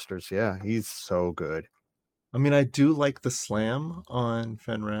burnout thrusters, yeah, he's so good. I mean, I do like the slam on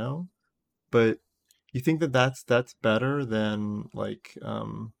Fenrau, but you think that that's better than like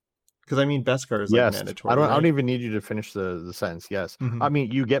because I mean Beskar is like Yes, mandatory, I don't right? even need you to finish the sentence. Yes, I Hmm.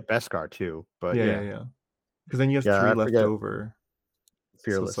 mean you get Beskar too, but Yeah, yeah, yeah, yeah. Because then you have yeah, three I left forget over,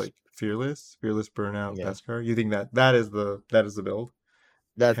 so it's Fearless. like Fearless, Burnout, Yeah, Beskar. You think that is the build,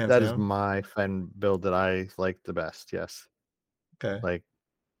 hands that is down? my Fen build that I like the best. Yes, Okay. like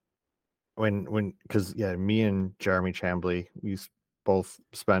when because yeah, me and Jeremy Chambly both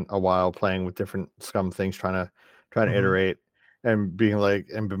spent a while playing with different scum things, trying to Hmm. iterate and being like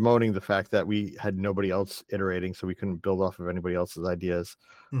and bemoaning the fact that we had nobody else iterating, so we couldn't build off of anybody else's ideas.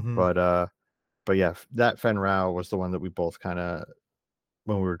 Hmm. But yeah, that Fen Rao was the one that we both kind of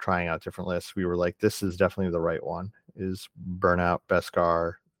when we were trying out different lists, we were like, this is definitely the right one. Is Burnout,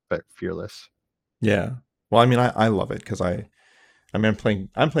 Beskar, but Fearless. Yeah. Well, I mean, I love it because I mean,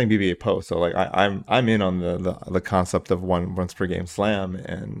 I'm playing BBA Post, so like I'm in on the concept of once per game slam,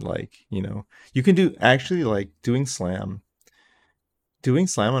 and like you can do actually like doing slam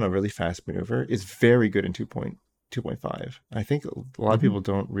on a really fast maneuver is very good in 2.5. I think a lot of Mhm. people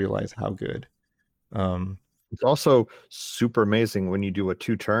don't realize how good. Um, It's also super amazing when you do a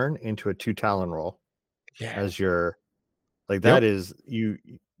 2 turn into a 2 talon roll yeah. as your like that Yep. is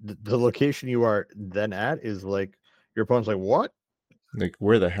the location you are then at is like your opponent's like what Like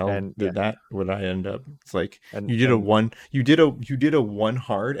where the hell and yeah did that would I end up? It's like and you did a one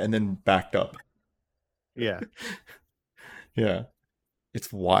hard and then backed up. yeah. Yeah.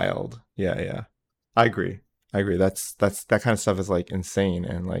 It's wild. Yeah, yeah. I agree. I agree. That's that kind of stuff is like insane,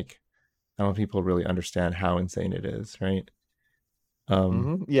 and like I don't think people really understand how insane it is, right?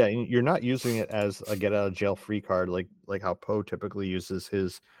 Yeah, and you're not using it as a get out of jail free card like how Poe typically uses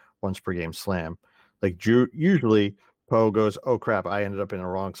his once per game slam. Like usually Poe goes, "Oh crap, I ended up in the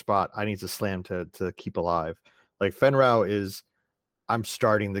wrong spot. I need to slam to keep alive." Like Fenrau is I'm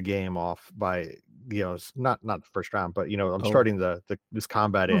starting the game off by not the first round, but I'm Oh, starting the this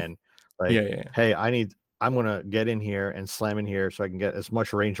combat hmm. in Yeah, like, yeah, yeah. hey, I'm gonna get in here and slam in here so I can get as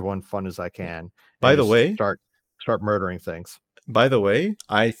much range one fun as I can and By the just way, start murdering things.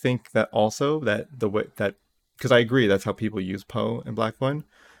 I think that also that the way that because I agree that's how people use Poe in Black One,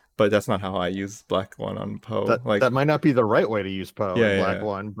 but that's not how I use Black One on Poe. Like, That might not be the right way to use Poe yeah, in yeah, Black yeah,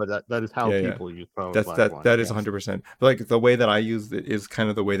 One, but that is how yeah, yeah. people use Poe in That's Black that One. that is Yes. 100%. But like the way that I use it is kind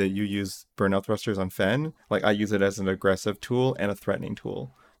of the way that you use burnout thrusters on Fen. Like I use it as an aggressive tool and a threatening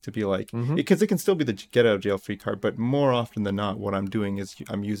tool to be like Mm-hmm. because it can still be the get out of jail free card, but more often than not, what I'm doing is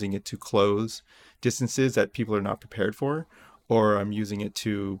I'm using it to close distances that people are not prepared for, or I'm using it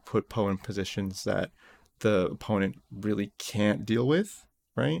to put Poe in positions that the opponent really can't deal with.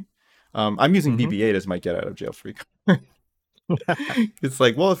 Right? I'm using Mm-hmm. BB-8 as my get out of jail free card. It's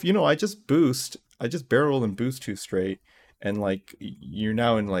like, well, if I just barrel and boost too straight, and like you're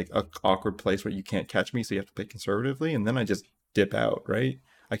now in like a awkward place where you can't catch me, so you have to play conservatively, and then I just dip out, right?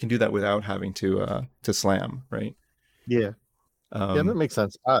 I can do that without having to slam, right? Yeah. Yeah, that Um, makes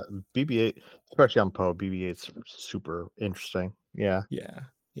sense. BB-8, especially on Poe, BB-8's super interesting. Yeah. yeah,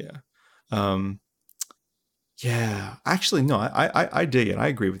 yeah. Um, yeah, actually, no, I dig it. I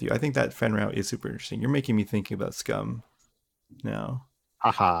agree with you. I think that Fen route is super interesting. You're making me think about Scum now.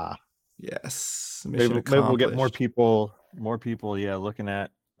 Haha. Yes, Maybe mission maybe we'll get accomplished. more people, yeah, looking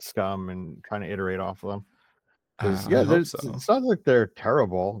at Scum and trying to iterate off of them. Because I yeah, hope so. it's not like they're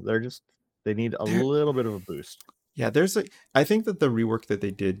terrible. They need a There, little bit of a boost. yeah, there's a. I think that the rework that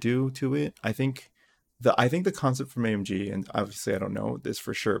they did do to it, I think the concept from AMG, and obviously I don't know this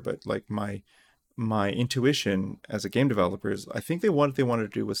for sure, but like my intuition as a game developer is I think what they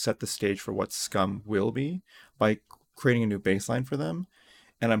wanted to do was set the stage for what Scum will be by creating a new baseline for them.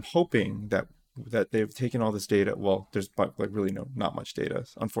 And I'm hoping that they've taken all this data. Well, there's like really not much data,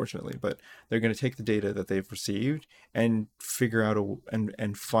 unfortunately, but they're going to take the data that they've received and figure out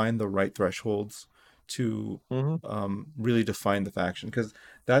and find the right thresholds to Hmm. really define the faction. Because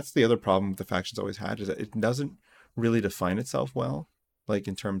that's the other problem the faction's always had, is that it doesn't really define itself well, like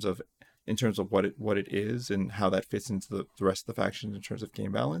in terms of what it is and how that fits into the rest of the factions in terms of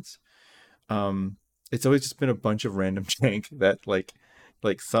game balance. um it's always just been a bunch of random jank that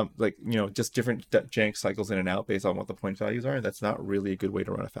some just different jank cycles in and out based on what the point values are. That's not really a good way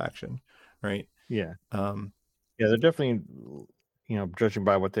to run a faction, right? Yeah. um Yeah, they're definitely, judging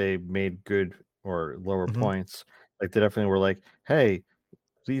by what they made good or lower mhm, points, like they definitely were like, hey,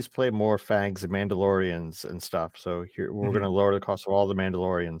 please play more Fags and Mandalorians and stuff. So here we're mhm, gonna lower the cost of all the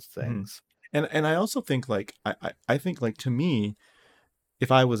Mandalorians mhm. things. And I also think like I think like to me,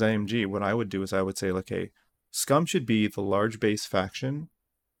 if I was AMG, what I would do is I would say like, hey, Scum should be the large base faction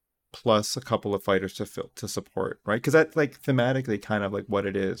plus a couple of fighters to support, right? Because that's like thematically kind of like what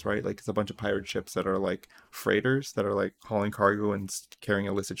it is, right? Like it's a bunch of pirate ships that are like freighters that are like hauling cargo and carrying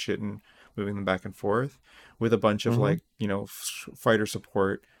illicit shit and moving them back and forth, with a bunch of Hmm. like fighter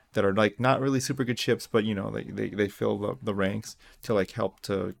support that are like not really super good ships, but they fill the ranks to like help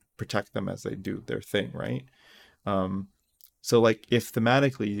to protect them as they do their thing, right? Um, so like if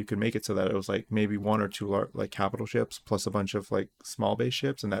thematically you could make it so that it was like maybe one or two like capital ships plus a bunch of like small base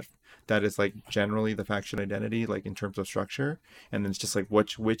ships, and that is like generally the faction identity like in terms of structure, and then it's just like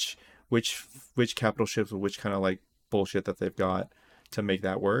which which capital ships with which kind of like bullshit that they've got to make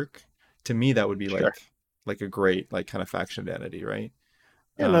that work. To me, that would be Sure. like a great like kind of faction identity, right?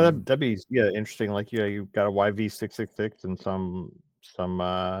 Yeah, no, Um, that'd be, yeah, interesting. Like, yeah, you've got a YV666 and some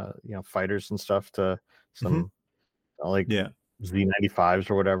fighters and stuff to mhm. some like Yeah, Z95s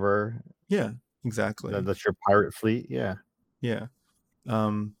or whatever. yeah, exactly. That's your pirate fleet. Yeah. Yeah.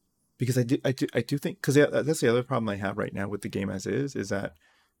 um because I do think, because that's the other problem I have right now with the game as is that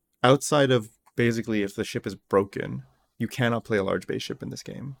outside of basically if the ship is broken, you cannot play a large base ship in this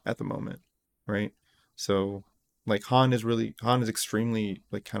game at the moment, right? So like Han is extremely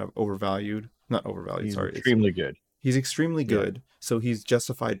like kind of overvalued, not overvalued, He's sorry, it's extremely good. he's extremely Yeah. good, so he's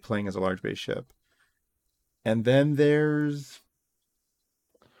justified playing as a large base ship. And then there's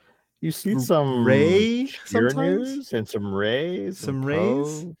You see some Ray sometimes, Tyrannus and some Rays and some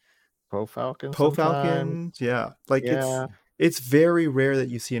Rays, Poe Falcon Poe sometimes. Falcons, yeah. Like Yeah. it's very rare that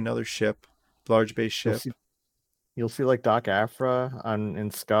you see another ship, large base You'll ship. see you'll see like Doc Afra on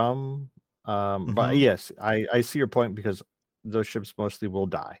in Scum. But Hmm. yes, I see your point because those ships mostly will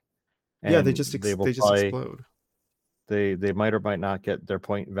die. Yeah, And they will they just probably explode, they might or might not get their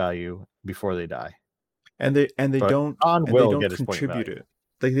point value before they die. But Han and they will don't get his point contribute value. it.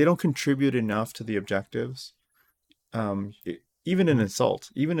 Like they don't contribute enough to the objectives. Mhm.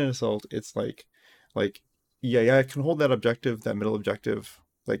 Even in assault, it's like yeah, I can hold that objective, that middle objective,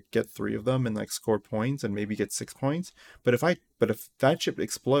 like get three of them and like score points and maybe get 6 points. But if that ship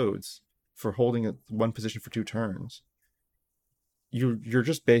explodes for holding one position for 2 turns, you're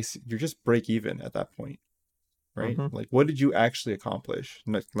just break even at that point, right? Mhm. Like what did you actually accomplish?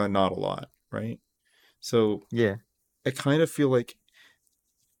 Not a lot, right? So Yeah. I kind of feel like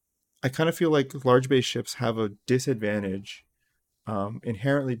large base ships have a disadvantage,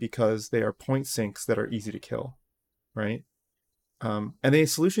 inherently, because they are point sinks that are easy to kill, right? And the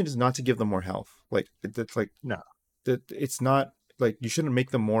solution is not to give them more health. Like it's like No. that. It's not like you shouldn't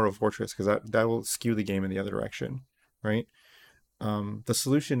make them more of fortress, because that will skew the game in the other direction, right? The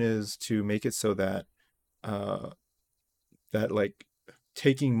solution is to make it so that uh, that like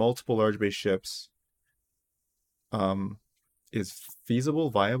taking multiple large base ships um, is feasible,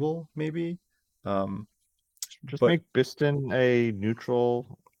 viable, maybe. Um, Just but make Biston a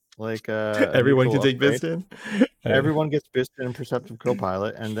neutral, like a everyone neutral can take upgrade. Biston. Everyone gets Biston and Perceptive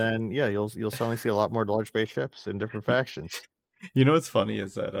Copilot, and then yeah, you'll suddenly see a lot more large spaceships in different factions. You know what's funny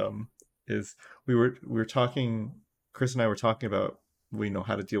is that is we were talking, Chris and I were talking about we know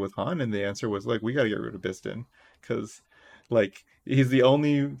how to deal with Han, and the answer was like we got to get rid of Biston because like he's the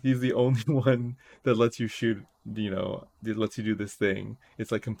only one that lets you shoot, that lets you do this thing.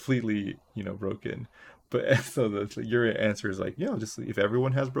 It's like completely, broken. But so your answer is like, yeah, just if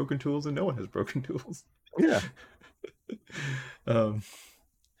everyone has broken tools and no one has broken tools. Yeah, um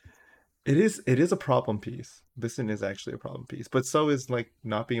it is a problem piece. Biston is actually a problem piece, but so is like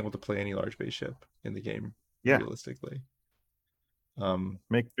not being able to play any large base ship in the game yeah. realistically. Um,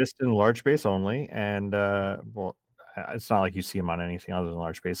 Make Piston large base only, and well, it's not like you see him on anything other than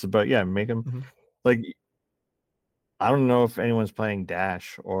large bases, but yeah, make him mhm. like I don't know if anyone's playing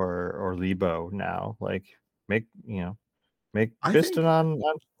Dash or Lebo now. Like make I Piston think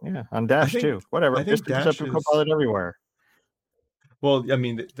on I Dash think too. Whatever, I think Piston Dash Perceptive is, Copilot everywhere. well. I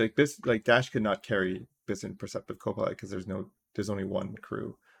mean, like this, like Dash could not carry Biston Perceptive Copilot because there's only one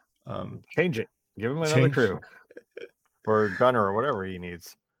crew. Um, Change it. Give him another change. crew or gunner or whatever he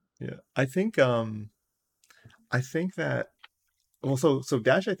needs. Yeah, I think that, well, so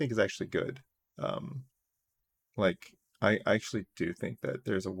Dash I think is actually good. Um, like I actually do think that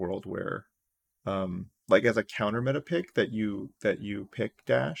there's a world where, like as a counter meta pick, that you pick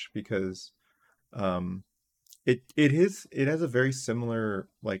Dash because, um it has a very similar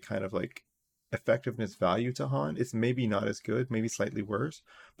like kind of like effectiveness value to Han. It's maybe not as good, maybe slightly worse,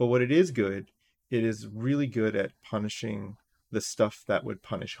 but what it is good, it is really good at punishing the stuff that would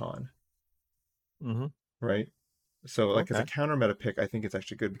punish Han, Mm-hmm. right? So like as a Okay, counter meta pick, I think it's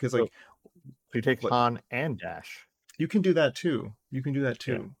actually good because so like you take what Han and Dash. you can do that too. You can do that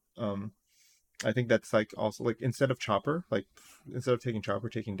Yeah. too. I think that's like also like instead of chopper, like instead of taking chopper,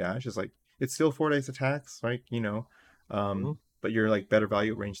 taking dash is like it's still 4 dice attacks, right? Mm-hmm. But you're like better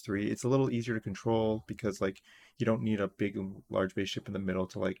value at range 3. It's a little easier to control because like you don't need a big large base ship in the middle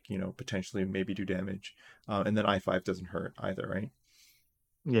to like potentially maybe do damage, and then I5 doesn't hurt either, right?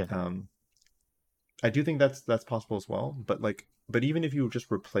 Yeah. Um, I do think that's possible as well. But even if you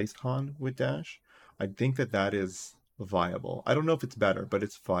just replace Han with Dash, I think that is viable. I don't know if it's better, but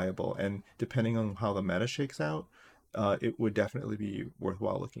it's viable. And depending on how the meta shakes out, it would definitely be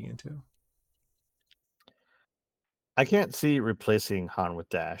worthwhile looking into. I can't see replacing Han with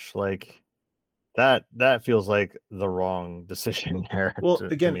Dash. Like that feels like the wrong decision there Well, to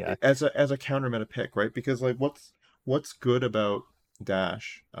again, me. as a counter meta pick, right? Because like what's good about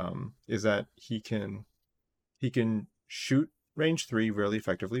Dash, is that he can shoot range 3 really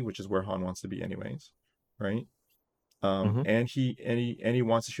effectively, which is where Han wants to be anyways, right? Mm-hmm. And he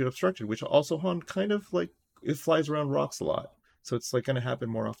wants to shoot obstructed, which also Han kind of like, it flies around rocks a lot, so it's like going to happen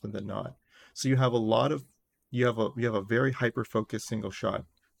more often than not. So you have a very hyper focused single shot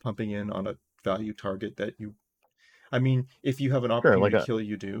pumping in on a value target that you. I mean, if you have an Sure, opportunity like to a kill,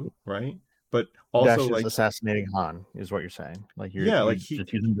 you do, right? But also Dash is like, assassinating Han, is what you're saying. Like yeah, you're like he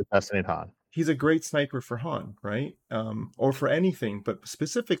just using to assassinate Han. he's a great sniper for Han, right? Or for anything, but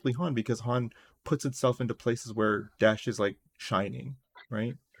specifically Han because Han puts itself into places where Dash is like shining,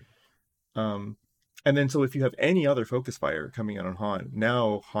 right? Um, and then so if you have any other focus fire coming in on Han,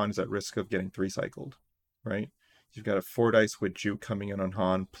 now Han is at risk of getting three cycled, right? You've got a 4 dice with Juke coming in on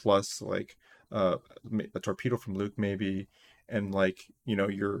Han, plus like uh, a torpedo from Luke maybe, and like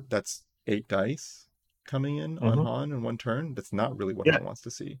that's 8 dice coming in on Mm-hmm. Han in one turn. That's not really what Yeah, Han wants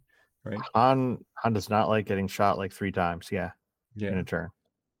to see, right? Han does not like getting shot like 3 times. Yeah, in Yeah. a turn.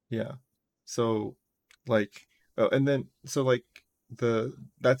 Yeah. So like, oh, and then so like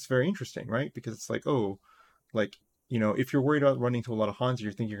that's very interesting, right? Because it's like, oh, like, if you're worried about running to a lot of Hans, or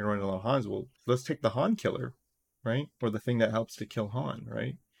you think you're gonna run into a lot of Hans, well, let's take the Han killer, right? Or the thing that helps to kill Han,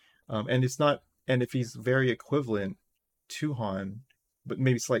 right? And it's not, and if he's very equivalent to Han, but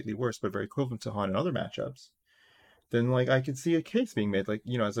maybe slightly worse, but very equivalent to Han in other matchups, then like I could see a case being made, like,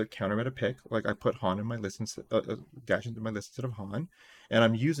 as a counter meta pick, like I put Han in my list instead, Dash into my list instead of Han, and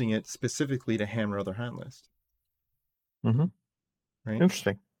I'm using it specifically to hammer other hand list, Mm-hmm. right?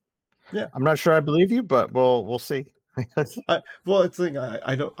 Interesting. Yeah. I'm not sure I believe you, but we'll see. Well, it's like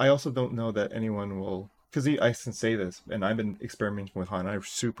I also don't know that anyone will, because I can say this, and I've been experimenting with Han. I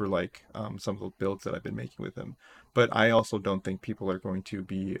super like, some of the builds that I've been making with him, but I also don't think people are going to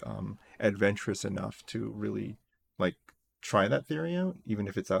be, adventurous enough to really like try that theory out, even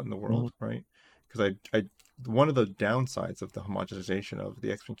if it's out in the Mhm. world, right? Because I one of the downsides of the homogenization of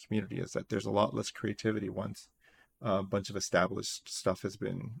the X-Men community is that there's a lot less creativity once a bunch of established stuff has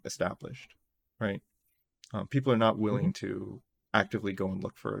been established, right? People are not Mhm. willing to actively go and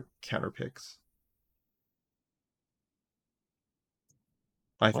look for counter picks.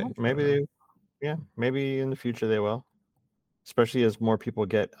 I Well, think. I don't maybe know. yeah, maybe in the future they will. especially as more people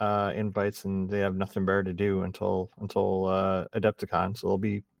get invites and they have nothing better to do until Adepticon, so they'll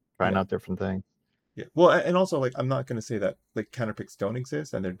be trying Yeah. out different things. Yeah. Well, and also like I'm not going to say that like counterpicks don't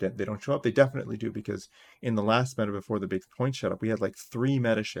exist and they don't show up. They definitely do because in the last meta before the big point shut up, we had like three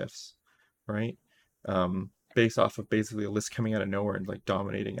meta shifts, right? Based off of basically a list coming out of nowhere and like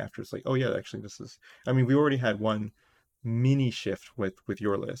dominating after it's like, oh yeah, actually this is. I mean, we already had one mini shift with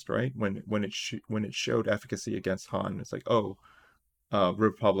your list, right? When it showed efficacy against Han, it's like, oh,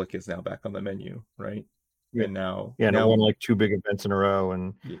 Republic is now back on the menu, right? Yeah, And now yeah, and it won now like two big events in a row,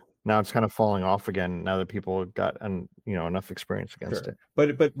 and yeah, now it's kind of falling off again. Now that people got enough experience against sure, it.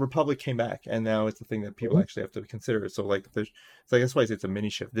 but Republic came back, and now it's the thing that people Mhm. actually have to consider. So like, so I guess why it's a mini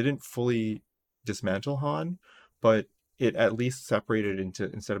shift. They didn't fully dismantle Han, but it at least separated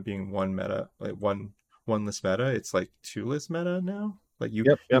into instead of being one meta, like one list meta, it's like two list meta now. Like Yep,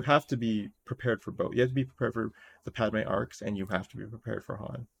 you yep. have to be prepared for both. You have to be prepared for the Padme arcs, and you have to be prepared for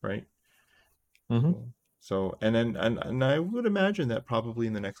Han, right? Hmm. Cool. So, and then, and I would imagine that probably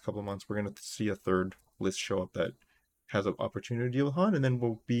in the next couple of months, we're going to see a third list show up that has an opportunity to deal with Han, and then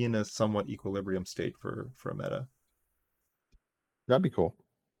we'll be in a somewhat equilibrium state for a meta. That'd be cool.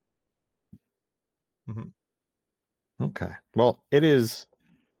 Hmm. Okay. Well, it is.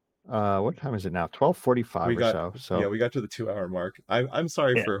 What time is it now? 12:45 We or got, so. yeah, So we got to the 2 hour mark. I'm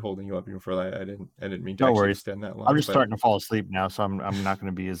sorry yeah, for holding you up even for that. I didn't mean to no actually worries. extend that I'm long, just but starting to fall asleep now, so I'm not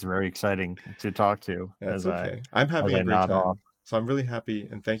going to be as very exciting to talk to that's okay. I'm as having a I great nod off. time. So I'm really happy,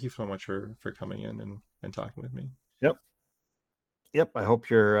 and thank you so much for coming in and talking with me. Yep. Yep. I hope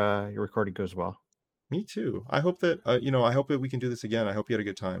your recording goes well. Me too. I hope that I hope that we can do this again. I hope you had a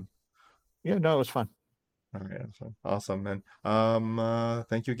good time. Yeah, no, it was fun. All right, awesome, man.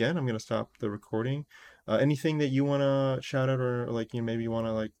 Thank you again. I'm gonna stop the recording. Anything that you wanna shout out or like maybe you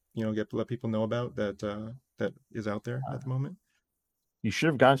wanna like get let people know about that that is out there Uh, at the moment? you should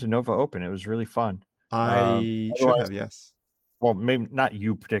have gone to Nova Open. It was really fun. I should Otherwise, have, yes, well, maybe not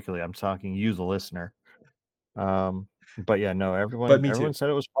you particularly. I'm talking you, the listener. But yeah, no, but me everyone too. said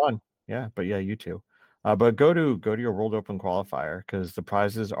it was fun. Yeah, but yeah, you too. But go to your World Open qualifier because the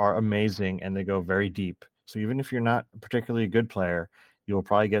prizes are amazing and they go very deep. So even if you're not a particularly good player, you'll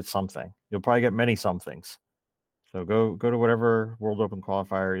probably get something. You'll probably get many somethings. So go to whatever World Open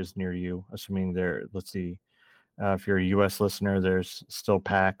qualifier is near you. Assuming there, let's see, if you're a U.S. listener, there's still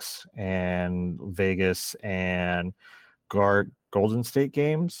PAX and Vegas and Golden State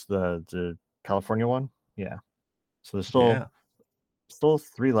games, the California one. Yeah. So there's Yeah. still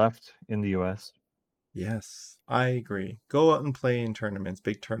three left in the US. Yes, I agree. Go out and play in tournaments,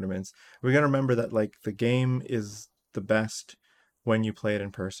 big tournaments. We gotta remember that like the game is the best when you play it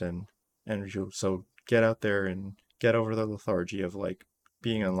in person. And so get out there and get over the lethargy of like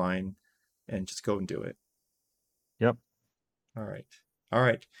being online and just go and do it. Yep. All right. All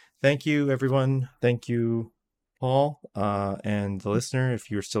right. Thank you, everyone. Thank you, Paul, and the listener. If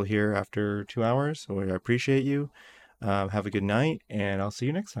you're still here after 2 hours, I appreciate you. Have a good night, and I'll see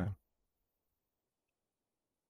you next time.